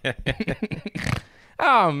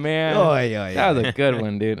 Oh man. Oh yeah. That was a good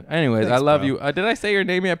one, dude. Anyways, Thanks, I love bro. you. Did I say your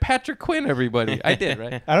name yet? Patrick Quinn, everybody. I did,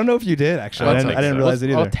 right? I don't know if you did actually. I didn't realize it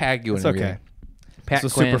either. I'll tag you in It's a okay. video. Pat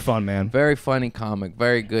It's Quinn, super fun, man. very funny comic,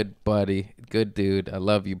 very good buddy, good dude. I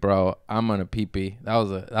love you, bro. I'm gonna pee. That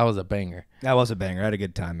was a banger. That was a banger. I had a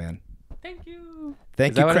good time, man. Thank you.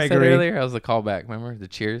 Thank Is you, that what I said Craigery. earlier? That was the callback. Remember the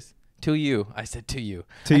cheers? To you. I said to you.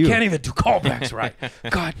 To I you. can't even do callbacks right.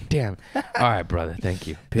 God damn. All right, brother. Thank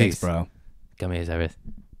you. Peace. Thanks, bro. Come here, Cyrus.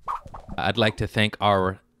 I'd like to thank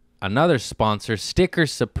our another sponsor,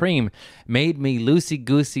 Stickers Supreme. Made me loosey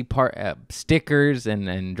goosey stickers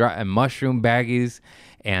and mushroom baggies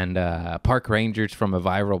and park rangers from a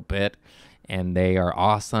viral bit. And they are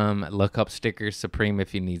awesome. Look up Stickers Supreme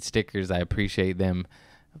if you need stickers. I appreciate them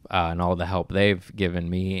and all the help they've given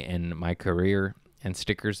me in my career and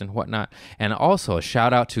stickers and whatnot. And also a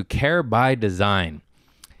shout out to Care by Design.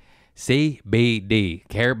 CBD,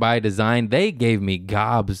 Care by Design. They gave me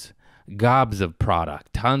gobs of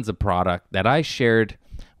product, tons of product that I shared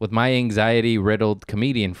with my anxiety-riddled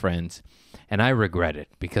comedian friends. And I regret it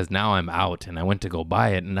because now I'm out and I went to go buy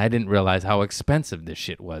it and I didn't realize how expensive this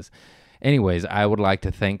shit was. Anyways, I would like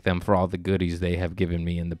to thank them for all the goodies they have given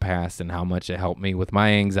me in the past and how much it helped me with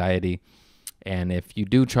my anxiety. And if you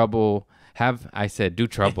do trouble, do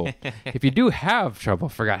trouble. If you do have trouble,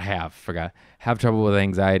 have trouble with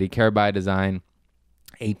anxiety, Care by Design,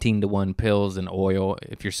 18-to-1 pills and oil.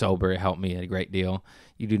 If you're sober, it helped me a great deal.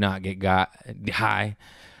 You do not get high.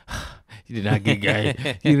 You do not get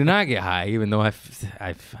You do not get high, even though I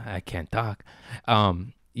can't talk.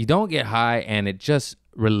 You don't get high, and it just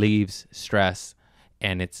relieves stress,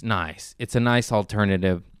 and it's nice. It's a nice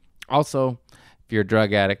alternative. Also, if you're a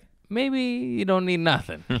drug addict, maybe you don't need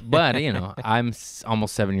nothing. But, I'm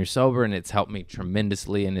almost 7 years sober, and it's helped me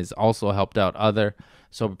tremendously and has also helped out other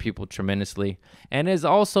sober people tremendously and has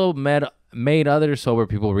also made other sober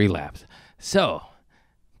people relapse. So,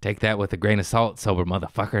 take that with a grain of salt, sober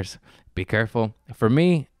motherfuckers. Be careful. For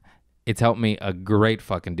me, it's helped me a great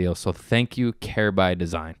fucking deal. So, thank you, Care by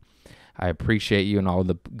Design. I appreciate you and all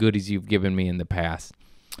the goodies you've given me in the past.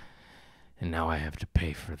 And now I have to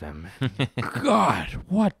pay for them. God,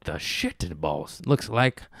 what the shit in balls. Looks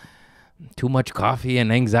like too much coffee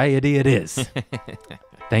and anxiety it is.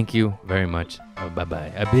 Thank you very much.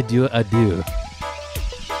 Bye-bye. I bid you adieu.